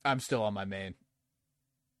still on my main.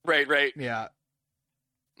 Right. Yeah.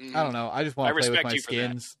 I don't know. I just want to play with my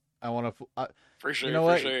skins. I want to. For sure. You know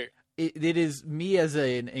what? Sure. It is me as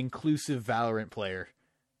an inclusive Valorant player.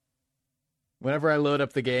 Whenever I load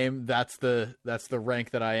up the game, that's the rank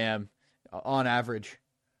that I am on average.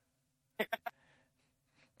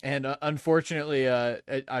 And unfortunately,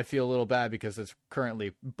 I feel a little bad because it's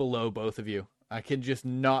currently below both of you. I can just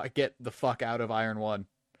not get the fuck out of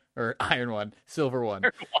Silver 1.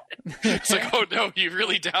 It's like, oh no, you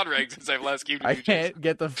really downranked since I've last queued. I can't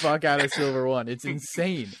get the fuck out of Silver 1. It's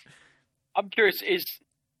insane. I'm curious,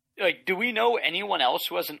 do we know anyone else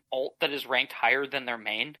who has an alt that is ranked higher than their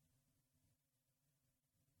main?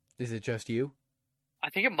 Is it just you? I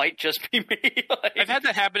think it might just be me. I've had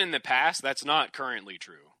that happen in the past. That's not currently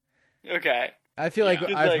true. Okay. I feel like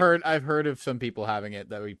I've heard of some people having it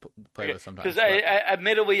that we play with sometimes. Because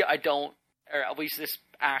admittedly, I don't, or at least this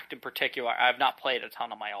act in particular, I've not played a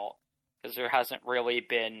ton of my alt because there hasn't really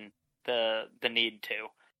been the need to.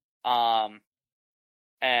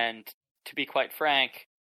 And to be quite frank,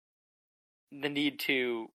 the need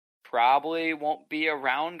to probably won't be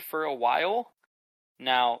around for a while.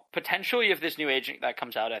 Now, potentially, if this new agent that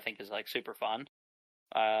comes out, I think is like super fun,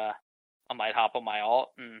 I might hop on my alt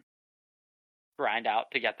and grind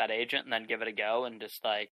out to get that agent, and then give it a go and just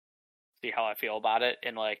like see how I feel about it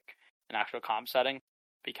in like an actual comp setting.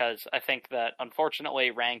 Because I think that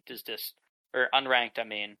unfortunately, ranked is just, or unranked, I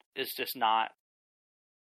mean, is just not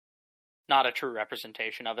a true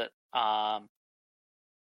representation of it.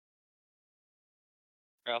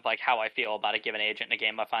 Of like how I feel about a given agent in a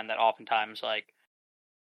game. I find that oftentimes, like,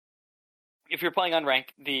 if you're playing unranked,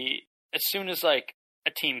 as soon as like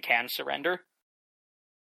a team can surrender,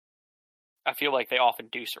 I feel like they often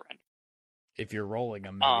do surrender. If you're rolling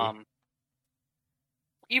them, maybe.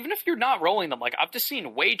 Even if you're not rolling them, like, I've just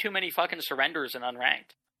seen way too many fucking surrenders in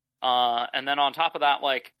unranked. And then on top of that,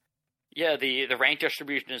 like, Yeah, the rank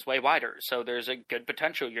distribution is way wider, so there's a good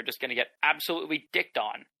potential you're just going to get absolutely dicked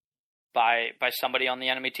on by somebody on the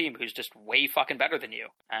enemy team who's just way fucking better than you.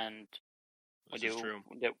 And This is true.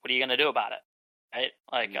 what are you going to do about it? Right?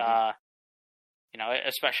 Like, you know,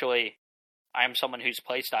 especially I am someone whose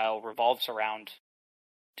playstyle revolves around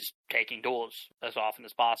just taking duels as often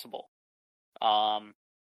as possible. And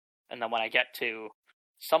then when I get to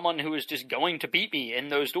someone who is just going to beat me in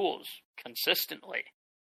those duels consistently,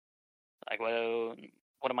 like,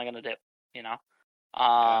 what am I going to do? You know?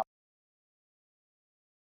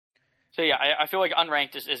 So yeah, I feel like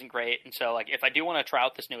unranked isn't great. And so, like, if I do want to try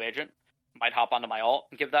out this new agent, I might hop onto my alt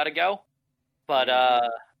and give that a go. But,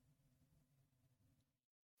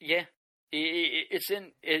 yeah, it's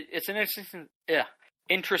an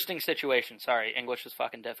interesting situation. Sorry, English is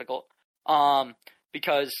fucking difficult.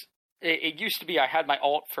 Because it used to be I had my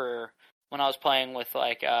alt for when I was playing with,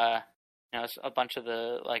 like, you know, a bunch of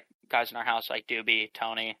the, like, guys in our house, like Doobie,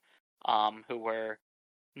 Tony, who were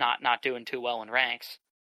not doing too well in ranks.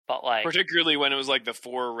 But, like, particularly when it was like the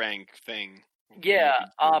 4 rank thing. Yeah,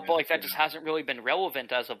 but like that just hasn't really been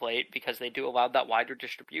relevant as of late because they do allow that wider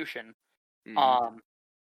distribution. Mhm.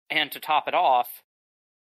 And to top it off,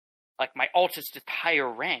 like my alt is just higher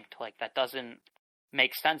ranked. Like that doesn't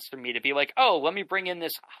make sense for me to be like, oh, let me bring in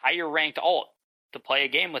this higher ranked alt to play a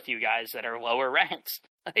game with you guys that are lower ranked.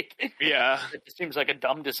 Like, Yeah. it just seems like a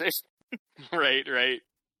dumb decision. Right.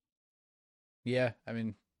 Yeah, I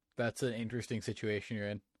mean, that's an interesting situation you're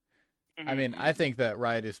in. Mm-hmm. I mean, I think that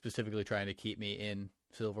Riot is specifically trying to keep me in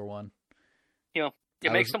Silver 1. You know,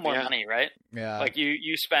 it makes them more money, right? Yeah. Like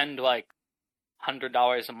you spend like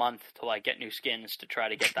 $100 a month to like get new skins to try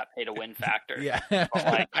to get that pay to win factor. Yeah. But,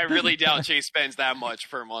 like, I really doubt Chase spends that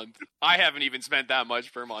much per month. I haven't even spent that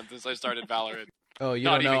much per month since I started Valorant. Oh, you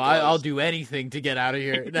Not don't know. even close. I'll do anything to get out of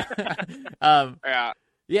here. Yeah.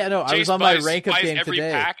 Yeah, no, I Chase was on my buys rank up game every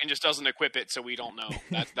today. pack and just doesn't equip it, so we don't know.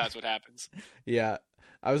 That's what happens. Yeah,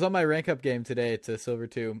 I was on my rank up game today to Silver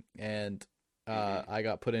 2, and I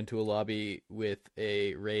got put into a lobby with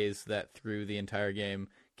a Raze that through the entire game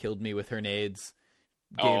killed me with her nades,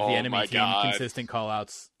 gave the enemy team consistent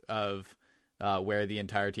callouts of where the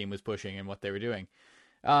entire team was pushing and what they were doing.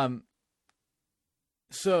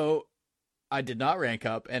 So I did not rank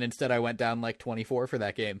up, and instead I went down like 24 for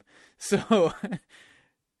that game. So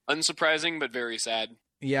Unsurprising, but very sad.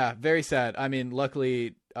 yeah, very sad. I mean,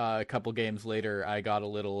 luckily, a couple games later, I got a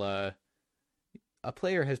little, a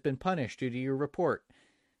player has been punished due to your report.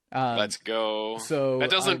 Let's go. So that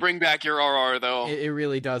doesn't bring back your RR, though. It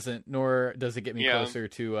really doesn't, nor does it get me closer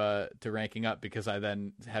to ranking up, because I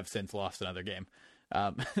then have since lost another game.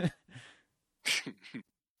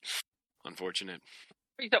 Unfortunate.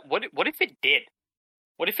 what if it did?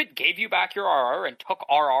 What if it gave you back your RR and took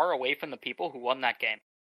RR away from the people who won that game?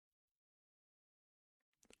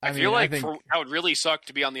 I feel like that would really suck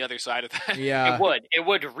to be on the other side of that. Yeah. It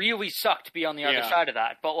would really suck to be on the other side of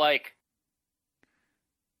that. But, like,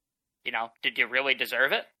 you know, did you really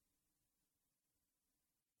deserve it?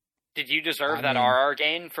 Did you deserve that RR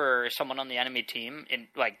gain for someone on the enemy team in,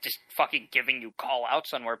 like, just fucking giving you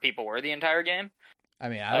call-outs on where people were the entire game? I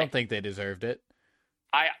mean, I don't think they deserved it.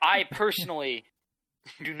 I personally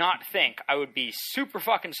do not think I would be super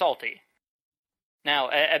fucking salty. Now,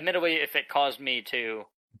 admittedly, if it caused me to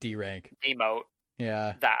D-rank. demote,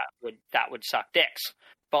 Yeah. that would suck dicks.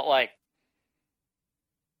 But, like,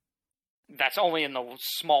 that's only in the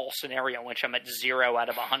small scenario in which I'm at 0 out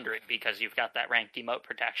of 100 because you've got that rank demote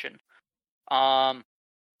protection.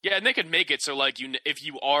 Yeah, and they could make it so, like, if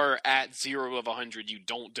you are at 0 of 100, you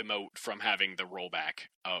don't demote from having the rollback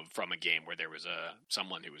from a game where there was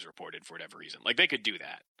someone who was reported for whatever reason. Like, they could do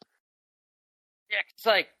that. Yeah, it's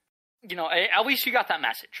like, you know, at least you got that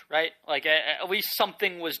message, right? Like, at least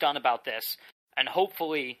something was done about this, and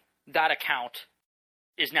hopefully that account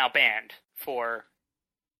is now banned for,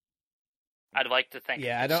 I'd like to think.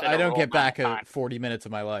 Yeah, I don't get back 40 minutes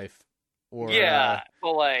of my life. Or, yeah,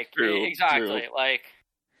 but, like, true, exactly, true. like,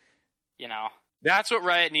 you know. That's what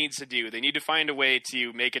Riot needs to do. They need to find a way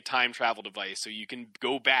to make a time travel device so you can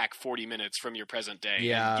go back 40 minutes from your present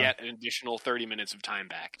day and get an additional 30 minutes of time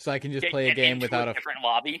back. So I can just play a game without a different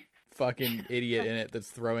lobby. Fucking idiot in it that's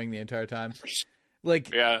throwing the entire time.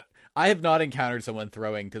 Like, yeah. I have not encountered someone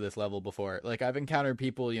throwing to this level before. Like, I've encountered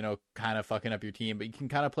people, you know, kind of fucking up your team, but you can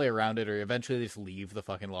kind of play around it, or eventually just leave the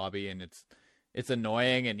fucking lobby, and it's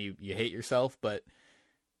annoying and you hate yourself, but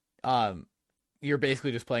you're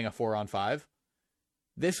basically just playing a 4-on-5.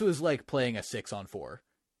 This was like playing a 6-on-4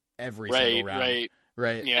 every single round.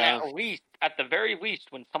 Right. Yeah. And at the very least,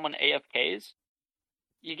 when someone AFKs,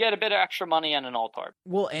 You get a bit of extra money and an alt orb.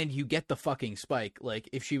 Well, and you get the fucking spike. Like,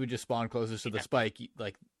 if she would just spawn closest to the spike,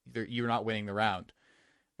 you're not winning the round.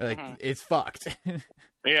 Like, it's fucked.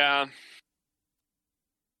 Yeah.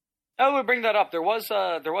 Oh, we bring that up. There was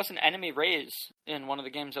an enemy Raze in one of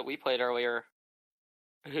the games that we played earlier,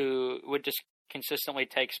 who would just consistently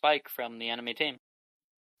take spike from the enemy team.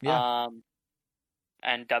 Yeah.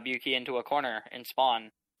 And W key into a corner and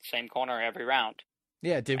spawn same corner every round.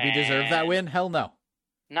 Yeah. Did we deserve that win? Hell no.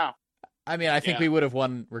 No. I mean, I think we would have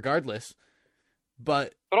won regardless.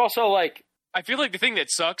 But also, like, I feel like the thing that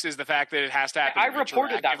sucks is the fact that it has to happen. I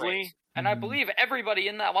reported that retroactively. Raze, and I believe everybody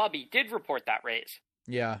in that lobby did report that Raze.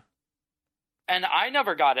 Yeah. And I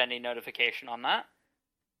never got any notification on that.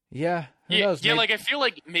 Yeah. Who Yeah, knows? yeah. Like, I feel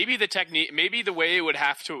like maybe the way it would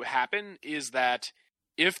have to happen is that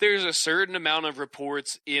if there's a certain amount of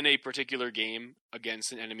reports in a particular game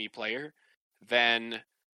against an enemy player, then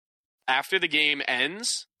after the game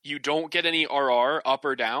ends, you don't get any RR up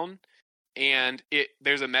or down, and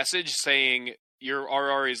there's a message saying your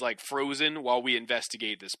RR is like frozen while we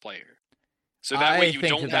investigate this player. So that way you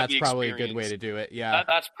don't have that's the probably a experience. good way to do it. Yeah.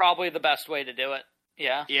 That's probably the best way to do it.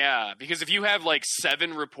 Yeah. Yeah, because if you have like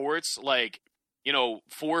 7 reports, like,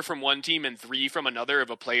 4 from one team and 3 from another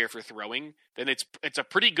of a player for throwing, then it's a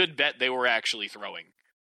pretty good bet they were actually throwing.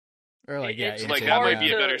 Or like, yeah, It's Like, insane. that hard might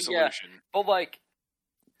be a to- better solution. But like,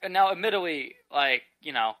 and now admittedly, like,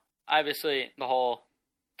 obviously the whole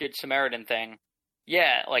Good Samaritan thing,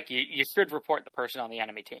 yeah, like you should report the person on the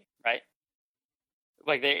enemy team, right?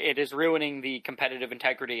 Like, it is ruining the competitive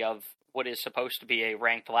integrity of what is supposed to be a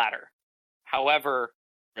ranked ladder. However,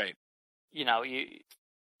 Right.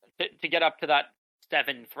 To get up to that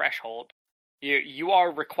 7 threshold, you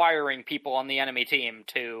are requiring people on the enemy team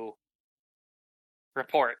to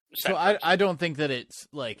report. So I don't think that it's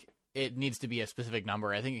like it needs to be a specific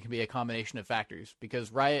number. I think it can be a combination of factors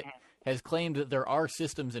because Riot has claimed that there are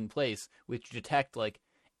systems in place which detect like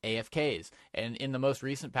AFKs, and in the most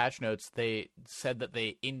recent patch notes, they said that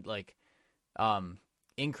they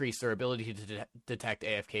increased their ability to detect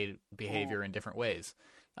AFK behavior in different ways,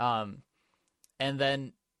 and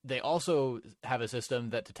then they also have a system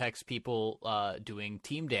that detects people doing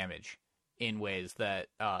team damage in ways that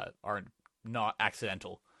are not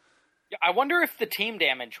accidental. I wonder if the team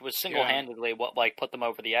damage was single-handedly what like put them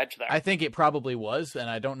over the edge there. I think it probably was, and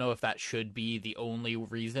I don't know if that should be the only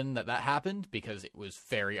reason that happened because it was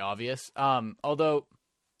very obvious. Although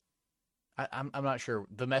I'm not sure.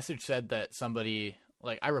 The message said that somebody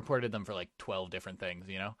I reported them for like 12 different things.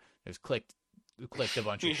 There's clicked a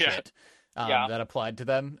bunch of shit that applied to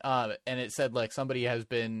them, and it said like somebody has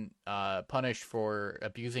been punished for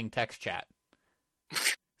abusing text chat.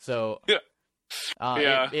 So.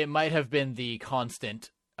 It might have been the constant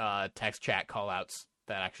text chat callouts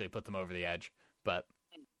that actually put them over the edge, but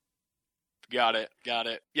Got it.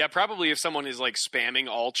 Yeah, probably if someone is like spamming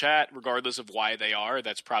all chat, regardless of why they are,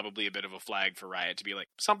 that's probably a bit of a flag for Riot to be like,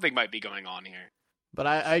 something might be going on here. But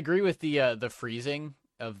I agree with the freezing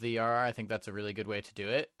of the RR. I think that's a really good way to do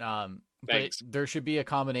it. But there should be a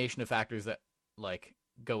combination of factors that like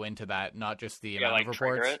go into that, not just the amount of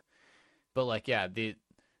reports, but the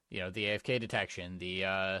AFK detection,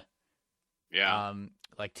 the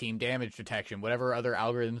like team damage detection, whatever other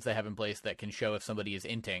algorithms they have in place that can show if somebody is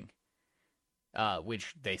inting,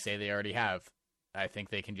 which they say they already have. I think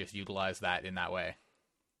they can just utilize that in that way.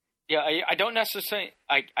 Yeah, I don't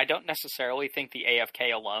necessarily think the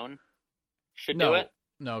AFK alone should do it.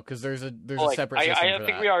 No, because there's a separate system I for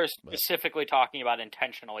think that, we are specifically talking about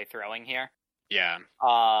intentionally throwing here. Yeah.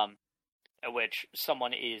 Which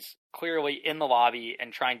someone is clearly in the lobby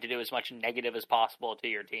and trying to do as much negative as possible to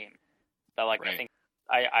your team. So, I think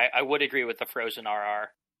I would agree with the frozen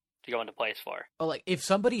RR to go into place for. Oh, if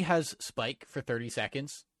somebody has spike for 30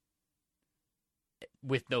 seconds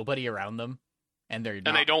with nobody around them and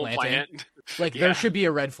they don't plant, there should be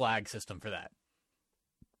a red flag system for that.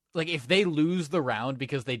 If they lose the round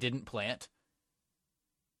because they didn't plant.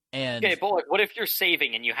 Okay, but what if you're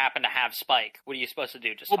saving and you happen to have spike? What are you supposed to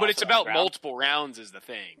do? But it's about multiple rounds is the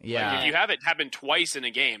thing. Yeah. If you have it happen twice in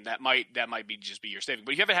a game, that might be just be your saving.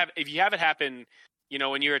 But if you have it happen,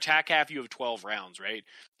 in your attack half, you have 12 rounds, right?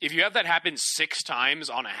 If you have that happen 6 times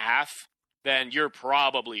on a half, then you're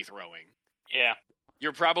probably throwing. Yeah.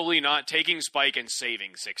 You're probably not taking spike and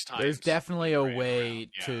saving 6 times. There's definitely a way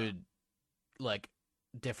to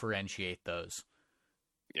differentiate those.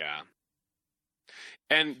 Yeah.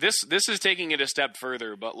 And this is taking it a step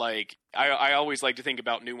further, but I always like to think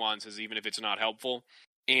about nuances, even if it's not helpful.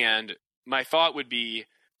 And my thought would be,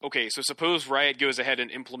 okay, so suppose Riot goes ahead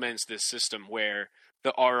and implements this system where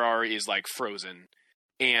the RR is frozen,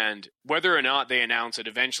 And whether or not they announce it,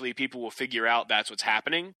 eventually people will figure out that's what's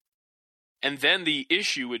happening. And then the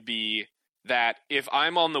issue would be that if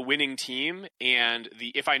I'm on the winning team and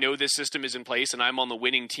if I know this system is in place and I'm on the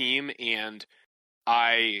winning team and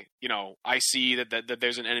I see that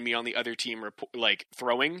there's an enemy on the other team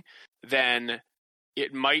throwing, then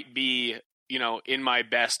it might be, in my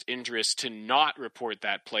best interest to not report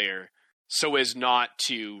that player so as not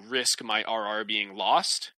to risk my RR being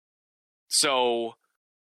lost. So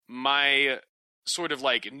my sort of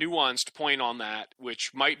nuanced point on that,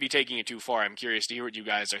 which might be taking it too far, I'm curious to hear what you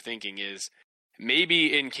guys are thinking, is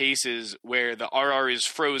maybe in cases where the RR is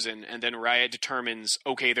frozen and then Riot determines,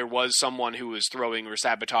 okay, there was someone who was throwing or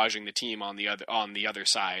sabotaging the team on the other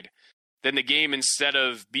side, then the game, instead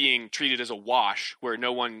of being treated as a wash where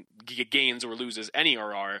no one gains or loses any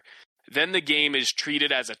RR, then the game is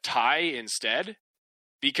treated as a tie instead.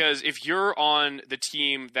 Because if you're on the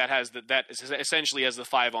team that has that essentially has the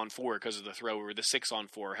 5-on-4 because of the throw, or the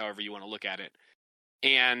 6-on-4, however you want to look at it,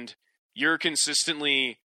 and you're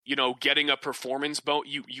consistently, getting a performance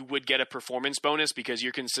you would get a performance bonus because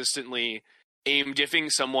you're consistently aim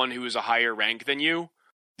diffing someone who is a higher rank than you,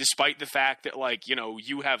 despite the fact that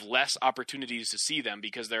you have less opportunities to see them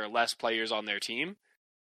because there are less players on their team.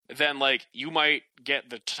 Then you might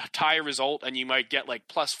get the tie result and you might get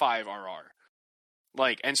 +5 RR.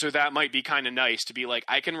 And so that might be kind of nice to be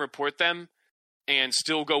I can report them and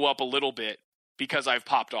still go up a little bit because I've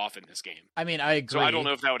popped off in this game. I mean, I agree. So I don't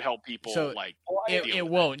know if that would help people. So it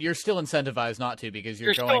won't. You're still incentivized not to because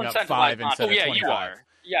you're going up 5 instead of 25. You are.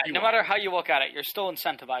 Yeah, no matter how you look at it, you're still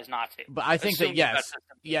incentivized not to. But I think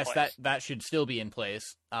that that should still be in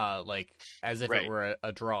place, as if it were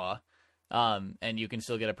a draw, and you can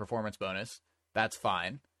still get a performance bonus. That's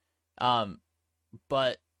fine.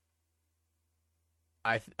 But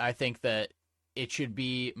I think that it should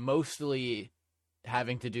be mostly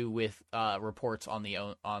having to do with reports on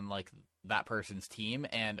that person's team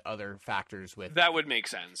and other factors with that would make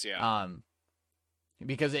sense, yeah.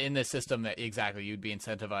 Because in this system that exactly you'd be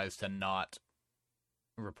incentivized to not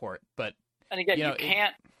report, but and again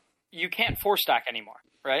you can't force stack anymore,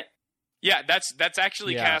 right? Yeah, that's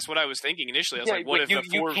actually Cass what I was thinking initially. I was what if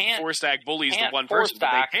the four stack bullies the one person, but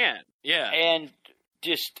they can't. Yeah, and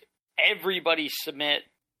just everybody submit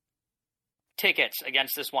tickets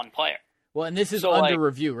against this one player. Well, and this is under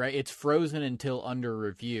review, right? It's frozen until under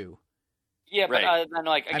review. Yeah, but then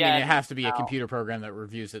again, I mean, it has to be a computer program that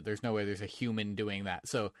reviews it. There's no way there's a human doing that.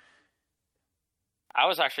 So I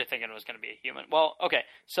was actually thinking it was going to be a human. Well, okay,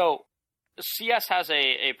 so CS has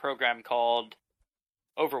a program called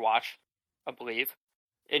Overwatch, I believe,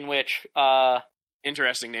 in which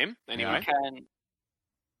interesting name. Anyway,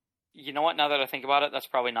 you know what? Now that I think about it, that's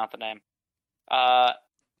probably not the name.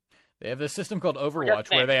 They have a system called Overwatch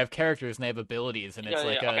where they have characters and they have abilities, and it's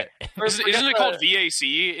Isn't it called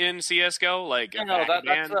VAC in CS:GO?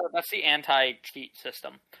 That's the anti-cheat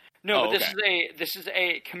system. No, but this is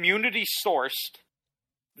a community sourced.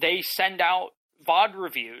 They send out VOD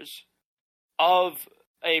reviews of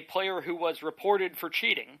a player who was reported for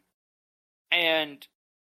cheating, and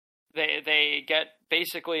they get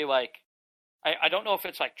basically I don't know if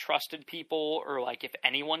it's trusted people or if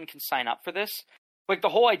anyone can sign up for this. The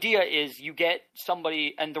whole idea is you get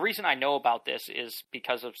somebody, and the reason I know about this is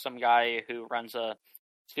because of some guy who runs a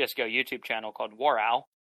CSGO YouTube channel called Warow,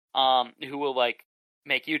 who will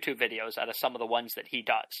make YouTube videos out of some of the ones that he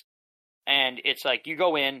does. And it's you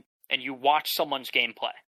go in and you watch someone's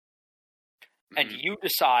gameplay, and you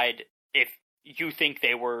decide if you think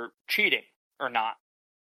they were cheating or not.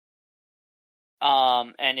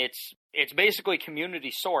 And it's basically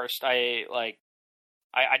community sourced.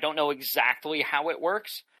 I don't know exactly how it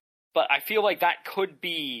works, but I feel that could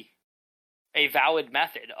be a valid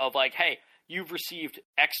method of hey, you've received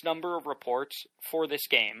X number of reports for this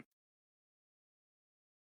game.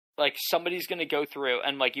 Somebody's going to go through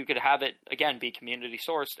and you could have it again be community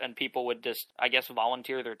sourced, and people would just, I guess,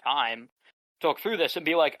 volunteer their time to look through this and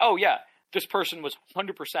be oh yeah, this person was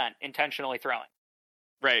 100% intentionally throwing.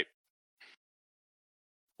 Right.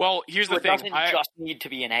 Well, here's the thing. It doesn't just need to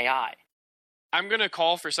be an AI. I'm going to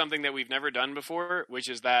call for something that we've never done before, which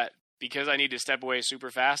is that because I need to step away super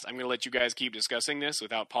fast, I'm going to let you guys keep discussing this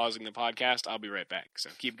without pausing the podcast. I'll be right back.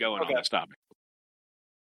 So keep going on this topic.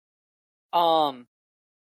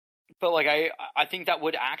 But I think that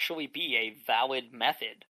would actually be a valid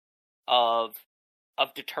method of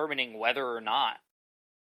determining whether or not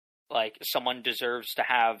someone deserves to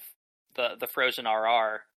have the frozen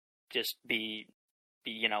RR just be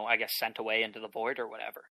I guess sent away into the void or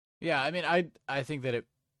whatever. Yeah, I mean, I think that it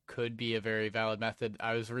could be a very valid method.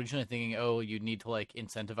 I was originally thinking, oh, you'd need to like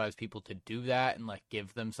incentivize people to do that and like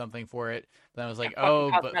give them something for it. Then I was like,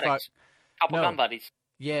 oh, but fuck, couple no. gun buddies.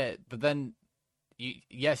 Yeah, but then,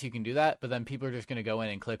 yes, you can do that, but then people are just going to go in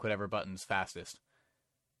and click whatever button's fastest.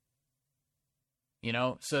 You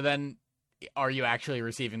know? So then, are you actually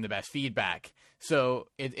receiving the best feedback? So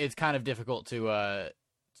it's kind of difficult to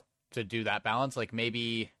do that balance. Like,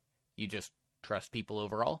 maybe you just trust people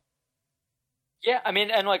overall. Yeah, I mean,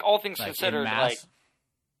 and like all things Like, considered, in mass. like,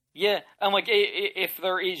 yeah, and like if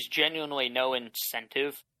there is genuinely no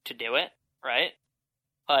incentive to do it, right?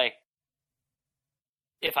 Like,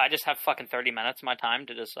 if I just have fucking 30 minutes of my time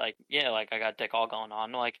to just like, yeah, like I got dick all going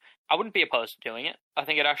on, like I wouldn't be opposed to doing it. I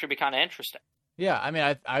think it'd actually be kind of interesting. Yeah, I mean,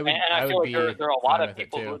 I would. And I feel would like be there are a lot fine of with it,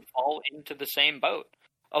 people too. who would fall into the same boat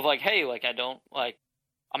of like, hey, like I don't like,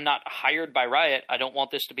 I'm not hired by Riot. I don't want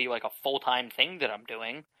this to be like a full-time thing that I'm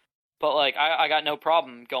doing. But like, I got no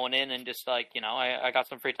problem going in and just like, you know, I got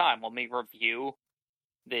some free time. Let me review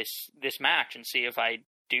this match and see if I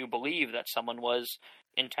do believe that someone was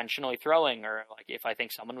intentionally throwing, or like if I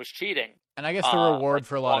think someone was cheating. And I guess the reward like,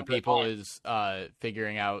 for a lot of along those people lines. is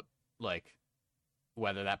figuring out like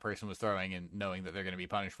whether that person was throwing and knowing that they're going to be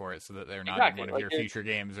punished for it, so that they're not Exactly, in one of like, your you're- future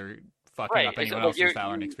games or fucking Right, up anyone like, else's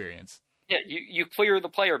Valorant experience. Yeah, you clear the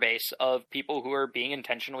player base of people who are being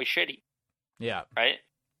intentionally shitty, Yeah, right?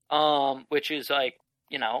 Which is like,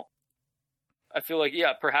 you know, I feel like,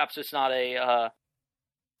 yeah, perhaps it's not a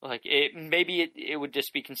like it would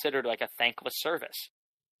just be considered like a thankless service,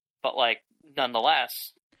 but like nonetheless,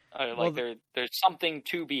 like there's something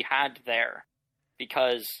to be had there,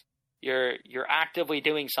 because you're actively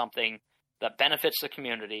doing something that benefits the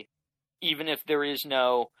community, even if there is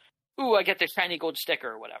no, ooh, I get this shiny gold sticker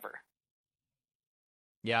or whatever.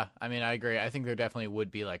 yeah. I mean, I agree. I think there definitely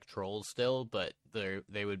would be like trolls still, but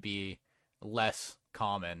they would be less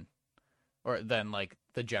common, or than like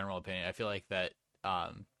the general opinion. I feel like that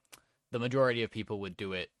the majority of people would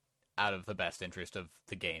do it out of the best interest of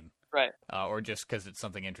the game, Right. Or just because it's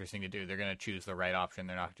something interesting to do. They're going to choose the right option.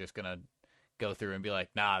 They're not just going to go through and be like,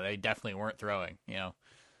 nah, they definitely weren't throwing, you know?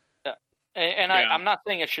 Yeah. And Yeah. I'm not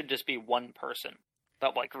saying it should just be one person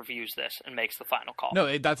that like reviews this and makes the final call.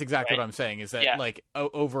 No, that's exactly Right. what I'm saying, is that Yeah. like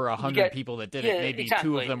over 100 get- people that did yeah, it, maybe 2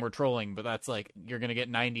 exactly. of them were trolling, but that's like, you're going to get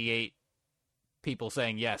 98 people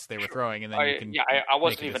saying yes, they were throwing, and then you can I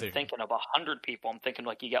wasn't make a even decision. thinking of 100 people. I'm thinking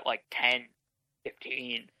like you get like 10,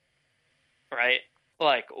 15, right?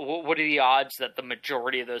 Like, what are the odds that the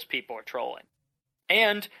majority of those people are trolling?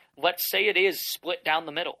 And let's say it is split down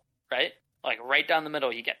the middle, right? Like right down the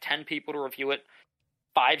middle, you get 10 people to review it.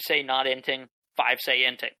 5 say not inting, 5 say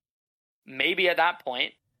inting. Maybe at that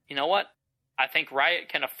point, you know what? I think Riot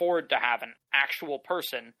can afford to have an actual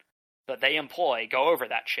person that they employ go over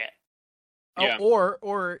that shit. Yeah.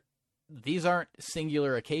 Or these aren't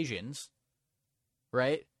singular occasions,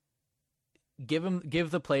 right? Give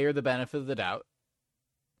the player the benefit of the doubt.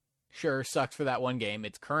 Sure, sucks for that one game.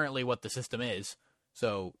 It's currently what the system is,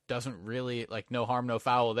 so doesn't really, like, no harm, no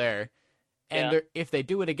foul there. And Yeah. if they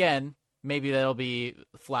do it again, maybe that'll be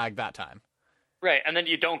flagged that time. Right, and then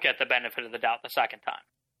you don't get the benefit of the doubt the second time,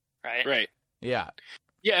 right? Right. Yeah.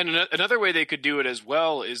 Yeah, and another way they could do it as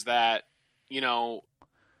well is that, you know,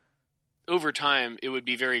 over time it would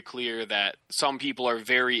be very clear that some people are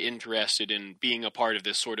very interested in being a part of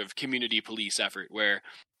this sort of community police effort where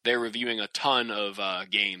they're reviewing a ton of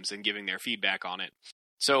games and giving their feedback on it.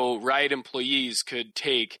 So Riot employees could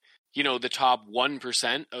take, you know, the top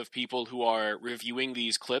 1% of people who are reviewing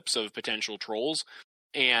these clips of potential trolls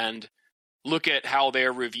and look at how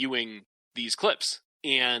they're reviewing these clips.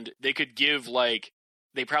 And they could give, like,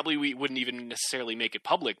 they probably wouldn't even necessarily make it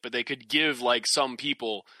public, but they could give, like, some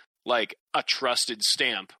people, like, a trusted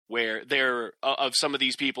stamp where they're, of some of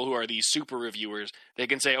these people who are these super reviewers, they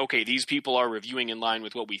can say, okay, these people are reviewing in line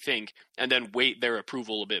with what we think, and then weight their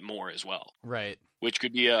approval a bit more as well. Right. Which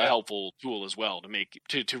could be a helpful tool as well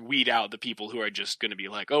to weed out the people who are just going to be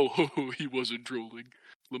like, oh, he wasn't trolling,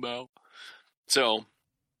 Lamau. So,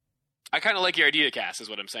 I kind of like your idea, Cass, is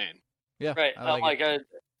what I'm saying. Yeah. Right. I like it.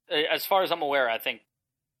 As far as I'm aware, I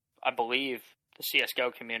believe the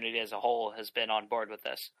CS:GO community as a whole has been on board with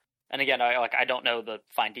this. And again, I don't know the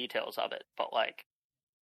fine details of it, but like,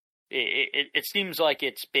 it seems like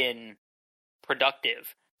it's been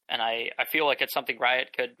productive, and I feel like it's something Riot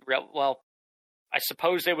could. Well, I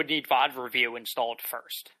suppose they would need VOD review installed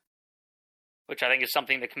first, which I think is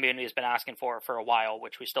something the community has been asking for a while,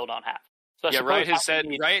 which we still don't have. So I Yeah,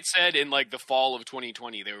 suppose Riot said in like the fall of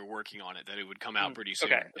 2020 they were working on it, that it would come out pretty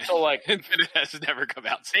soon. Okay, so like and it has never come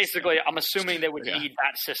out since basically, then. I'm assuming they would Yeah. need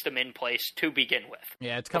that system in place to begin with.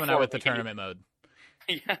 Yeah, it's coming before out with the we can- tournament mode.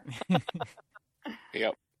 Yeah.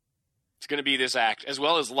 Yep. It's going to be this act, as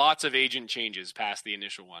well as lots of agent changes past the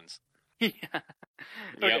initial ones. Yeah.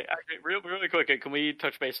 Okay, actually, really quick, can we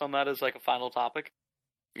touch base on that as like a final topic?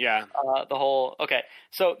 Yeah. Okay,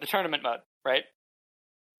 so the tournament mode, right?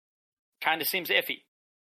 Kind of seems iffy.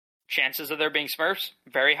 Chances of there being Smurfs,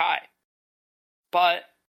 very high. But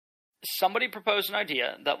somebody proposed an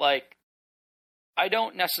idea that, like, I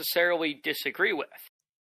don't necessarily disagree with.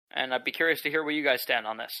 And I'd be curious to hear where you guys stand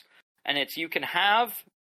on this. And it's you can have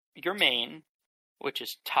your main, which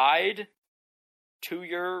is tied to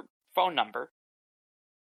your phone number.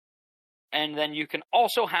 And then you can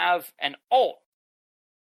also have an alt,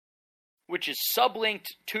 which is sublinked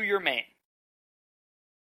to your main.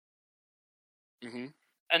 Mm-hmm.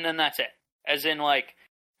 And then that's it. As in, like,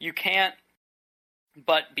 you can't...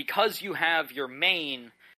 But because you have your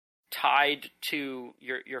main tied to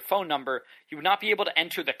your phone number, you would not be able to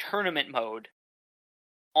enter the tournament mode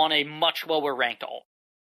on a much lower ranked alt.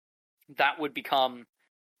 That would become...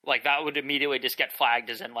 Like, that would immediately just get flagged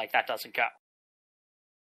as in, like, that doesn't go.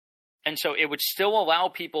 And so it would still allow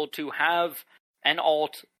people to have an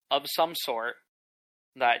alt of some sort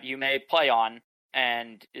that you may play on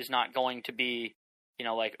and is not going to be, you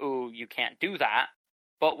know, like, ooh, you can't do that,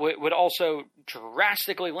 but would also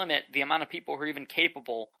drastically limit the amount of people who are even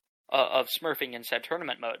capable of smurfing in said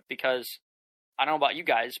tournament mode. Because I don't know about you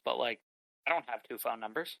guys, but, like, I don't have 2 phone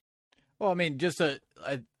numbers. Well, I mean,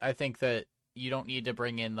 I think that you don't need to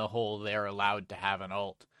bring in the whole they're allowed to have an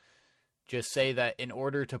alt. Just say that in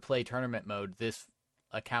order to play tournament mode, this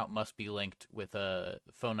account must be linked with a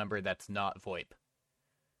phone number that's not VoIP.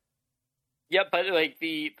 Yeah, but, like,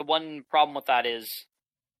 the one problem with that is,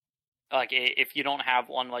 like, if you don't have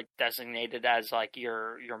one, like, designated as, like,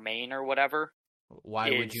 your main or whatever. Why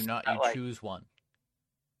would you not? You like, choose one.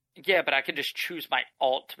 Yeah, but I could just choose my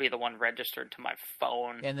alt to be the one registered to my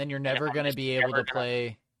phone. And then you're never going to be able to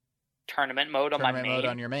play tournament mode on my main. Mode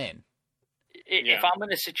on your main. If I'm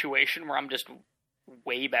in a situation where I'm just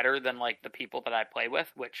way better than, like, the people that I play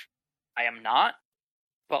with, which I am not,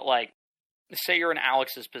 but, like, say you're in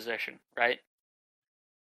Alex's position, right?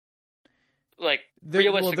 Like,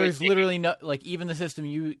 realistically, there's literally no, like, even the system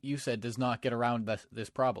you said does not get around this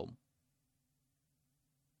problem.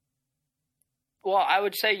 Well, I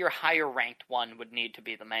would say your higher ranked one would need to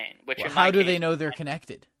be the main. Which, well, how do they know they're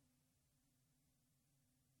connected?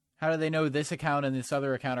 How do they know this account and this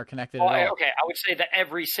other account are connected at all? Okay, I would say that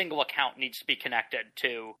every single account needs to be connected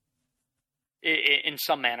to, in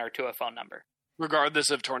some manner, to a phone number.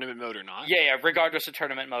 Regardless of tournament mode or not? Yeah, regardless of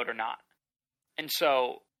tournament mode or not. And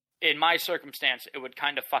so, in my circumstance, it would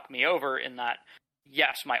kind of fuck me over in that,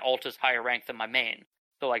 yes, my alt is higher ranked than my main.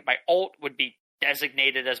 So, like, my alt would be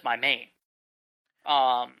designated as my main.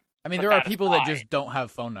 I mean, there are people that just don't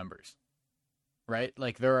have phone numbers. Right?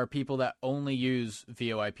 Like, there are people that only use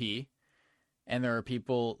VoIP, and there are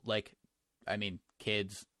people, like, I mean,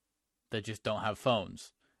 kids that just don't have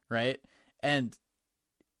phones, right? And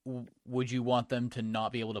would you want them to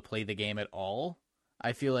not be able to play the game at all?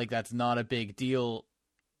 I feel like that's not a big deal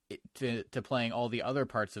to playing all the other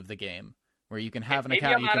parts of the game, where you can have an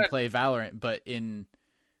account, you can play Valorant, but in,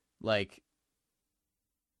 like,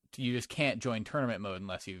 you just can't join tournament mode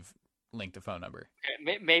unless you've linked a phone number.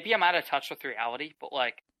 Maybe I'm out of touch with reality, but,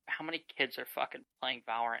 like, how many kids are fucking playing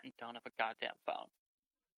Valorant and don't have a goddamn phone?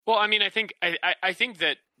 Well, I mean, I think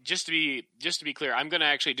that just to be clear, I'm going to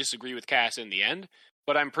actually disagree with Cass in the end,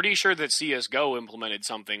 but I'm pretty sure that CS:GO implemented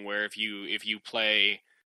something where if you play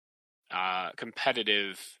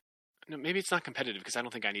competitive, no, maybe it's not competitive because I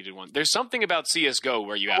don't think I needed one. There's something about CS:GO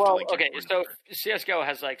where you have to link. Okay, so CS:GO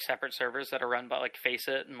has, like, separate servers that are run by, like,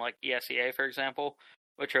 FACEIT and, like, ESEA, for example,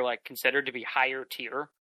 which are, like, considered to be higher tier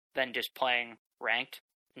than just playing ranked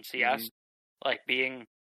in CS. Mm-hmm. Like, being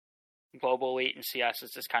global elite in CS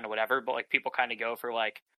is just kind of whatever, but, like, people kind of go for,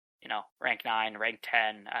 like, you know, rank 9, rank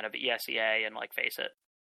 10 out of ESEA and, like,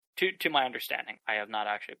 FACEIT. To my understanding, I have not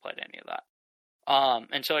actually played any of that.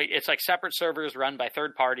 And so it's, like, separate servers run by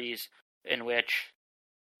third parties in which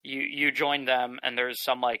you join them, and there's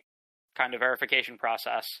some, like, kind of verification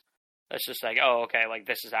process that's just like, oh, okay, like,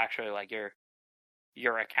 this is actually, like,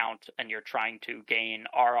 your account, and you're trying to gain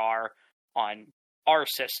RR on our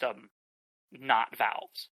system, not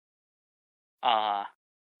Valve's.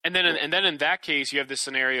 And then in that case, you have this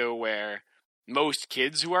scenario where most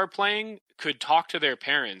kids who are playing could talk to their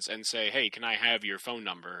parents and say, hey, can I have your phone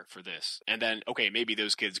number for this? And then, okay, maybe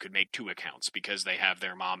those kids could make 2 accounts because they have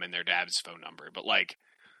their mom and their dad's phone number. But, like,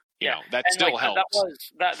 you know, that and, still, like,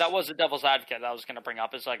 helps. That was a devil's advocate that I was going to bring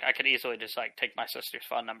up, is, like, I could easily just, like, take my sister's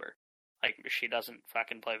phone number. Like, she doesn't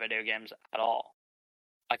fucking play video games at all.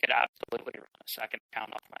 I could absolutely run a second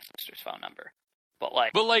account off my sister's phone number. But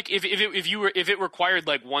like, if it required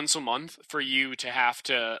like once a month for you to have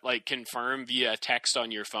to like confirm via text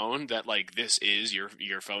on your phone that like this is your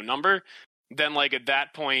phone number, then like at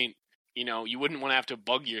that point, you know, you wouldn't want to have to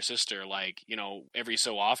bug your sister like, you know, every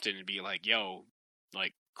so often and be like, yo,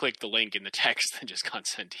 like click the link in the text that just got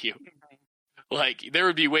sent to you. Like there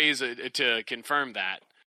would be ways to confirm that.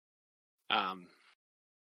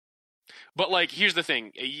 But, like, here's the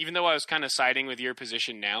thing. Even though I was kind of siding with your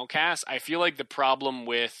position now, Cass, I feel like the problem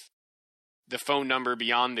with the phone number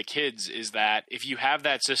beyond the kids is that if you have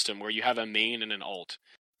that system where you have a main and an alt,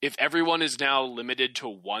 if everyone is now limited to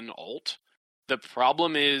one alt, the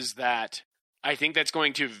problem is that I think that's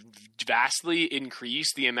going to vastly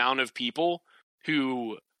increase the amount of people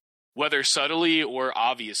who, whether subtly or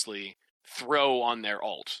obviously, throw on their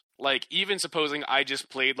alt. Like, even supposing I just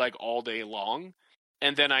played, like, all day long,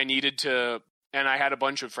 and then I needed to, and I had a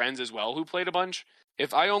bunch of friends as well who played a bunch.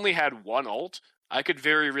 If I only had one ult, I could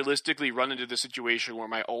very realistically run into the situation where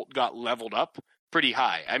my ult got leveled up pretty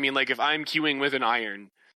high. I mean, like, if I'm queuing with an iron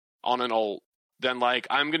on an ult, then, like,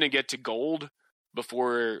 I'm going to get to gold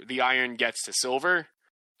before the iron gets to silver.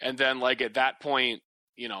 And then, like, at that point,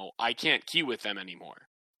 you know, I can't queue with them anymore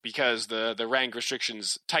because the rank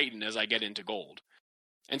restrictions tighten as I get into gold.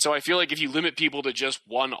 And so I feel like if you limit people to just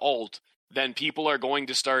one ult, then people are going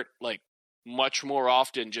to start, like, much more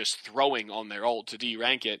often just throwing on their ult to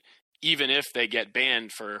derank it, even if they get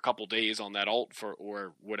banned for a couple days on that ult for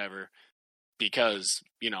or whatever, because,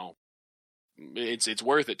 you know, it's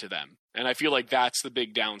worth it to them. And I feel like that's the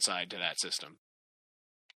big downside to that system.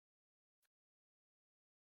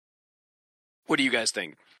 What do you guys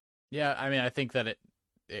think? Yeah, I mean, I think that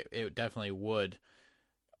it definitely would.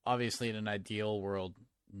 Obviously, in an ideal world,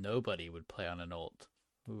 nobody would play on an ult.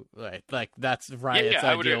 Like that's Riot's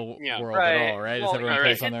ideal world at all, right? Well, is everyone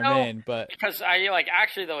plays on their main, but because I like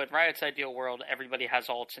actually though in Riot's ideal world, everybody has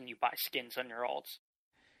ults and you buy skins on your ults.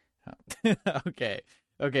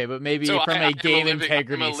 okay, but maybe so from a game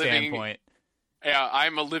integrity standpoint. Yeah,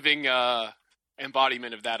 I'm a living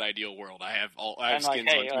embodiment of that ideal world. I have skins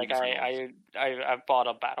on two different ults. I've bought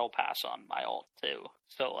a battle pass on my ult too,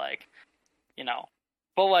 so like, you know,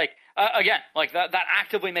 but like again, like that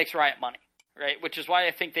actively makes Riot money. Right, which is why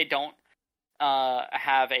I think they don't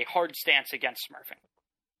have a hard stance against smurfing,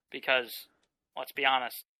 because let's be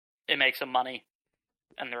honest, it makes them money,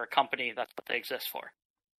 and they're a company. That's what they exist for.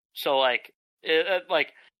 So like,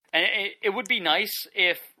 it would be nice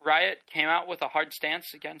if Riot came out with a hard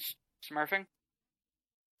stance against smurfing.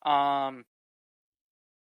 But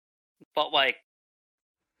like,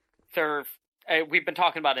 we've been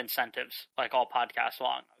talking about incentives like all podcasts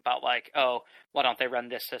long about like, oh, why don't they run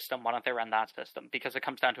this system? Why don't they run that system? Because it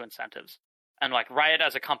comes down to incentives. And like Riot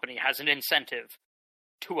as a company has an incentive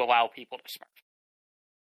to allow people to smurf.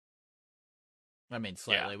 I mean,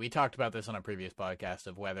 slightly. Yeah. We talked about this on a previous podcast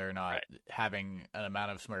of whether or not having an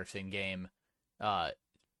amount of smurfs in game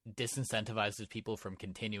disincentivizes people from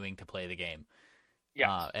continuing to play the game.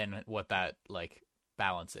 Yeah. And what that like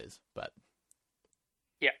balance is. But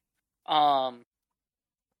yeah.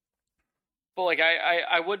 But like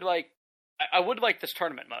I would like this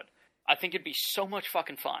tournament mode. I think it'd be so much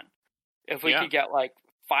fucking fun if we could get like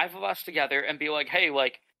 5 of us together and be like, hey,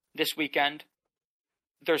 like this weekend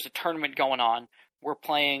there's a tournament going on. We're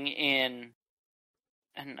playing in,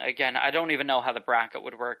 and again, I don't even know how the bracket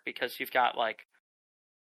would work because you've got like,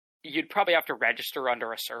 you'd probably have to register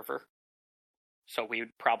under a server. So we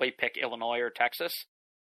would probably pick Illinois or Texas,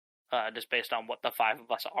 just based on what the 5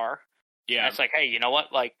 of us are. Yeah. And it's like, hey, you know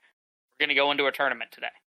what? Like, we're going to go into a tournament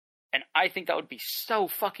today. And I think that would be so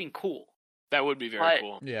fucking cool. That would be very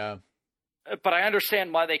cool. Yeah. But I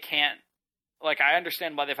understand why they can't. Like, I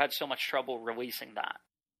understand why they've had so much trouble releasing that.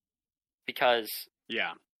 Because,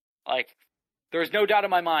 like, there's no doubt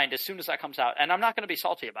in my mind as soon as that comes out, and I'm not going to be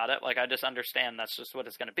salty about it. Like, I just understand that's just what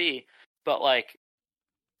it's going to be. But, like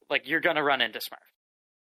you're going to run into Smurf.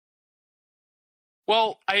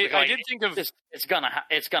 Well, I did think of... It's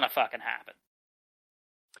gonna fucking happen.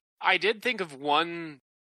 I did think of one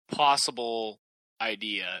possible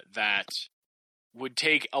idea that would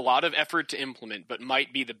take a lot of effort to implement, but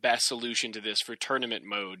might be the best solution to this for tournament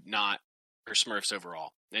mode, not for Smurfs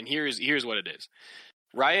overall. And here's what it is.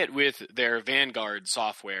 Riot, with their Vanguard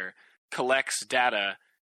software, collects data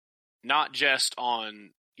not just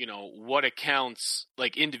on, you know, what accounts,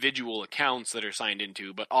 like individual accounts that are signed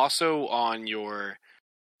into, but also on your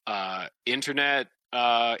internet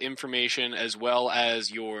information, as well as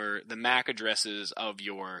the MAC addresses of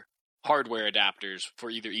your hardware adapters for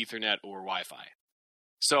either Ethernet or Wi-Fi.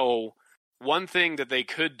 So one thing that they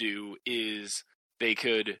could do is they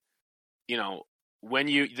could,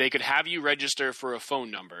 they could have you register for a phone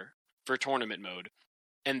number for tournament mode,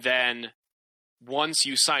 and then once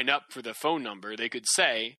you sign up for the phone number, they could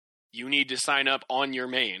say you need to sign up on your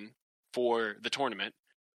main for the tournament.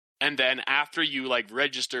 And then after you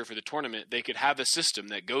register for the tournament, they could have a system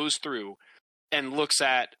that goes through and looks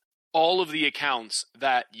at all of the accounts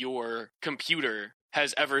that your computer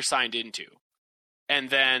has ever signed into. And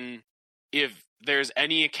then if there's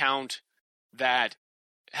any account that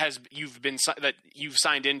you've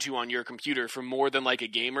signed into on your computer for more than a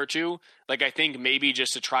game or two, I think maybe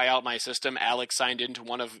just to try out my system, Alex signed into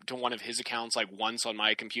one of his accounts once on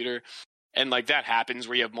my computer, and that happens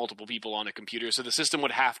where you have multiple people on a computer, so the system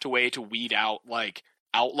would have to weed out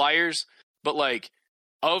outliers. But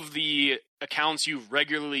of the accounts you've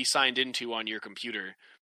regularly signed into on your computer,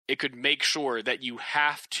 it could make sure that you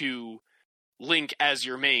have to link as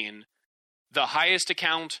your main the highest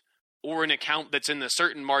account or an account that's in the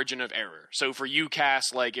certain margin of error. So for you,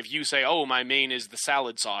 Cass, if you say, oh, my main is the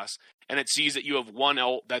salad sauce, and it sees that you have one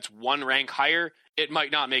ult that's one rank higher, it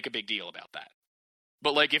might not make a big deal about that.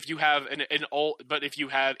 But if you have an ult, but if you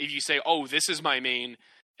say, oh, this is my main,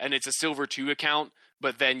 and it's a silver 2 account,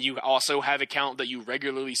 but then you also have account that you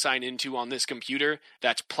regularly sign into on this computer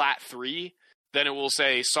that's plat 3, then it will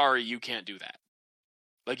say, sorry, you can't do that.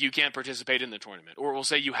 You can't participate in the tournament. Or it will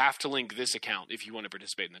say you have to link this account if you want to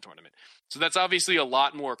participate in the tournament. So that's obviously a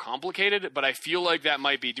lot more complicated, but I feel like that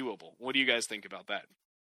might be doable. What do you guys think about that?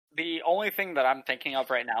 The only thing that I'm thinking of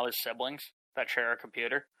right now is siblings that share a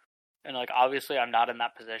computer. And, obviously I'm not in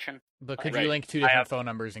that position. But could you link 2 different phone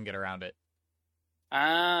numbers and get around it?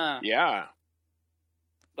 Yeah.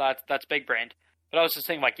 That's big brained. But I was just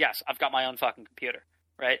thinking, yes, I've got my own fucking computer,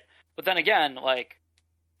 right? But then again,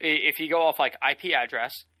 if you go off IP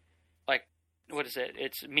address, what is it?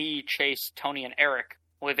 It's me, Chase, Tony, and Eric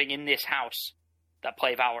living in this house that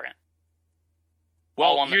play Valorant.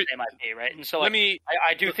 All on the same IP, right? And so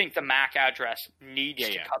I do think the MAC address needs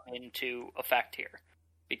to come into effect here,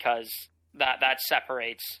 because that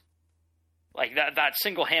separates, that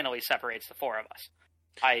single-handedly separates the 4 of us.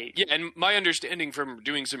 And my understanding from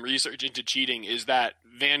doing some research into cheating is that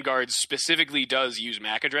Vanguard specifically does use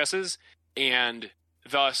MAC addresses, and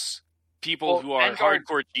thus people who are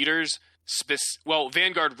hardcore cheaters,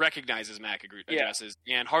 Vanguard recognizes MAC addresses,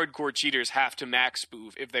 and hardcore cheaters have to MAC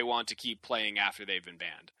spoof if they want to keep playing after they've been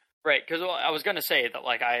banned. Right, because I was going to say that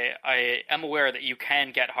I am aware that you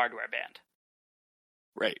can get hardware banned.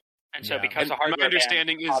 Right. And so because the hardware my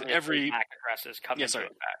understanding banned, is every MAC addresses come into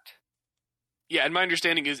effect. Yeah, and my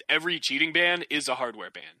understanding is every cheating ban is a hardware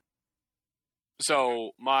ban.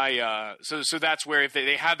 So so that's where if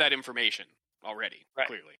they have that information already,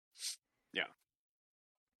 clearly. Yeah.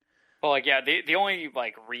 Well, the only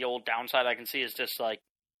real downside I can see is just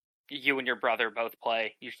you and your brother both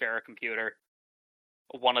play, you share a computer.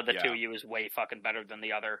 One of the two of you is way fucking better than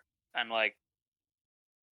the other, and I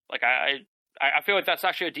feel like that's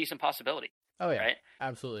actually a decent possibility. Oh yeah, right?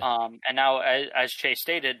 Absolutely. And now as Chase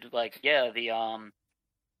stated, the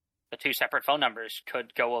 2 separate phone numbers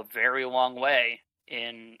could go a very long way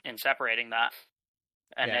in separating that.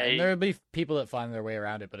 And and there will be people that find their way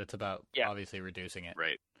around it, but it's about obviously reducing it.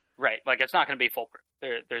 Right. Right. It's not going to be foolproof.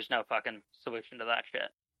 There's no fucking solution to that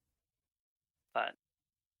shit. But,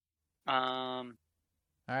 all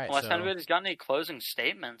right. Unless anybody's got any closing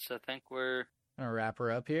statements, I think we're gonna wrap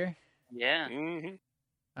her up here. Yeah. Mm-hmm.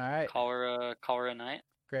 All right. Call her a night.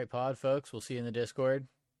 Great pod, folks. We'll see you in the Discord,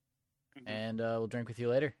 and we'll drink with you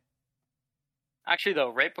later. Actually,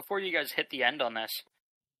 though, right before you guys hit the end on this,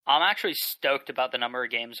 I'm actually stoked about the number of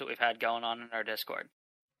games that we've had going on in our Discord.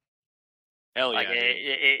 Hell yeah.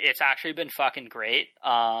 It's actually been fucking great.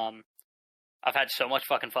 I've had so much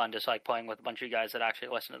fucking fun just playing with a bunch of you guys that actually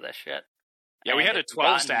listen to this shit. Yeah, we had a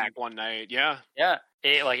 12-stack one night, yeah. Yeah.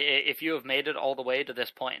 If you have made it all the way to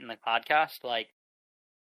this point in the podcast,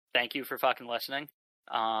 thank you for fucking listening.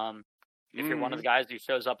 If you're one of the guys who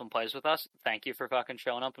shows up and plays with us, thank you for fucking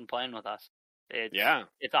showing up and playing with us.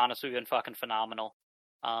 It's honestly been fucking phenomenal.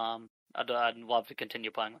 I'd love to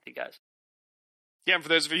continue playing with you guys. Yeah, and for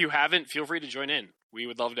those of you who haven't, feel free to join in. We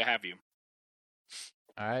would love to have you.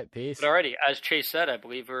 All right, peace. But alrighty, as Chase said, I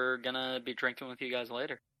believe we're gonna be drinking with you guys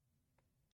later.